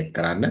හරි select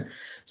කරන්න.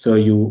 So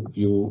you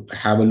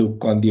have a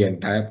look on the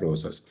entire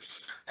process.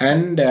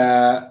 And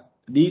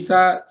these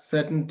are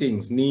certain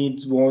things: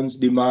 needs, wants,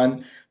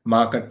 demand,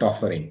 market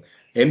offering.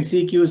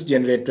 MCQs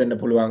generate වෙන්න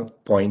පුළුවන්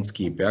points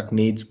කීපයක්.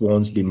 Needs,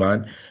 wants,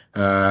 demand,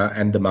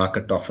 and the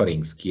market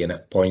offerings කියන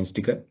points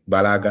ටික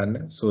බලා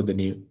ගන්න. So the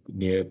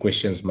new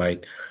questions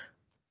might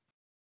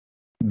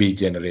be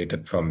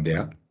generated from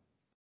there.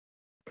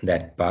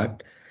 That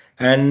part.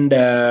 And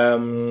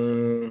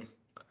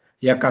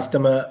yeah,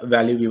 customer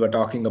value we were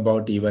talking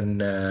about, even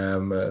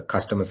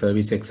customer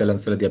service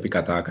excellence වලදී අපි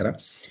කතා කරා.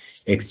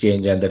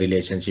 Exchange and the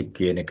relationship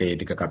කියන එක ඒ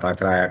ටික කතා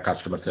කරා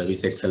customer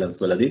service excellence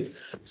වලදී.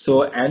 So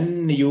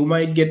and you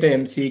might get a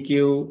MCQ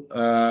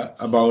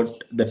about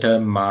the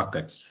term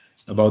market.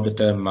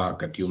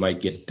 You might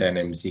get an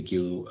MCQ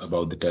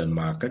about the term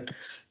market,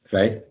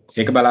 right?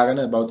 ඒක බලාගෙන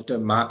about the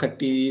term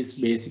market is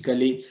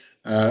basically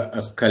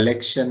a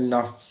collection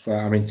of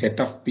set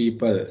of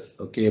people,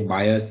 okay,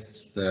 buyers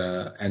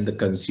and the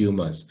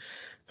consumers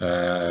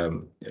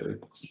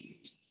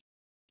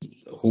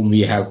whom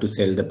we have to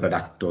sell the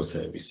product or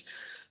service.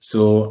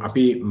 So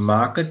api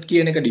market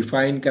කියන එක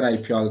define කර,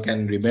 if you all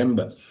can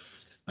remember,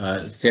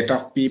 set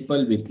of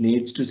people with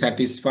needs to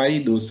satisfy,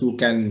 those who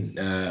can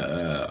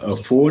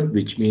afford,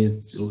 which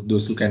means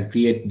those who can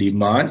create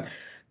demand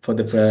for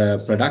the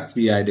product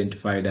we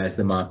identified as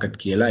the market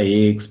කියලා. ඒ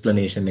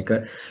explanation එක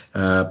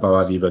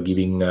පවා we were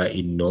giving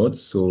in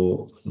notes. So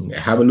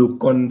have a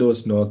look on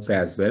those notes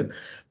as well.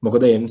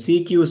 මොකද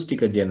MCQs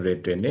ටික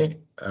generate වෙන්නේ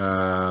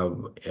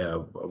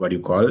what do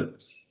you call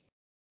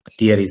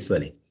theories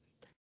වලින්,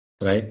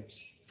 right?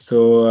 So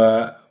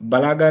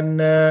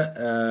බලාගන්න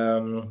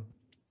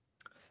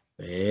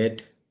wait.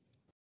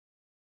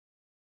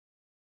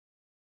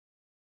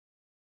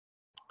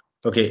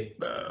 Okay,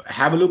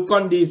 have a look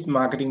on these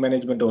marketing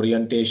management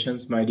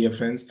orientations, my dear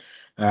friends.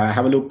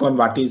 Have a look on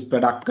what is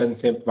product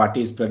concept, what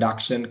is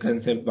production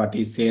concept, what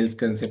is sales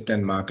concept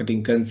and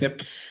marketing concept.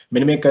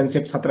 මෙන්න මේ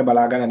concepts හතර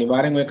බලාගන්න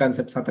අනිවාර්යෙන් ඔය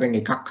concepts හතරෙන්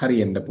එකක්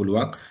හරි එන්න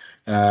පුළුවන්.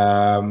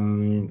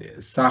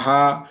 සහ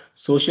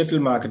social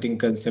marketing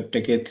concept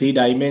එකේ 3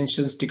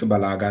 dimensions ටික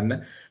බලාගන්න.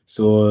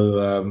 So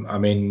I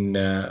mean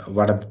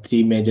what are the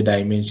 3 major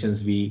dimensions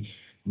we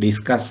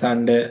discuss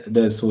under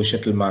the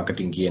social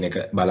marketing කියන එක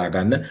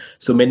බලාගන්න.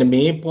 So මෙන්න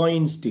මේ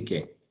points ටිකේ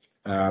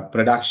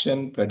production,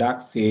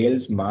 product,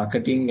 sales,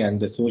 marketing and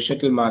the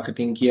social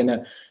marketing කියන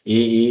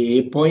ඒ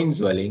points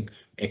වලින්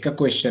එක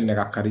question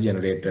එකක් හරි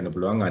generate වෙන්න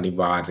පුළුවන්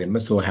අනිවාර්යයෙන්ම.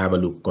 So have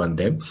a look on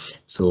them.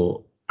 So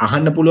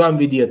අහන්න පුළුවන්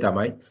විදිය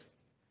තමයි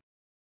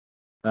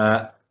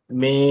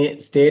මේ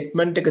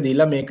ස්ටේට්මන්ට් එක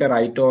දීලා මේක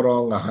right or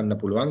wrong අහන්න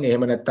පුළුවන්.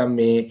 එහෙම නැත්නම්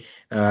මේ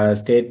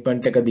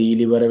ස්ටේට්මන්ට් එක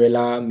දීලා ඉවර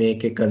වෙලා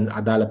මේකේ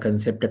අදාළ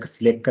concept එක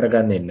select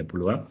කරගන්න එන්න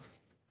පුළුවන්.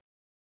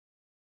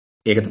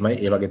 ඒක තමයි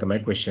ඒ වගේ තමයි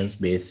questions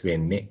base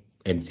වෙන්නේ.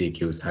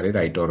 MCQs හරි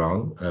right or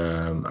wrong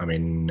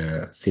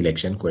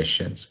selection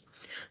questions.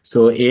 So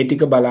ඒ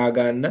ටික බලා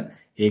ගන්න.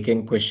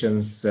 ඒකෙන්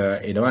questions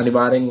එනවා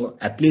අනිවාර්යෙන්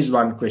at least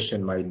one question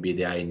might be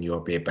there in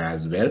your paper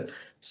as well.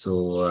 So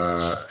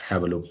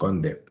have a look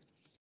on them.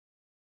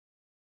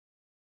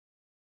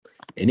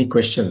 Any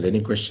questions?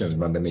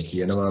 මම මේ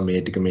කියනවා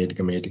මේ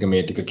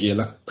ටික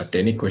කියලා. But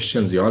any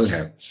questions you all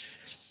have?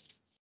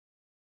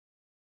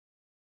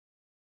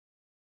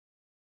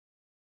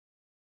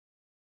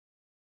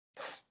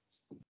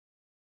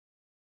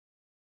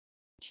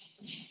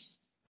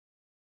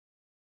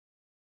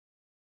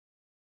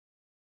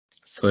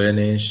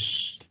 Soyanesh.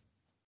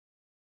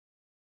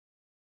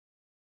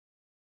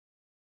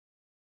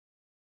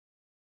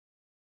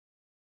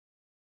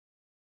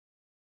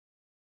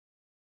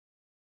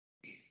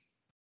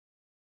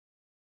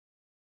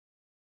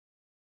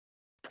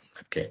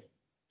 Okay.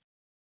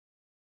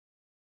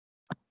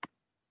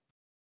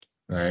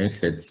 Right,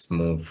 let's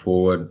move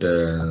forward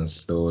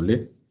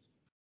slowly.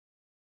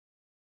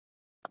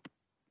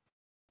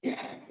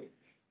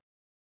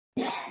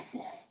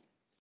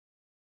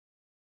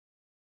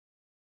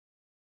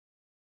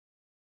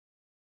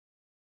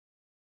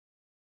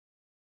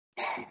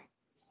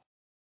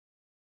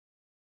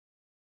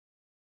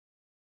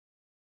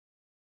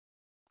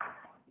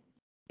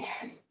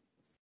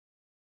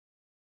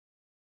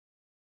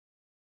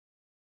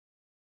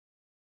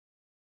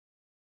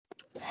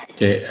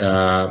 Okay,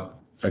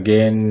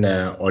 again,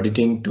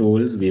 auditing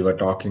tools we were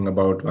talking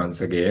about once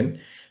again.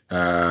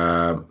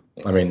 I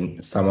mean,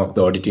 some of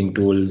the auditing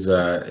tools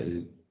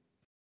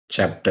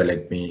chapter,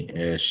 let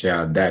me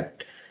share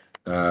that.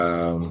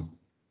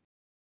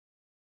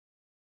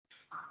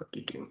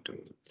 Auditing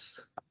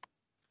tools.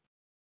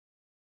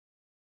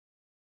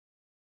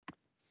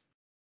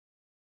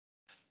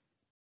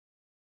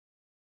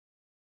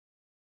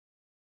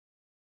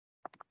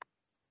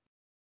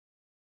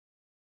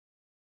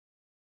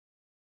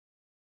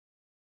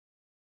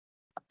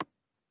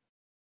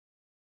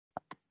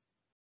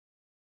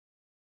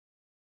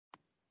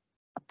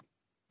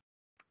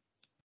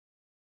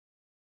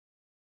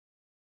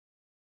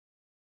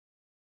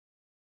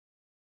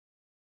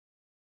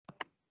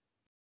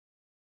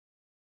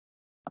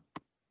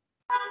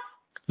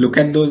 Look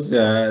at those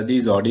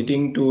these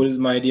auditing tools,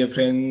 my dear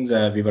friends.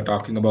 We were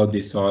talking about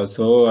this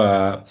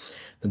also.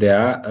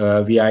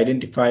 There we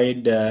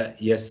identified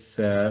yes,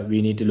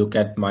 we need to look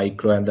at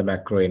micro and the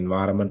macro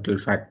environmental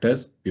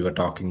factors we were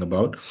talking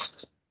about,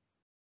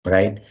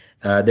 right?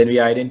 Then we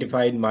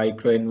identified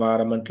micro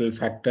environmental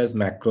factors,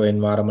 macro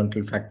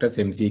environmental factors.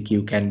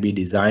 MCQ can be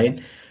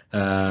designed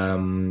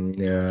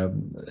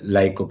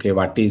like, okay,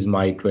 what is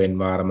micro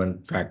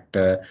environment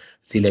factor?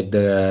 Select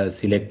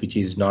which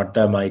is not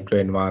a micro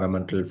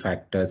environmental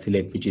factor.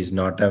 Select which is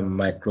not a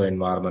macro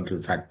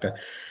environmental factor.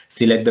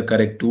 Select the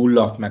correct tool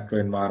of macro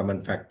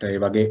environment factor. ඒ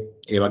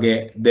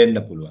වගේ දෙන්න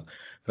පුළුවන්,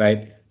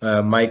 right?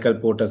 Michael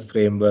Porter's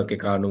framework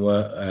එක අනුව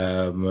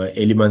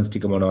elements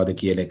ටික මොනවද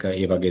කියන එක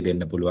ඒ වගේ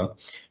දෙන්න පුළුවන්,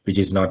 which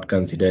is not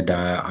considered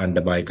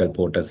under Michael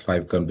Porter's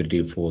 5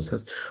 competitive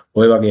forces.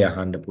 ඔය වගේ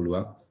අහන්න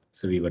පුළුවන්.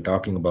 So we were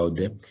talking about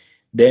them.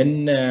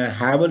 Then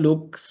have a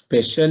look,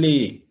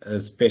 especially,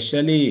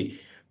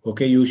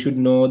 okay, you should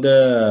know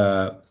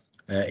the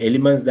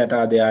elements that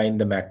are there in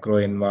the macro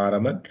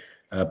environment,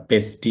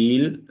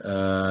 pestle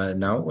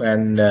now,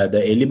 and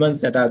the elements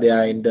that are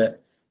there in the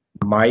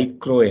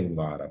micro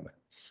environment.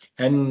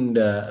 And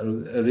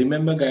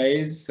remember,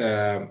 guys,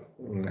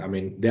 I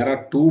mean, there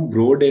are two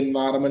broad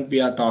environment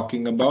we are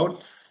talking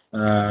about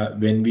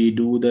when we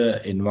do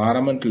the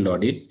environmental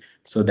audit.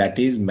 So that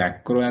is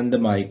macro and the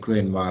micro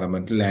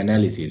environmental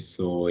analysis.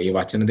 So ඒ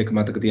වචන දෙක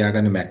මතක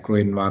තියාගන්න, macro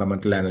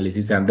environmental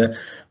analysis and the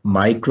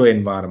micro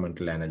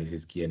environmental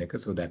analysis කියන එක.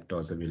 So that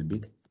also will be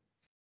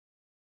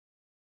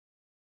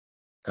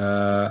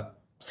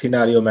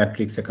scenario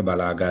matrix එක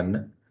බලා ගන්න.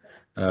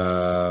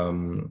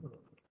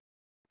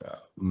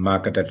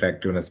 Market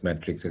attractiveness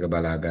matrix එක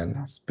බලා ගන්න,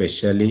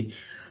 especially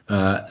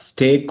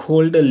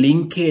stakeholder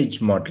linkage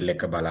model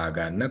එක බලා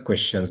ගන්න.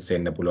 questions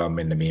එන්න පුළුවන්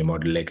මෙන්න මේ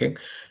model එකෙන්.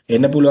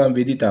 එන්න පුළුවන්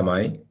විදි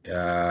තමයි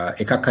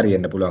එකක් හරි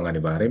එන්න පුළුවන්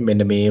අනිවාර්යෙන්.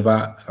 මෙන්න මේවා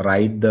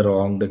right the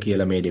wrong ද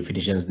කියලා මේ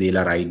definitions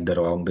දීලා right the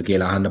wrong ද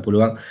කියලා අහන්න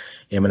පුළුවන්.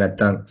 එහෙම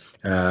නැත්නම්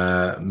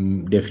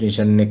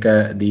definition එක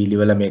දීලි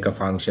වල මේක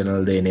functional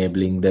ද,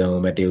 enabling ද,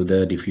 normative ද,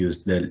 diffuse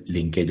ද,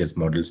 linkages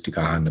models ටික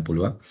අහන්න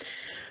පුළුවන්.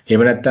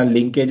 එහෙම නැත්නම්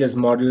linkages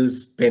models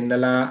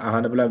පෙන්නලා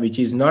අහන්න පුළුවන් which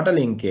is not a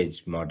linkage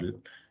model,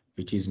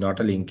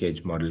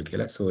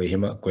 කියලා. So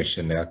එහෙම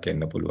question එකක්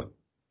එන්න පුළුවන්.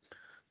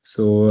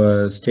 So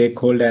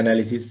stakeholder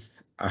analysis,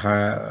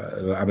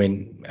 I mean,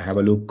 have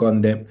a look on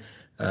them.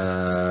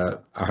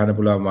 අහන්න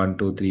පුළුවන් 1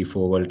 2 3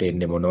 4 වලට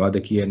එන්නේ මොනවද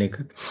කියන එක,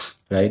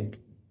 right?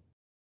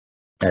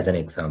 As an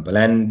example,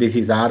 and this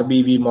is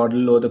RBV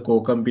model or the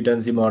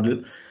co-competency model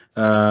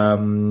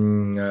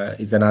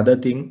is another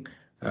thing.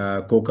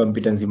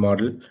 Co-competency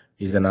model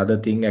is another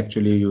thing.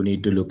 Actually, you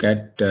need to look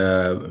at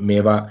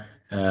මේවා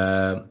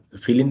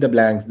fill in the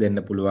blanks දෙන්න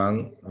පුළුවන්.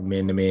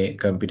 මෙන්න මේ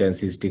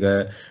competencies ටික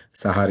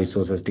සහ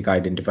resources ටික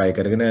identify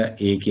කරගෙන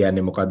A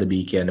කියන්නේ මොකද්ද, B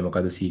කියන්නේ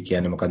මොකද්ද, C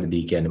කියන්නේ මොකද්ද, D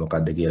කියන්නේ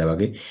මොකද්ද කියලා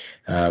වගේ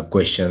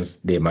questions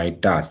they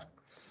might ask,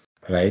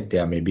 right?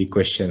 There may be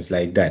questions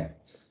like that.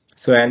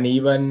 So, and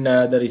even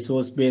the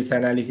resource-based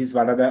analysis,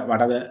 what are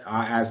the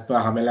as per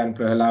Hamel and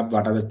Prahalab,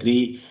 what are the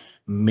 3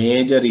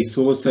 major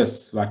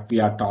resources what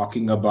we are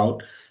talking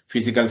about?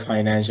 Physical,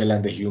 financial,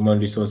 and the human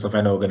resource of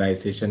an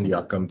organization. You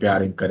are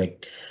comparing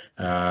connect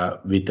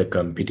with the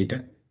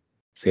competitor.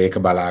 So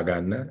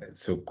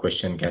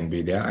question can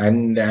be there,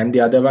 and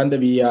the other one, the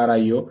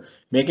VRIO,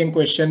 making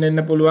question in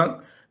the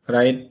pulwang,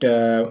 right?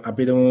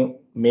 Apidu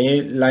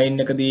may line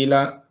එක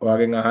දීලා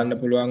ඔයාගෙන් අහන්න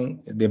පුළුවන්,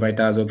 they might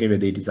ask, okay,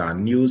 whether it is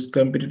unused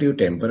competitive,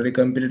 temporary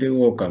competitive,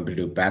 or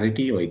competitive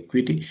parity, or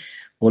equity,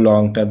 or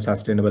long term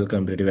sustainable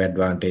competitive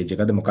advantage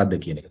එකද මොකක්ද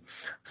කියන එක.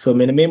 So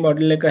මෙන්න මේ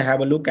model එක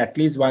have a look, at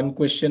least one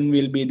question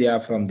will be there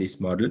from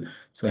this model,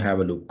 so have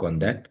a look on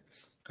that.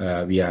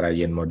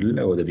 VRIN model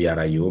or the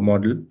VRIO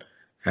model.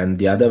 And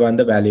the other one,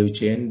 the value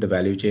chain. The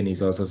value chain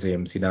is also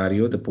same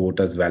scenario. The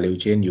porter's value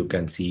chain you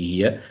can see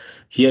here.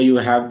 Here you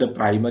have the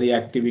primary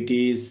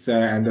activities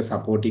and the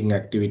supporting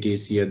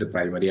activities here. The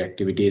primary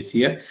activities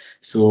here.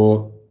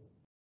 So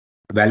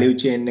value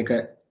chain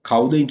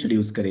කවුද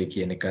introduce කරේ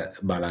කියන එක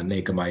බලන්න.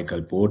 ඒක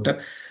Michael Porter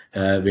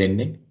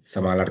වෙන්නේ.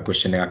 සමහරවිට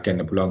question එකක්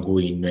එන්න පුළුවන්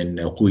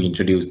who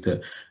introduced the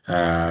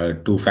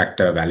two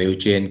factor value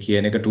chain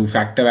කියන එක. Two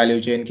factor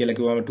value chain කියලා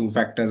කිව්වම two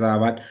factors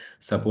ආවත්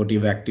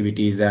supportive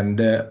activities and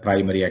the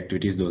primary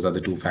activities, those are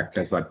the two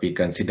factors what we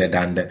considered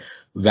under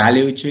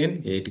value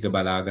chain. ඒ ටික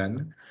බලා ගන්න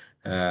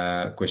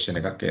question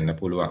එකක් එන්න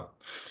පුළුවන්.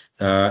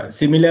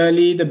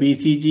 Similarly, the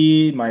BCG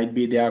might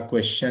be their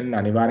question.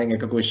 අනිවාර්යෙන්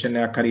එක question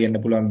එකක් හරි එන්න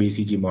පුළුවන්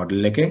BCG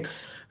model එකෙන්.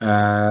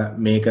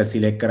 මේක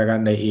select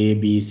කරගන්න A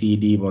B C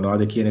D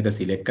මොනවද කියන එක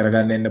select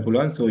කරගන්න එන්න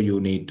පුළුවන්. So you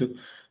need to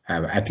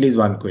have at least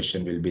one question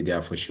will be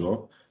there for sure.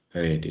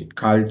 Rated.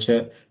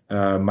 Culture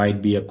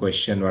might be a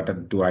question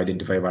to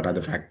identify what are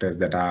the factors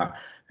that are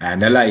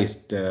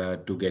analyzed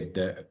to get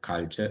the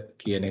culture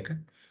කියන එක.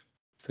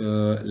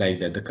 So like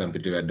that, the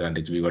competitive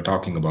advantage, we were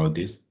talking about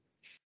this.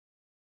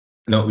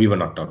 No, we were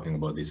not talking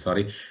about this,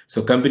 sorry.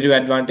 So competitive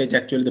advantage,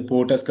 actually the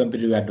porter's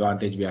competitive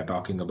advantage we are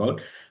talking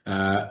about.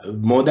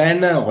 More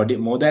than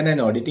an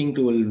auditing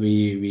tool,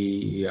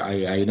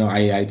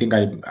 I think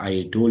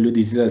I told you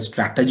this is a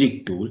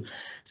strategic tool,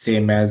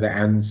 same as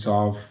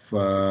Ansoff.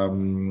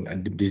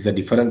 This is a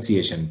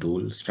differentiation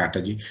tool,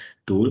 strategy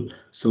tool.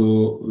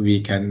 So we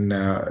can,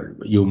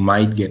 you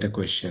might get a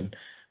question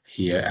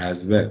here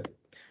as well.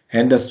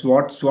 And the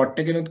SWOT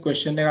එකනොත්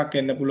question එකක්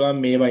එන්න පුළුවන්.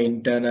 මේවා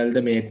internal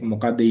ද මේ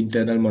මොකද්ද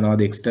internal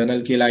මොනවද external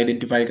කියලා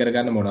identify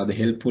කරගන්න, මොනවද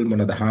helpful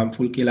මොනවද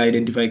harmful කියලා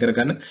identify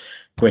කරගන්න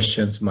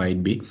questions might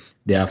be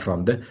there from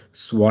the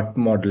SWOT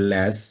model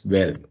as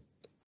well.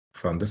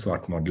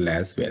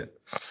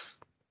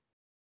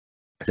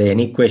 So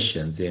any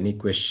questions?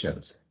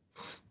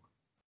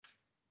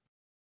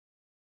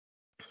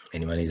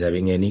 Anyone is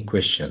having any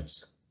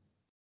questions?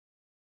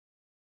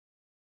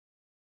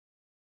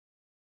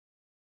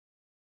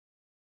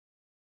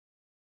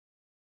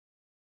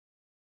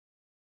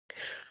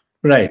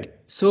 Right.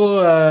 So,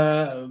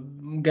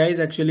 guys,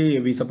 actually,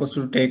 we're supposed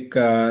to take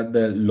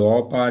the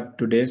law part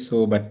today.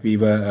 So, but we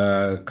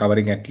were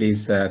covering at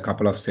least a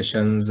couple of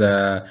sessions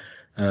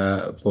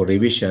for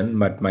revision.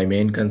 But my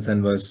main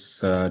concern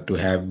was to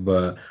have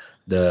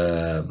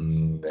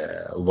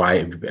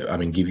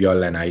give you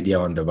all an idea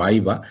on the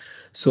Viva.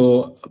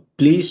 So,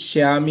 please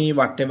share me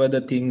whatever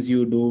the things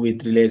you do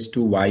with relates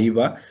to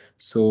Viva,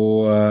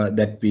 so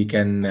that we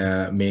can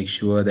make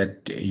sure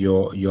that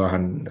you're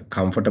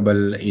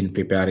comfortable in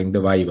preparing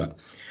the Viva.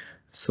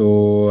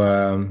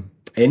 So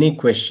any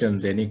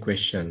questions?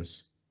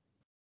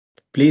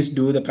 Please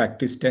do the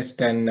practice test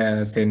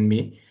and send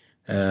me,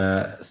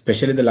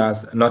 especially the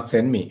last, not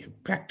send me,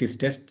 practice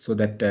test, so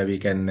that we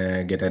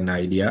can get an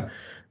idea.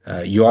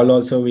 You all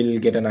also will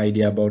get an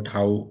idea about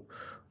how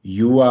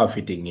you are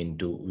fitting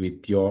into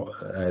with your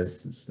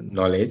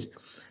knowledge.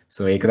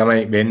 So ඒක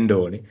තමයි වෙන්න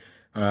ඕනේ.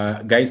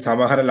 Guys,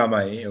 සමහර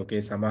ළමයි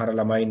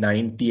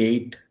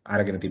 98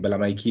 අරගෙන තිබ්බ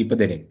ළමයි කීප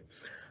දෙනෙක්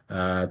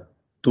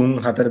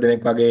 3-4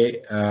 දෙනෙක් වගේ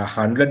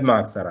 100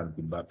 marks අරන්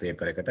තිබ්බා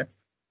paper එකට.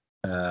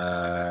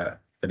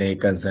 ඒ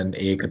concern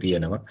ඒක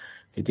තියෙනවා.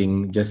 I think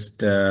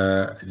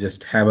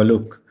just have a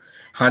look.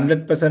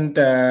 100%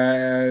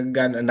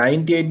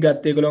 98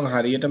 ගත්ත ඒගොල්ලෝ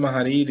හරියටම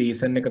හරි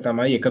reason එක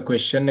තමයි එක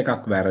question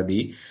එකක්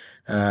වැරදි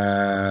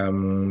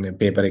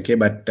paper එකේ,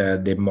 but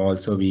them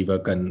also we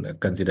were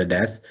considered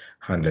as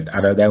 100.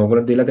 අර දැන්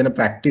ඔයගොල්ලෝ දීලා තියෙන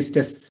practice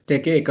test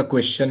එකේ එක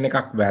question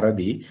එකක්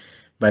වැරදි,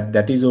 but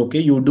that is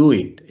okay, you do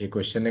it. A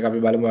question එක අපි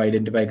බලමු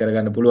identify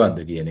කරගන්න පුළුවන්ද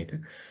කියන එක.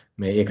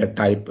 මේ ඒක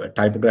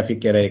typographic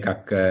error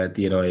එකක්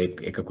තියෙනවා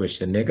එක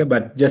question එක,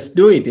 but just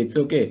do it, it's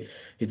okay.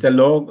 It's a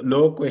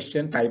low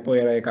question, typo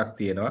error එකක්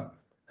තියෙනවා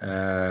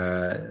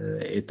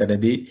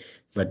එතනදී,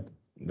 but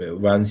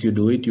once you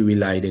do it you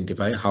will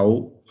identify how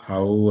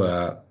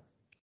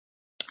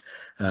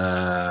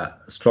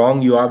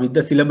strong you are with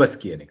the syllabus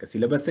කියන එක.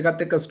 syllabus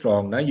එකත් එක්ක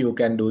strong නම් you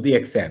can do the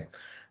exam,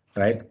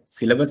 right?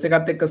 syllabus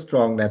එකත් එක්ක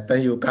strong නැත්නම්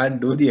you can't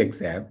do the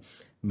exam.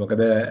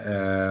 මොකද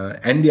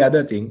and the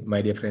other thing,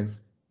 my dear friends,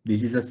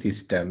 this is a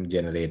system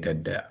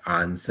generated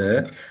answer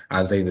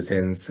in the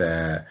sense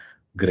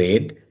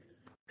grade.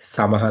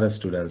 සමහර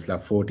students ලා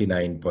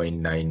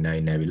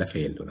 49.99 ඇවිල්ලා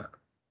fail වුණා.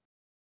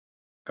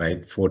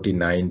 Right,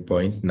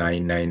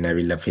 49.99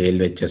 ඇවිල්ලා fail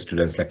වෙච්ච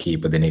students ලා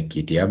කීප දෙනෙක්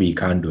හිටියා. We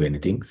can't do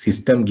anything.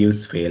 System gives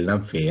fail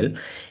නම් fail.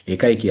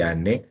 ඒකයි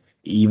කියන්නේ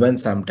even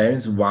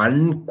sometimes one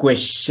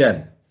question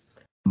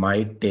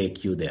might take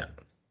you there.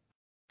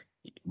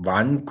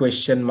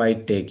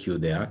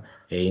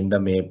 ඒ ඉඳ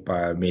මේ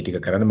ටික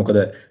කරන්න. මොකද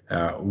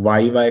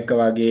Viva එක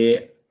වගේ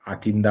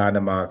අතින් දාන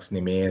marks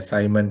නෙමේ,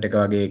 assignment එක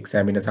වගේ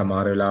examiner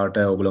සමහර වෙලාවට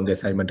ඔයගොල්ලෝගේ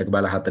assignment එක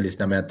බලලා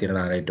 49ක්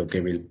තියෙනවා, right,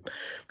 okay, we'll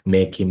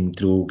make him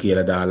through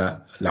කියලා දාලා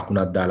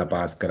ලකුණක් දාලා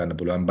pass කරන්න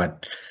පුළුවන්. but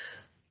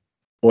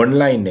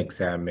online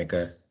exam එක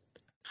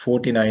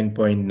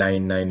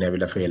 49.99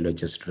 ඇවිල්ලා fail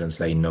වෙච්ච students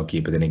ලා ඉන්නවා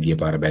කීප දෙනෙක් ගිය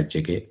පාර batch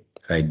එකේ.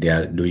 Right, they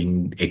are doing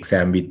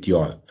exam with you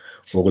all.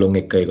 ඕගොල්ලොන්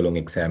එක්ක ඒගොල්ලොන්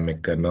exam එක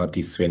කරනවා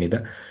 30 වෙනිදා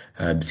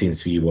since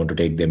we want to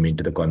take them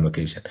into the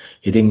convocation.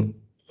 ඉතින්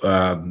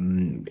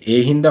ඒ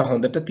හින්දා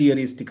හොඳට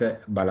theories ටික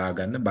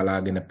බලාගෙන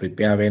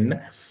prepare වෙන්න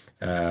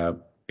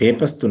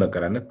papers 3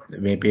 කරන්න.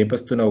 මේ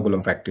papers 3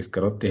 ඕගොල්ලොන් practice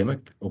කරොත් එහෙම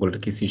ඕගොල්ලන්ට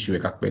කිසි issue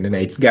එකක් වෙන්නේ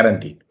නැහැ. It's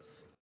guaranteed.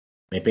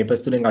 මේ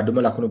papers 3ෙන්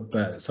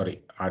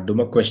අඩුම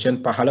question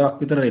 15ක්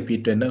විතර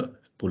repeat වෙන්න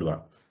පුළුවන්.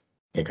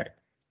 ඒකයි.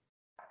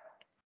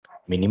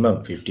 Minimum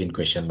 15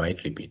 question might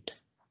repeat.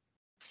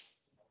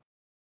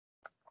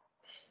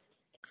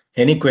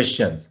 Any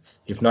questions?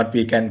 If not,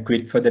 we can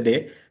quit for the day.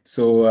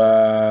 So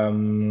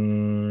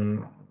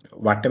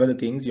whatever the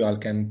things, you all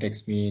can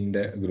text me in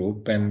the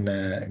group and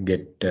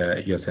get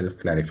yourself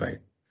clarified.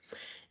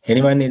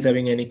 Anyone is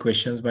having any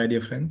questions, my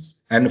dear friends?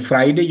 And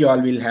Friday, you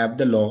all will have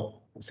the law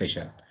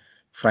session.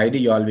 Friday,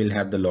 you all will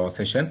have the law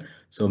session.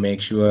 So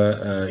make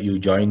sure you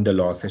join the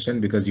law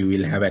session because you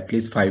will have at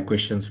least 5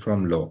 questions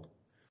from law.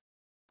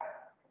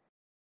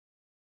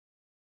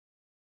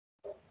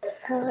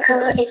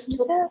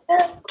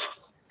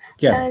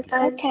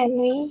 Can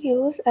we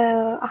use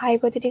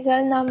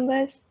hypothetical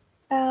numbers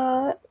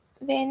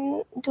when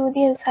do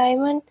the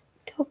assignment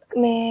to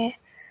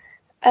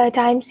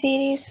time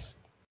series?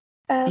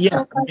 You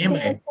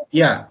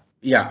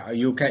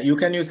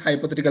can use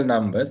hypothetical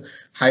numbers.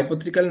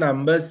 Hypothetical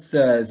numbers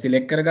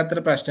select කරගත්තට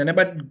ප්‍රශ්න නැහැ,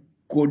 but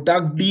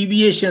ගොඩක්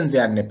deviations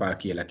යන්න එපා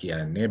කියලා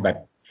කියන්නේ. But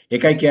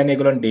එකයි කියන්නේ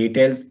ඒගොල්ලන්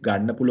details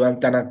ගන්න පුළුවන්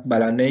තැනක්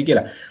බලන්නයි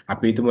කියලා.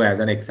 අපි හිතමු as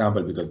an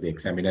example because the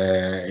examiner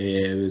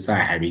is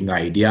having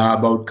idea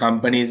about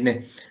companies නේ,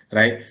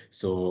 right?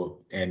 So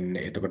and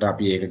එතකොට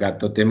අපි ඒක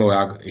ගත්තොත් එimhe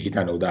ඔයා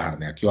හිතන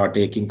උදාහරණයක්. You are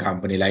taking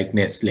company like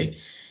Nestle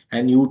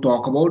and you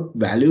talk about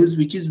values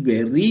which is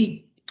very,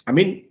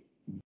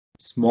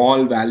 small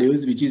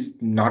values which is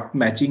not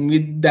matching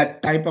with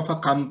that type of a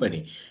company.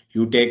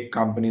 You take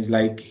companies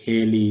like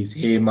Haley's,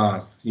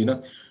 Hemas,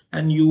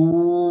 and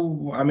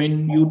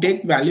you take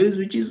values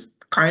which is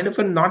kind of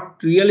a not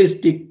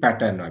realistic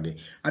pattern wage.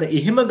 Ara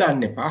ehema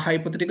ganna epa,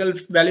 hypothetical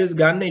values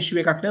ganna issue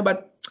එකක් නෑ, but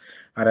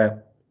ara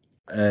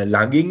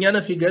ළඟින් යන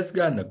figures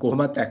ගන්න.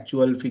 කොහොමත්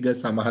actual figures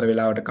සමහර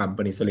වෙලාවට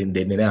companies වලින්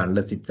දෙන්නේ නැහැ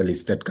unless it's a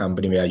listed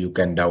company where you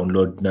can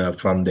download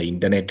from the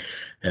internet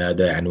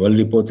the annual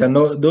reports and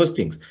those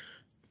things.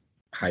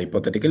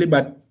 Hypothetically,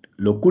 but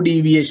ලොකු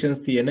deviations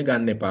තියෙන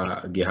ගන්න එපා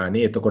ගියානේ.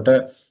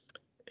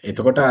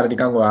 එතකොට අර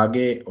නිකන්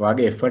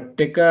වාගේ effort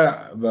එක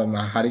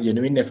හරි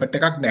genuine effort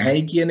එකක්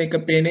නැහැයි කියන එක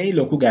පේන්නේ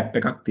ලොකු gap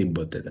එකක්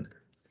තිබ්බොත් එතන.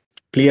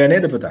 Clear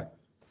නේද පුතා?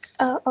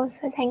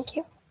 Also thank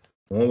you.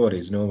 No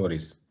worries.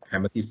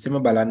 හැමතිස්සෙම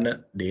බලන්න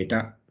data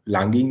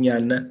ළඟින්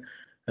යන්න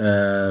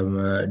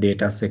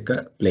datas එක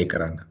play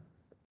කරන්න.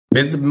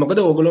 මොකද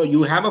ඔයගොල්ලෝ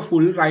you have a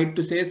full right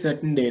to say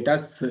certain data,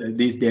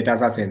 these data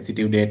are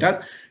sensitive data,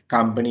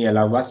 company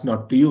allow us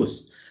not to use.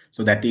 So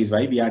that is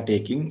why we are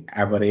taking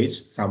average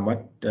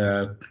somewhat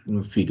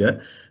figure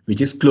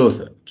which is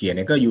closer. කියන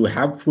එක you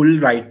have full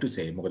right to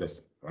say. මොකද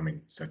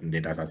certain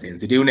data are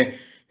sensitive නේ.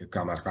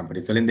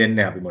 companies වලින් දෙන්නේ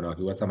නැහැ. අපි මොනවා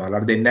කිව්වත්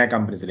සමහරවල් දෙන්නේ නැහැ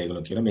companies වල.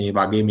 ඒගොල්ලෝ කියන මේ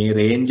වගේ මේ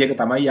range එක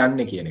තමයි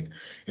යන්නේ කියන එක.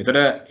 ඒතර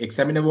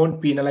examiner won't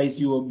penalize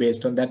you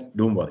based on that.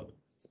 Don't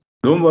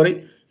worry.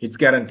 It's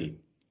guaranteed.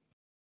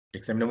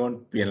 Examiner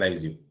won't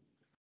penalize you.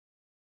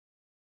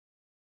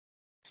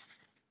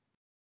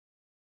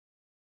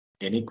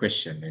 Any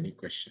question?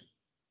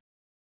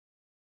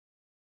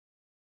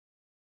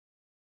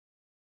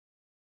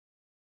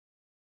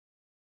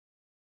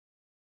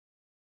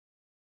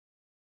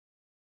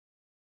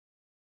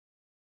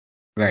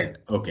 Right.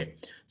 Okay.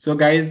 So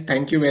guys,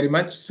 thank you very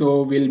much.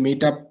 So we'll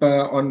meet up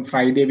on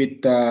Friday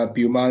with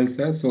Pumal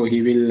sir. So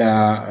he will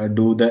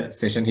do the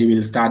session. He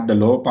will start the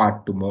law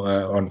part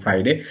on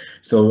Friday.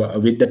 So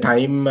with the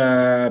time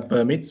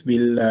permits,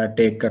 we'll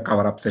take a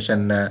cover-up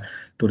session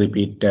to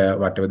repeat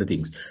whatever the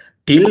things.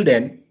 Till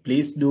then,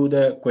 please do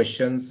the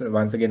questions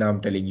once again.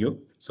 I'm telling you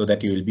so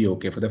that you will be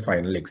okay for the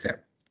final exam.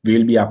 We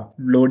will be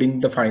uploading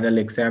the final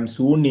exam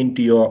soon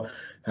into your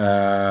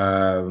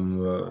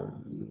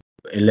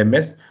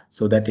LMS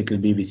so that it will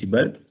be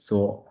visible.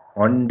 So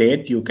on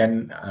date, you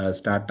can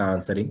start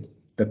answering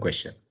the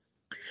question.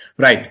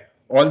 Right.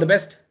 All the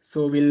best.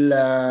 So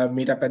we'll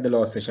meet up at the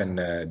law session,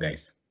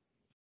 guys.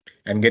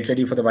 And get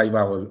ready for the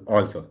Viva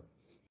also.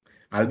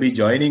 I'll be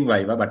joining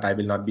Viva, but I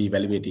will not be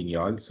evaluating you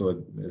all.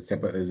 So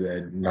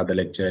another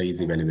lecture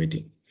is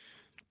evaluating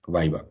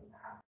Viva.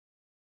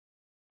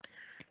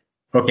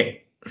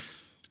 Okay.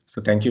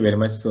 So thank you very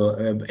much. So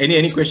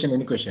any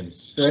questions?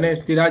 So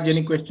Siraj,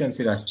 any questions,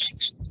 Siraj?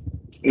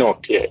 No,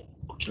 clear.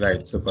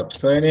 Right, super.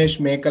 So Anish,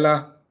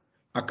 Mekala,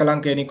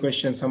 Akalanka, any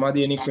questions?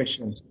 Samadhi, any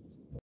questions?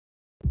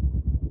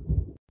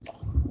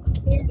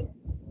 Yes.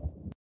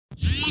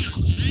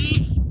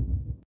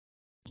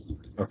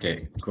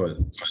 Okay, cool.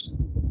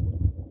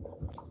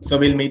 So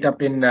we'll meet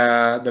up in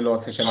the law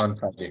session on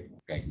Friday,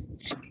 guys.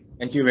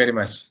 Thank you very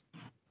much.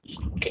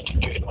 Okay,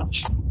 thank you very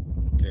much.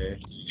 Okay.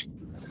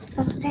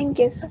 Thank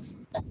you, sir.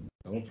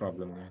 No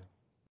problem, man.